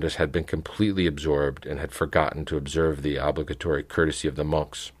 The Gerundus had been completely absorbed and had forgotten to observe the obligatory courtesy of the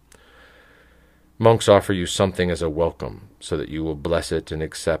monks. Monks offer you something as a welcome, so that you will bless it and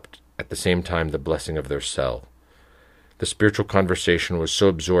accept at the same time the blessing of their cell. The spiritual conversation was so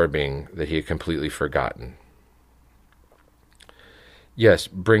absorbing that he had completely forgotten. Yes,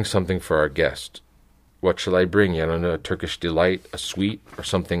 bring something for our guest. What shall I bring, Yanana? A Turkish delight, a sweet, or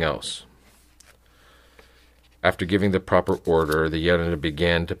something else? After giving the proper order, the Yanana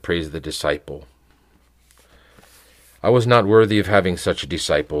began to praise the disciple. I was not worthy of having such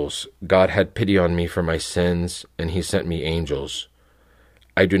disciples. God had pity on me for my sins, and he sent me angels.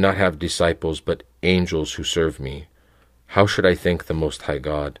 I do not have disciples, but angels who serve me. How should I thank the Most High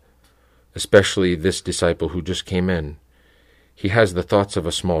God? Especially this disciple who just came in. He has the thoughts of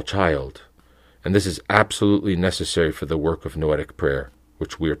a small child, and this is absolutely necessary for the work of noetic prayer,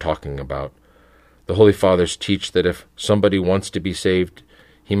 which we are talking about. The Holy Fathers teach that if somebody wants to be saved,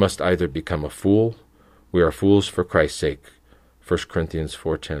 he must either become a fool, we are fools for Christ's sake, 1 Corinthians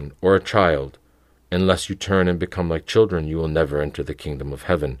 4:10, or a child. Unless you turn and become like children, you will never enter the kingdom of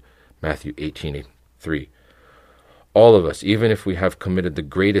heaven, Matthew 18:3. All of us, even if we have committed the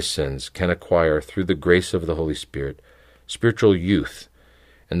greatest sins, can acquire, through the grace of the Holy Spirit, spiritual youth,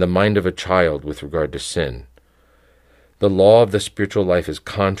 and the mind of a child with regard to sin. The law of the spiritual life is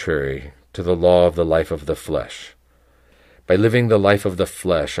contrary to the law of the life of the flesh. By living the life of the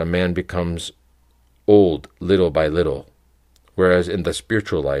flesh, a man becomes old little by little, whereas in the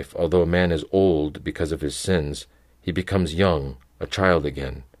spiritual life, although a man is old because of his sins, he becomes young, a child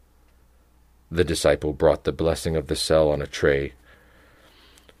again. The disciple brought the blessing of the cell on a tray,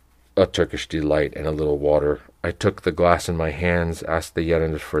 a Turkish delight, and a little water. I took the glass in my hands, asked the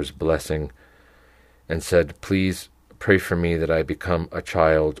Yerender for his blessing, and said, "Please pray for me that I become a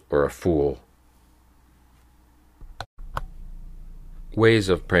child or a fool." Ways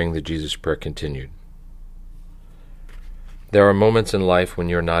of praying the Jesus Prayer continued. There are moments in life when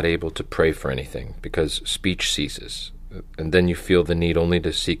you're not able to pray for anything because speech ceases, and then you feel the need only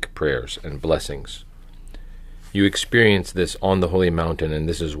to seek prayers and blessings. You experience this on the holy mountain, and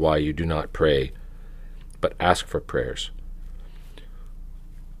this is why you do not pray, but ask for prayers.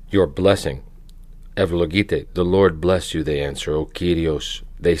 Your blessing, Evlogite, the Lord bless you, they answer, O Kyrios.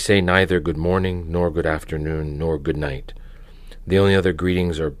 They say neither good morning, nor good afternoon, nor good night. The only other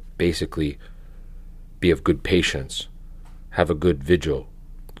greetings are basically, be of good patience, have a good vigil,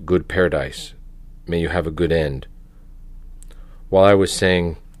 good paradise, may you have a good end. While I was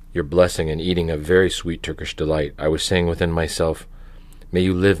saying your blessing and eating a very sweet Turkish delight, I was saying within myself, may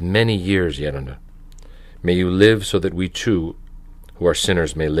you live many years, Yerunda. May you live so that we too, who are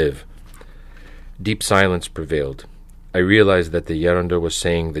sinners, may live. Deep silence prevailed. I realized that the Yerunda was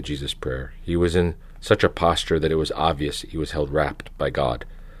saying the Jesus Prayer. He was in such a posture that it was obvious he was held rapt by God.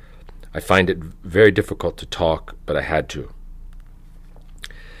 I find it very difficult to talk, but I had to.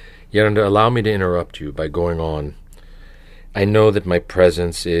 Yerunda, allow me to interrupt you by going on. I know that my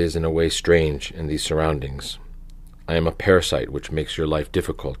presence is in a way strange in these surroundings. I am a parasite which makes your life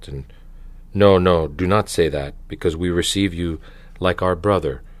difficult, and no, do not say that, because we receive you like our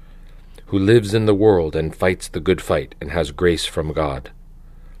brother, who lives in the world and fights the good fight and has grace from God.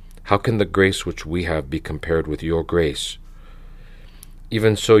 How can the grace which we have be compared with your grace?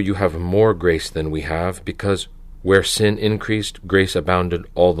 Even so, you have more grace than we have, because where sin increased, grace abounded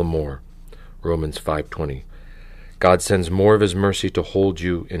all the more. Romans 5:20. God sends more of his mercy to hold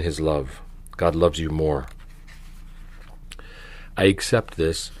you in his love. God loves you more. I accept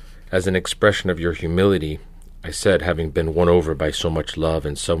this as an expression of your humility, I said, having been won over by so much love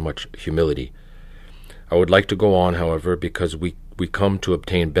and so much humility. I would like to go on, however, because we come to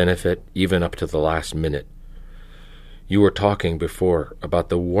obtain benefit even up to the last minute. You were talking before about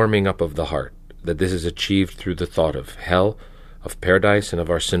the warming up of the heart, that this is achieved through the thought of hell, of paradise, and of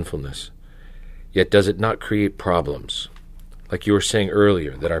our sinfulness. Yet does it not create problems? Like you were saying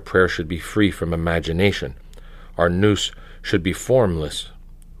earlier, that our prayer should be free from imagination. Our nous should be formless,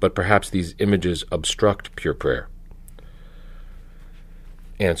 but perhaps these images obstruct pure prayer.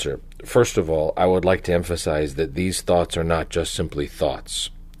 Answer. First of all, I would like to emphasize that these thoughts are not just simply thoughts.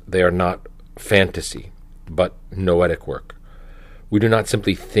 They are not fantasy, but noetic work. We do not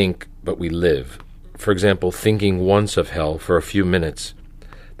simply think, but we live. For example, thinking once of hell for a few minutes,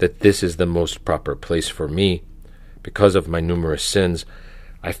 that this is the most proper place for me, because of my numerous sins,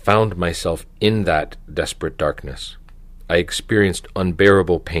 I found myself in that desperate darkness. I experienced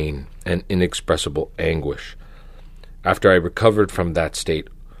unbearable pain and inexpressible anguish. After I recovered from that state,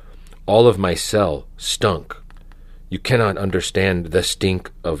 all of my cell stunk. You cannot understand the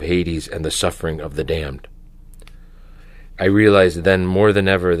stink of Hades and the suffering of the damned. I realized then more than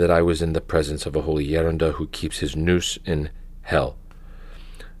ever that I was in the presence of a holy Yerunda who keeps his nous in hell.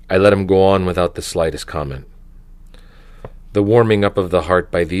 I let him go on without the slightest comment. The warming up of the heart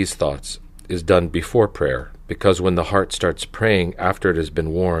by these thoughts is done before prayer, because when the heart starts praying after it has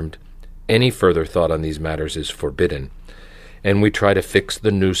been warmed, any further thought on these matters is forbidden, and we try to fix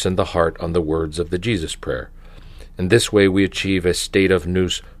the nous and the heart on the words of the Jesus Prayer. In this way we achieve a state of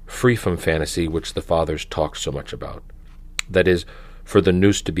nous free from fantasy which the Fathers talk so much about. That is, for the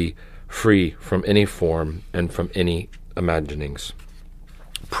nous to be free from any form and from any imaginings.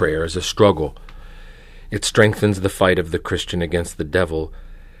 Prayer is a struggle. It strengthens the fight of the Christian against the devil,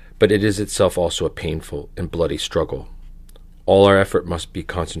 but it is itself also a painful and bloody struggle. All our effort must be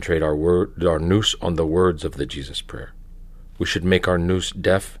concentrate our nous on the words of the Jesus Prayer. We should make our nous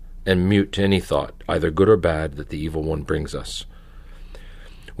deaf and mute to any thought, either good or bad, that the evil one brings us.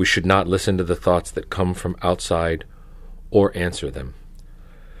 We should not listen to the thoughts that come from outside or answer them.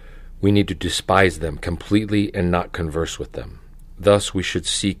 We need to despise them completely and not converse with them. Thus we should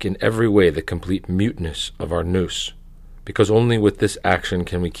seek in every way the complete muteness of our nous, because only with this action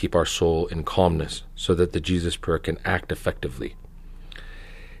can we keep our soul in calmness, so that the Jesus Prayer can act effectively.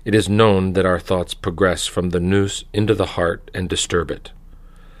 It is known that our thoughts progress from the nous into the heart and disturb it.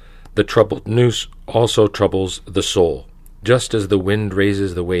 The troubled nous also troubles the soul. Just as the wind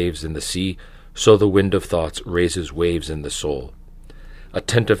raises the waves in the sea, so the wind of thoughts raises waves in the soul.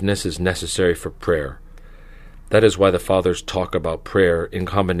 Attentiveness is necessary for prayer. That is why the Fathers talk about prayer in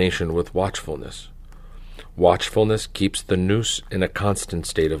combination with watchfulness. Watchfulness keeps the nous in a constant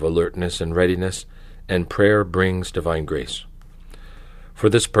state of alertness and readiness, and prayer brings divine grace. For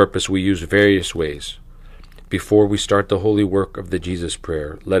this purpose we use various ways. Before we start the holy work of the Jesus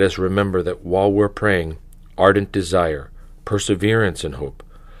Prayer, let us remember that while we're praying, ardent desire, perseverance in hope,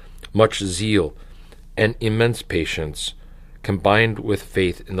 much zeal, and immense patience, combined with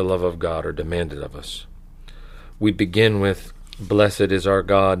faith in the love of God, are demanded of us. We begin with, "Blessed is our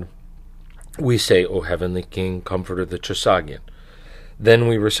God." We say, "O Heavenly King, Comforter the Trisagion." Then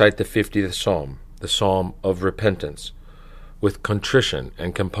we recite the 50th Psalm, the Psalm of Repentance, with contrition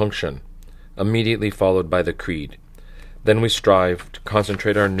and compunction, immediately followed by the Creed. Then we strive to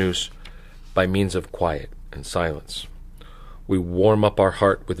concentrate our nous by means of quiet and silence. We warm up our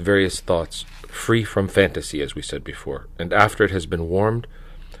heart with various thoughts, free from fantasy, as we said before, and after it has been warmed,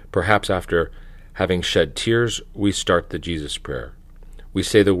 perhaps after having shed tears, we start the Jesus Prayer. We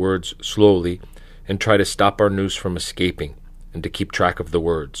say the words slowly and try to stop our nous from escaping and to keep track of the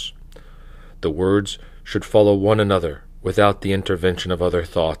words. The words should follow one another without the intervention of other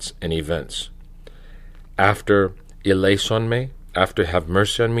thoughts and events. After eleison me, after have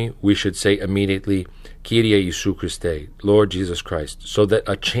mercy on me, we should say immediately, Kyrie Jesu Christe, Lord Jesus Christ, so that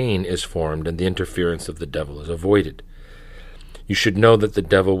a chain is formed and the interference of the devil is avoided. You should know that the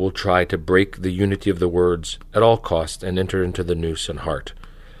devil will try to break the unity of the words at all costs and enter into the nous and heart.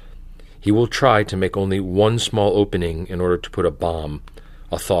 He will try to make only one small opening in order to put a bomb,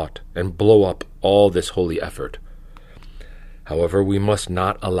 a thought, and blow up all this holy effort. However, we must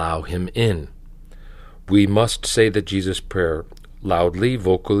not allow him in. We must say the Jesus Prayer loudly,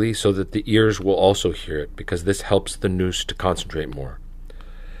 vocally, so that the ears will also hear it, because this helps the nous to concentrate more.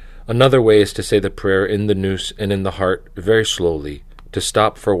 Another way is to say the prayer in the nous and in the heart very slowly, to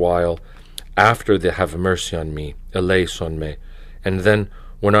stop for a while after the have mercy on me, eleison me, and then,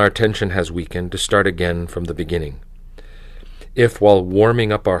 when our attention has weakened, to start again from the beginning. If, while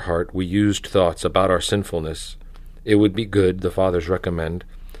warming up our heart, we used thoughts about our sinfulness, it would be good, the Fathers recommend,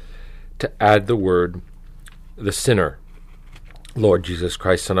 to add the word, the sinner. Lord Jesus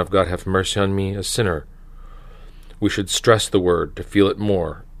Christ, Son of God, have mercy on me, a sinner. We should stress the word to feel it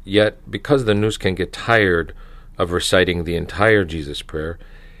more. Yet, because the nous can get tired of reciting the entire Jesus Prayer,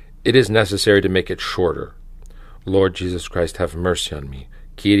 it is necessary to make it shorter. Lord Jesus Christ, have mercy on me.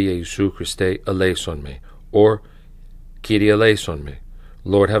 Kyrie Jesu Christe, eleison me. Or, Kyrie eleison me.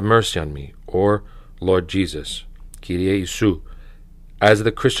 Lord, have mercy on me. Or, Lord Jesus, Kyrie Jesu. As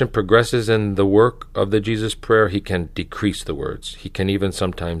the Christian progresses in the work of the Jesus Prayer, he can decrease the words. He can even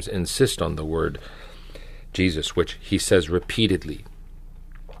sometimes insist on the word Jesus, which he says repeatedly.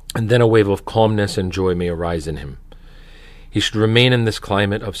 And then a wave of calmness and joy may arise in him. He should remain in this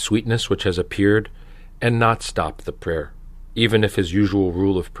climate of sweetness which has appeared, and not stop the prayer, even if his usual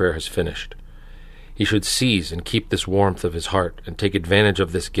rule of prayer has finished. He should seize and keep this warmth of his heart, and take advantage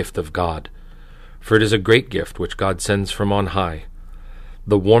of this gift of God, for it is a great gift which God sends from on high.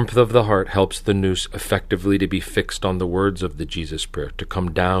 The warmth of the heart helps the nous effectively to be fixed on the words of the Jesus Prayer, to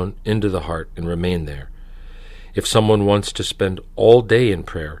come down into the heart and remain there. If someone wants to spend all day in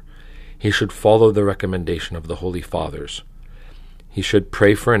prayer, he should follow the recommendation of the Holy Fathers. He should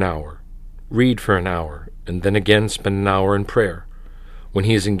pray for an hour, read for an hour, and then again spend an hour in prayer. When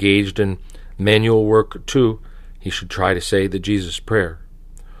he is engaged in manual work too, he should try to say the Jesus Prayer.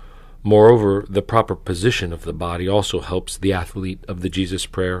 Moreover, the proper position of the body also helps the athlete of the Jesus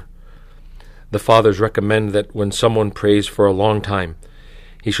Prayer. The Fathers recommend that when someone prays for a long time,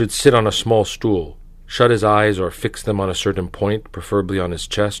 he should sit on a small stool, shut his eyes or fix them on a certain point, preferably on his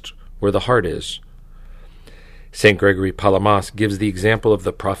chest, where the heart is. St. Gregory Palamas gives the example of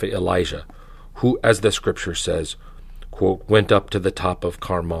the prophet Elijah, who, as the scripture says, quote, went up to the top of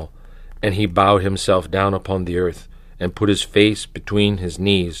Carmel, and he bowed himself down upon the earth, and put his face between his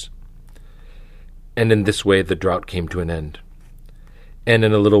knees. And in this way the drought came to an end. And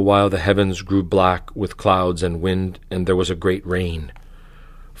in a little while the heavens grew black with clouds and wind, and there was a great rain.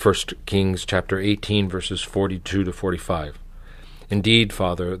 1 Kings chapter 18, verses 42 to 45. Indeed,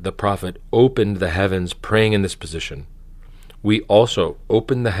 Father, the prophet opened the heavens praying in this position. We also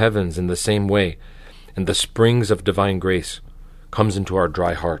open the heavens in the same way, and the springs of divine grace comes into our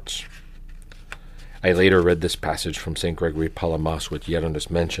dry hearts. I later read this passage from St. Gregory Palamas, which Hieronis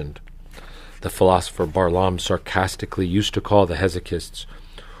mentioned. The philosopher Barlaam sarcastically used to call the hesychists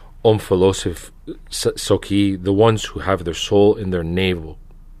omphalosophi, the ones who have their soul in their navel.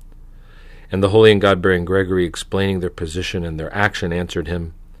 And the holy and God-bearing Gregory, explaining their position and their action, answered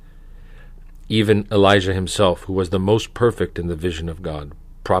him, even Elijah himself, who was the most perfect in the vision of God,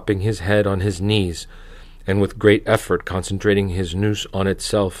 propping his head on his knees, and with great effort concentrating his nous on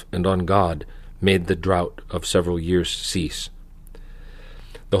itself and on God, made the drought of several years cease.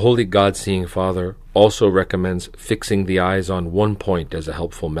 The Holy God-seeing Father also recommends fixing the eyes on one point as a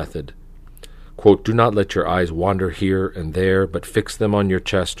helpful method. Quote, do not let your eyes wander here and there, but fix them on your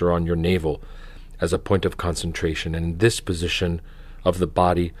chest or on your navel as a point of concentration, and in this position of the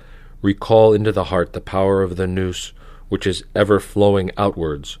body recall into the heart the power of the nous, which is ever flowing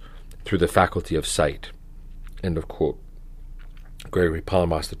outwards through the faculty of sight. End of quote. Gregory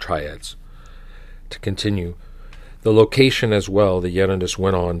Palamas, the Triads. To continue, the location as well, the Hieronymus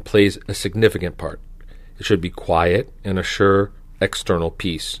went on, plays a significant part. It should be quiet and assure external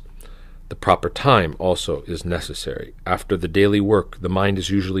peace. The proper time also is necessary. After the daily work, the mind is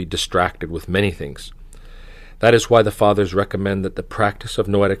usually distracted with many things. That is why the Fathers recommend that the practice of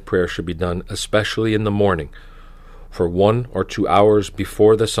noetic prayer should be done especially in the morning, for 1 or 2 hours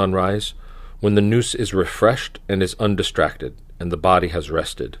before the sunrise, when the nous is refreshed and is undistracted, and the body has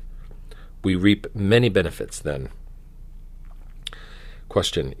rested. We reap many benefits then.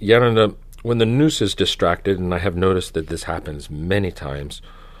 Question. Yarana, when the nous is distracted, and I have noticed that this happens many times,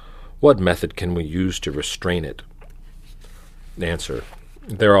 what method can we use to restrain it? Answer.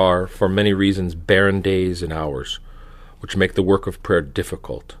 There are, for many reasons, barren days and hours, which make the work of prayer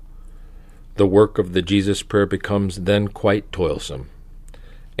difficult. The work of the Jesus prayer becomes then quite toilsome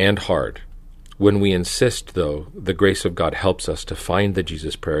and hard. When we insist, though, the grace of God helps us to find the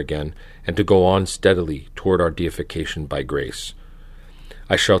Jesus prayer again and to go on steadily toward our deification by grace.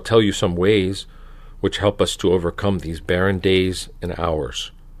 I shall tell you some ways which help us to overcome these barren days and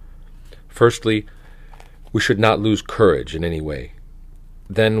hours. Firstly, we should not lose courage in any way.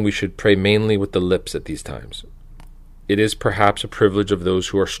 Then we should pray mainly with the lips at these times. It is perhaps a privilege of those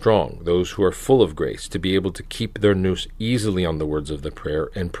who are strong, those who are full of grace, to be able to keep their nous easily on the words of the prayer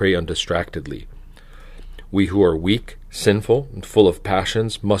and pray undistractedly. We who are weak, sinful, and full of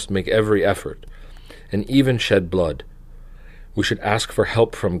passions must make every effort, and even shed blood. We should ask for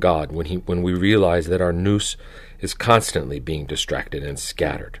help from God when we realize that our nous is constantly being distracted and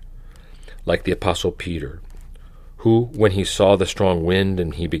scattered. Like the Apostle Peter, who, when he saw the strong wind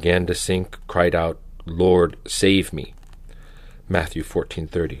and he began to sink, cried out, Lord, save me. Matthew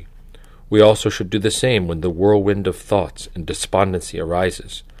 14:30. We also should do the same when the whirlwind of thoughts and despondency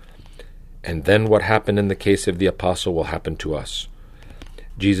arises. And then what happened in the case of the apostle will happen to us.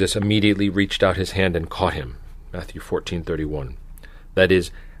 Jesus immediately reached out his hand and caught him. Matthew 14:31. That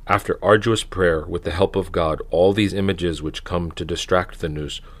is, after arduous prayer, with the help of God, all these images which come to distract the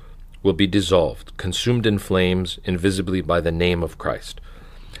nous will be dissolved, consumed in flames, invisibly by the name of Christ.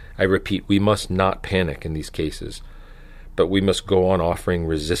 I repeat, we must not panic in these cases, but we must go on offering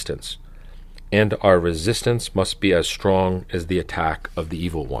resistance, and our resistance must be as strong as the attack of the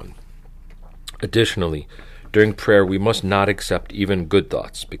evil one. Additionally, during prayer we must not accept even good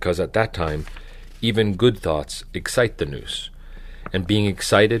thoughts, because at that time, even good thoughts excite the nous, and being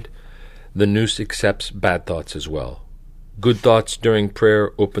excited, the nous accepts bad thoughts as well. Good thoughts during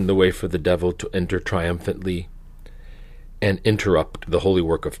prayer open the way for the devil to enter triumphantly and interrupt the holy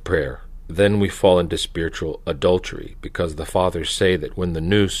work of prayer. Then we fall into spiritual adultery, because the Fathers say that when the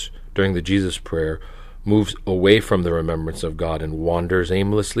nous, during the Jesus prayer, moves away from the remembrance of God and wanders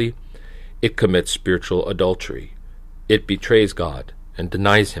aimlessly, it commits spiritual adultery. It betrays God and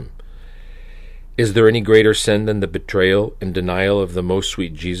denies him. Is there any greater sin than the betrayal and denial of the most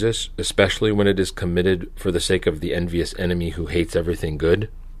sweet Jesus, especially when it is committed for the sake of the envious enemy who hates everything good?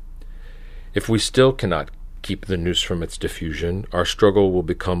 If we still cannot keep the nous from its diffusion, our struggle will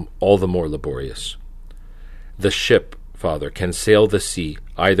become all the more laborious. The ship, Father, can sail the sea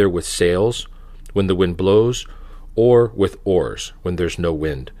either with sails when the wind blows or with oars when there's no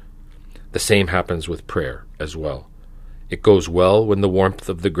wind. The same happens with prayer as well. It goes well when the warmth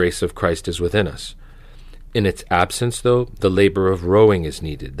of the grace of Christ is within us. In its absence, though, the labor of rowing is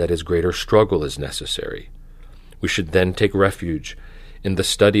needed, that is, greater struggle is necessary. We should then take refuge in the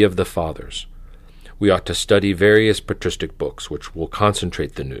study of the Fathers. We ought to study various patristic books which will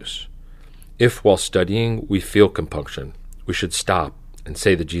concentrate the nous. If, while studying, we feel compunction, we should stop and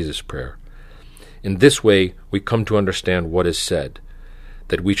say the Jesus prayer. In this way, we come to understand what is said,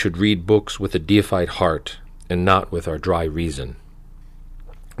 that we should read books with a deified heart and not with our dry reason.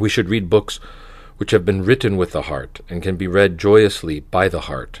 We should read books which have been written with the heart and can be read joyously by the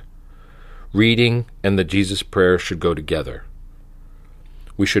heart. Reading and the Jesus prayer should go together.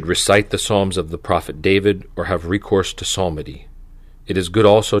 We should recite the Psalms of the prophet David or have recourse to psalmody. It is good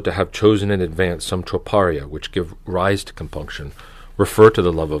also to have chosen in advance some troparia which give rise to compunction, refer to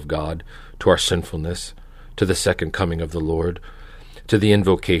the love of God, to our sinfulness, to the second coming of the Lord, to the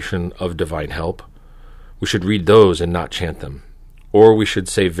invocation of divine help. We should read those and not chant them. Or we should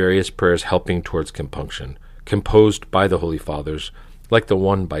say various prayers helping towards compunction, composed by the Holy Fathers, like the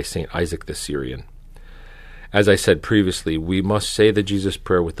one by St. Isaac the Syrian. As I said previously, we must say the Jesus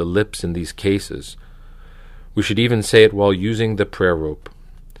prayer with the lips in these cases. We should even say it while using the prayer rope.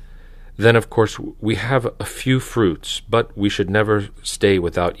 Then, of course, we have a few fruits, but we should never stay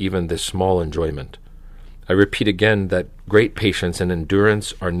without even this small enjoyment. I repeat again that great patience and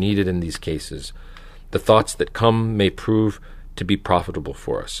endurance are needed in these cases. The thoughts that come may prove to be profitable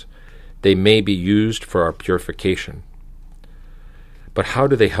for us. They may be used for our purification. But how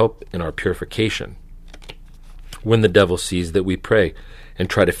do they help in our purification? When the devil sees that we pray and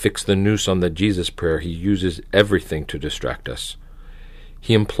try to fix the noose on the Jesus prayer, he uses everything to distract us.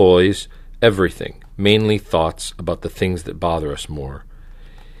 He employs everything, mainly thoughts about the things that bother us more.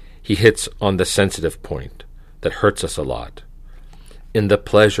 He hits on the sensitive point that hurts us a lot. In the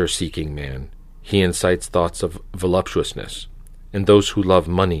pleasure-seeking man, he incites thoughts of voluptuousness. In those who love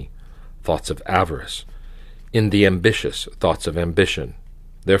money, thoughts of avarice. In the ambitious, thoughts of ambition.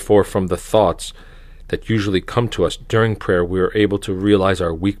 Therefore, from the thoughts that usually come to us during prayer, we are able to realize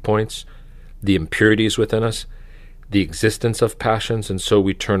our weak points, the impurities within us, the existence of passions, and so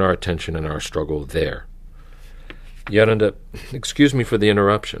we turn our attention and our struggle there. Yaranda, excuse me for the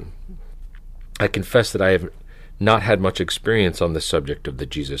interruption. I confess that I have not had much experience on the subject of the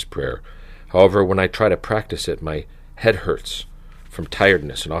Jesus prayer. However, when I try to practice it, my head hurts from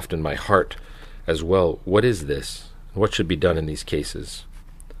tiredness, and often my heart as well. What is this? What should be done in these cases?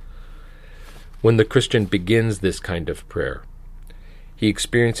 When the Christian begins this kind of prayer, he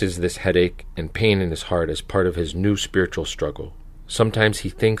experiences this headache and pain in his heart as part of his new spiritual struggle. Sometimes he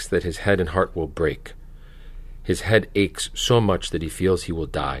thinks that his head and heart will break. His head aches so much that he feels he will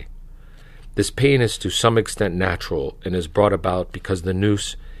die. This pain is to some extent natural and is brought about because the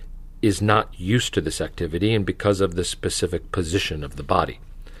noose is not used to this activity and because of the specific position of the body.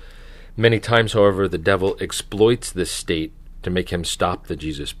 Many times, however, the devil exploits this state to make him stop the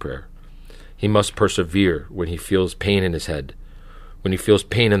Jesus prayer. He must persevere when he feels pain in his head. When he feels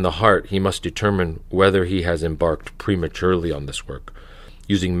pain in the heart, he must determine whether he has embarked prematurely on this work,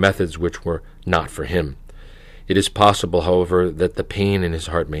 using methods which were not for him. It is possible, however, that the pain in his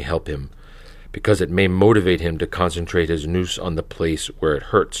heart may help him, because it may motivate him to concentrate his noose on the place where it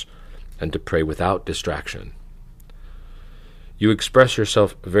hurts, and to pray without distraction. You express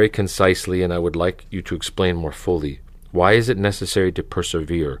yourself very concisely, and I would like you to explain more fully. Why is it necessary to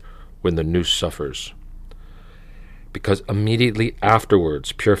persevere when the noose suffers? Because immediately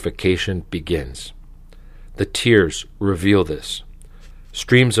afterwards, purification begins. The tears reveal this.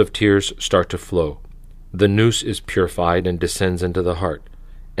 Streams of tears start to flow. The noose is purified and descends into the heart,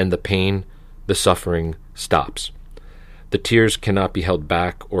 and the pain, the suffering, stops. The tears cannot be held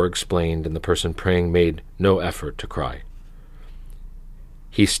back or explained, and the person praying made no effort to cry.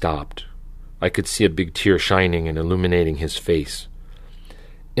 He stopped. I could see a big tear shining and illuminating his face.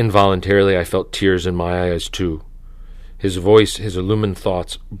 Involuntarily, I felt tears in my eyes, too. His voice, his illumined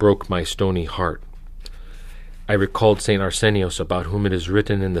thoughts, broke my stony heart. I recalled St. Arsenios, about whom it is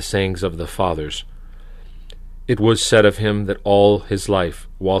written in the sayings of the Fathers. It was said of him that all his life,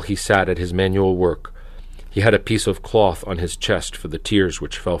 while he sat at his manual work, he had a piece of cloth on his chest for the tears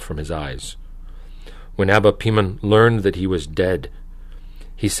which fell from his eyes. When Abba Piman learned that he was dead,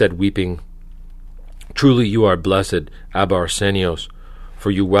 he said, weeping, "Truly you are blessed, Abba Arsenios, for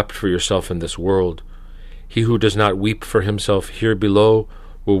you wept for yourself in this world. He who does not weep for himself here below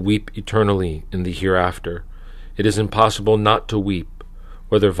will weep eternally in the hereafter. It is impossible not to weep,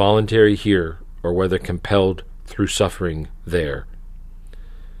 whether voluntary here or whether compelled through suffering there."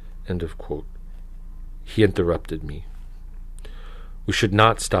 End of quote. He interrupted me. "We should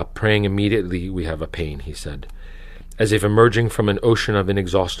not stop praying immediately we have a pain," he said, as if emerging from an ocean of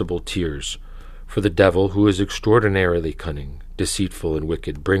inexhaustible tears. For the devil, who is extraordinarily cunning, deceitful, and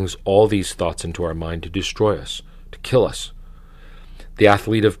wicked, brings all these thoughts into our mind to destroy us, to kill us. The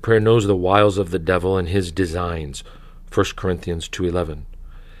athlete of prayer knows the wiles of the devil and his designs. 1 Corinthians 2:11.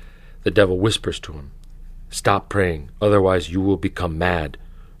 The devil whispers to him, "Stop praying, otherwise you will become mad.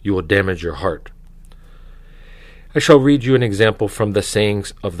 You will damage your heart." I shall read you an example from the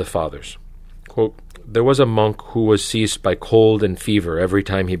sayings of the Fathers. Quote, "There was a monk who was seized by cold and fever every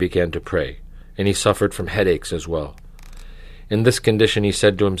time he began to pray, and he suffered from headaches as well. In this condition he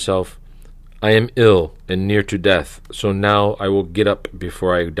said to himself, 'I am ill and near to death, so now I will get up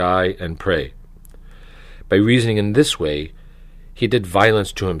before I die and pray.' By reasoning in this way, He did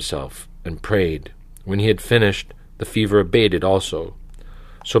violence to himself and prayed. When he had finished, the fever abated also.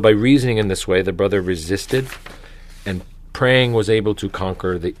 So by reasoning in this way, the brother resisted, and praying was able to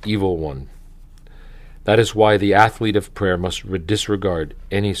conquer the evil one. That is why the athlete of prayer must disregard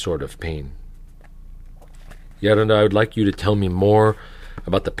any sort of pain. Yet I would like you to tell me more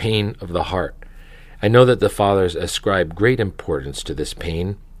about the pain of the heart. I know that the fathers ascribe great importance to this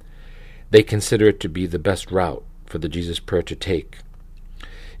pain. They consider it to be the best route for the Jesus prayer to take.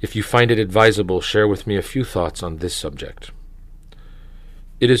 If you find it advisable, share with me a few thoughts on this subject.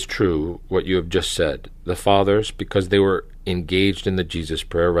 It is true what you have just said. The fathers, because they were engaged in the Jesus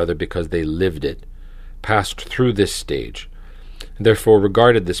prayer, rather because they lived it, passed through this stage, and therefore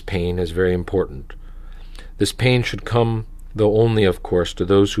regarded this pain as very important. This pain should come, though only, of course, to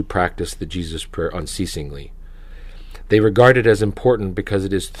those who practice the Jesus prayer unceasingly. They regard it as important because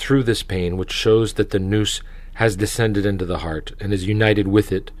it is through this pain which shows that the nous has descended into the heart and is united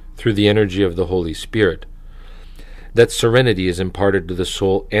with it through the energy of the Holy Spirit. That serenity is imparted to the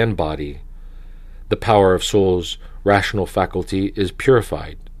soul and body. The power of soul's rational faculty is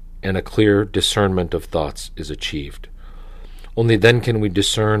purified, and a clear discernment of thoughts is achieved. Only then can we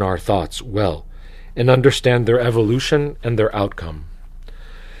discern our thoughts well and understand their evolution and their outcome.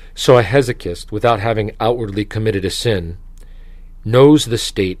 So a hesychist, without having outwardly committed a sin, knows the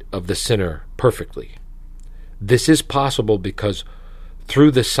state of the sinner perfectly. This is possible because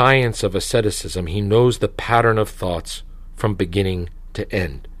through the science of asceticism he knows the pattern of thoughts from beginning to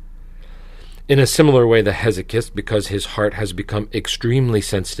end. In a similar way, the hesychist, because his heart has become extremely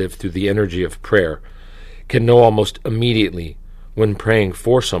sensitive through the energy of prayer, can know almost immediately, when praying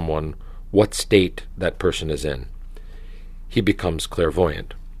for someone, what state that person is in. He becomes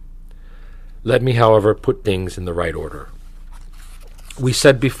clairvoyant. Let me, however, put things in the right order. We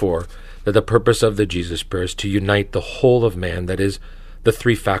said before that the purpose of the Jesus prayer is to unite the whole of man, that is, the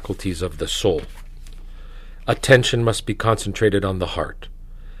three faculties of the soul. Attention must be concentrated on the heart.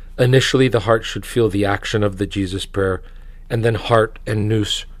 Initially, the heart should feel the action of the Jesus prayer, and then heart and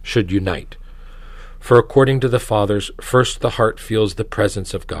nous should unite. For according to the Fathers, first the heart feels the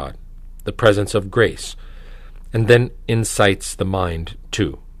presence of God, the presence of grace, and then incites the mind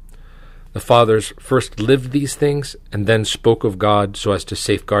too. The Fathers first lived these things and then spoke of God so as to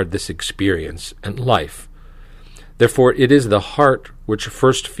safeguard this experience and life. Therefore, it is the heart which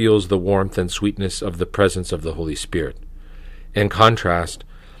first feels the warmth and sweetness of the presence of the Holy Spirit. In contrast,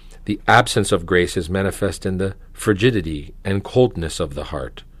 the absence of grace is manifest in the frigidity and coldness of the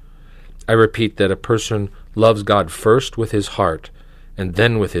heart. I repeat that a person loves God first with his heart and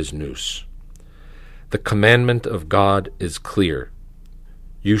then with his nous. The commandment of God is clear.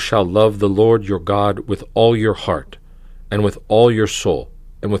 You shall love the Lord your God with all your heart, and with all your soul,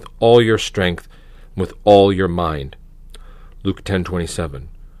 and with all your strength, and with all your mind. Luke 10:27.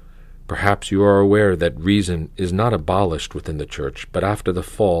 Perhaps you are aware that reason is not abolished within the Church, but after the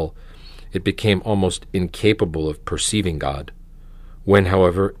fall it became almost incapable of perceiving God. When,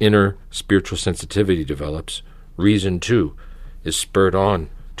 however, inner spiritual sensitivity develops, reason, too, is spurred on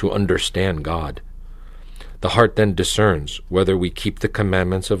to understand God. The heart then discerns whether we keep the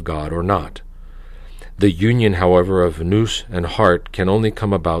commandments of God or not. The union, however, of nous and heart can only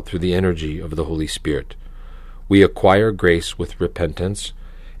come about through the energy of the Holy Spirit. We acquire grace with repentance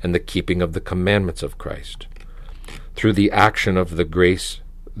and the keeping of the commandments of Christ. Through the action of the grace,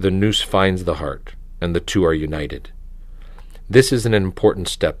 the nous finds the heart, and the two are united. This is an important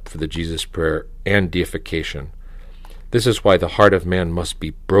step for the Jesus prayer and deification. This is why the heart of man must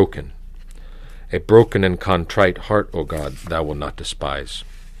be broken. A broken and contrite heart, O God, thou wilt not despise.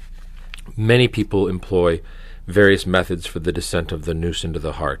 Many people employ various methods for the descent of the nous into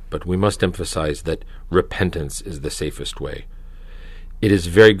the heart, but we must emphasize that repentance is the safest way. It is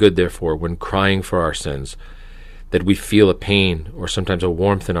very good, therefore, when crying for our sins, that we feel a pain or sometimes a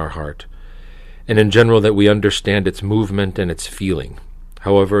warmth in our heart, and in general that we understand its movement and its feeling.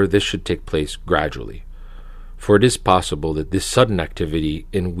 However, this should take place gradually. For it is possible that this sudden activity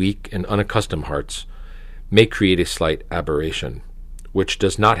in weak and unaccustomed hearts may create a slight aberration, which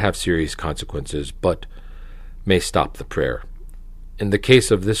does not have serious consequences, but may stop the prayer. In the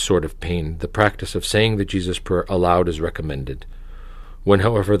case of this sort of pain, the practice of saying the Jesus prayer aloud is recommended. When,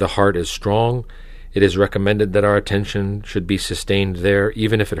 however, the heart is strong, it is recommended that our attention should be sustained there,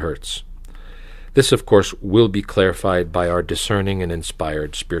 even if it hurts. This, of course, will be clarified by our discerning and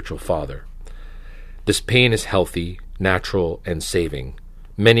inspired spiritual father. This pain is healthy, natural, and saving.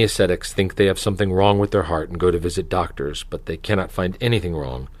 Many ascetics think they have something wrong with their heart and go to visit doctors, but they cannot find anything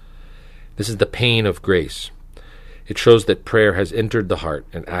wrong. This is the pain of grace. It shows that prayer has entered the heart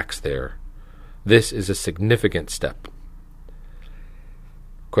and acts there. This is a significant step.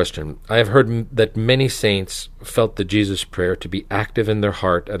 Question. I have heard that many saints felt the Jesus prayer to be active in their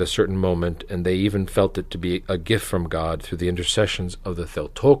heart at a certain moment, and they even felt it to be a gift from God through the intercessions of the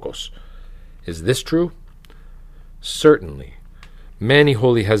Theotokos. Is this true? Certainly. Many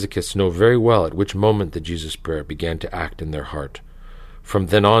holy hesychasts know very well at which moment the Jesus prayer began to act in their heart. From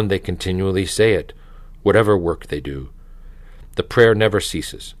then on they continually say it, whatever work they do. The prayer never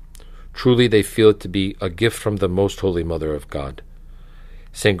ceases. Truly they feel it to be a gift from the Most Holy Mother of God.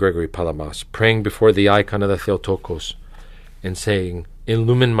 St. Gregory Palamas, praying before the icon of the Theotokos and saying,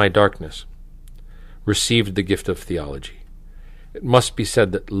 "Illumine my darkness," received the gift of theology. It must be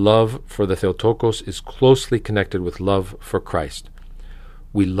said that love for the Theotokos is closely connected with love for Christ.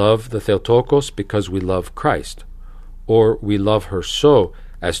 We love the Theotokos because we love Christ, or we love her so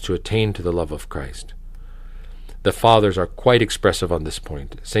as to attain to the love of Christ. The Fathers are quite expressive on this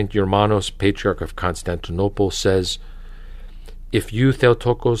point. St. Germanos, Patriarch of Constantinople, says, "If you,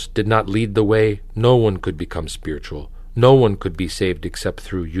 Theotokos, did not lead the way, no one could become spiritual. No one could be saved except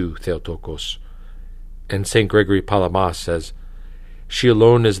through you, Theotokos." And St. Gregory Palamas says, "She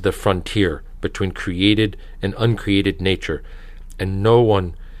alone is the frontier between created and uncreated nature, and no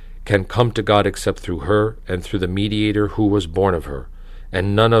one can come to God except through her and through the mediator who was born of her,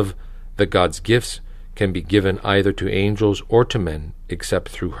 and none of the God's gifts can be given either to angels or to men except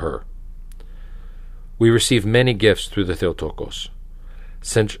through her." We receive many gifts through the Theotokos.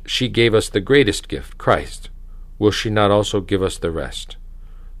 Since she gave us the greatest gift, Christ, will she not also give us the rest?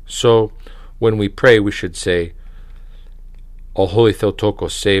 So, when we pray, we should say, "O Holy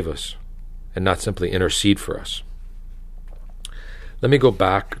Theotokos, save us," and not simply intercede for us. Let me go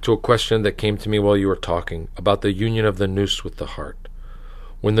back to a question that came to me while you were talking about the union of the nous with the heart.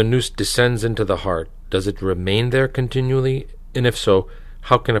 When the nous descends into the heart, does it remain there continually? And if so,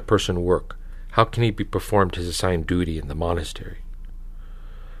 how can a person work? How can he be performed his assigned duty in the monastery?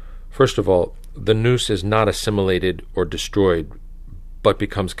 First of all, the nous is not assimilated or destroyed, but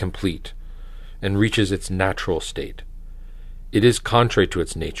becomes complete and reaches its natural state. It is contrary to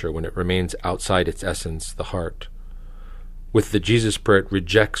its nature when it remains outside its essence, the heart. With the Jesus prayer, it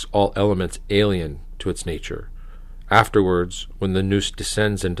rejects all elements alien to its nature. Afterwards, when the nous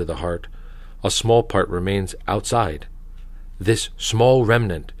descends into the heart, a small part remains outside. This small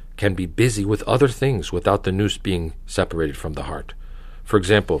remnant can be busy with other things without the nous being separated from the heart. For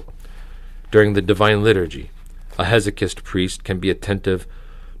example, during the Divine Liturgy, a hesychast priest can be attentive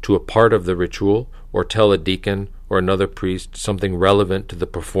to a part of the ritual or tell a deacon or another priest something relevant to the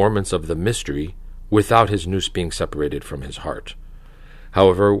performance of the mystery without his nous being separated from his heart.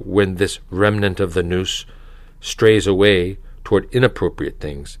 However, when this remnant of the nous strays away toward inappropriate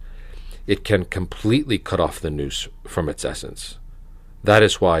things, it can completely cut off the nous from its essence. That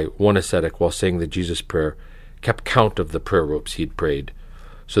is why one ascetic, while saying the Jesus prayer, kept count of the prayer ropes he'd prayed,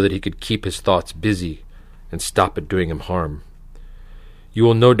 so that he could keep his thoughts busy and stop it doing him harm. You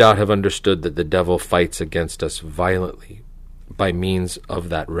will no doubt have understood that the devil fights against us violently by means of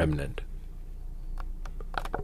that remnant.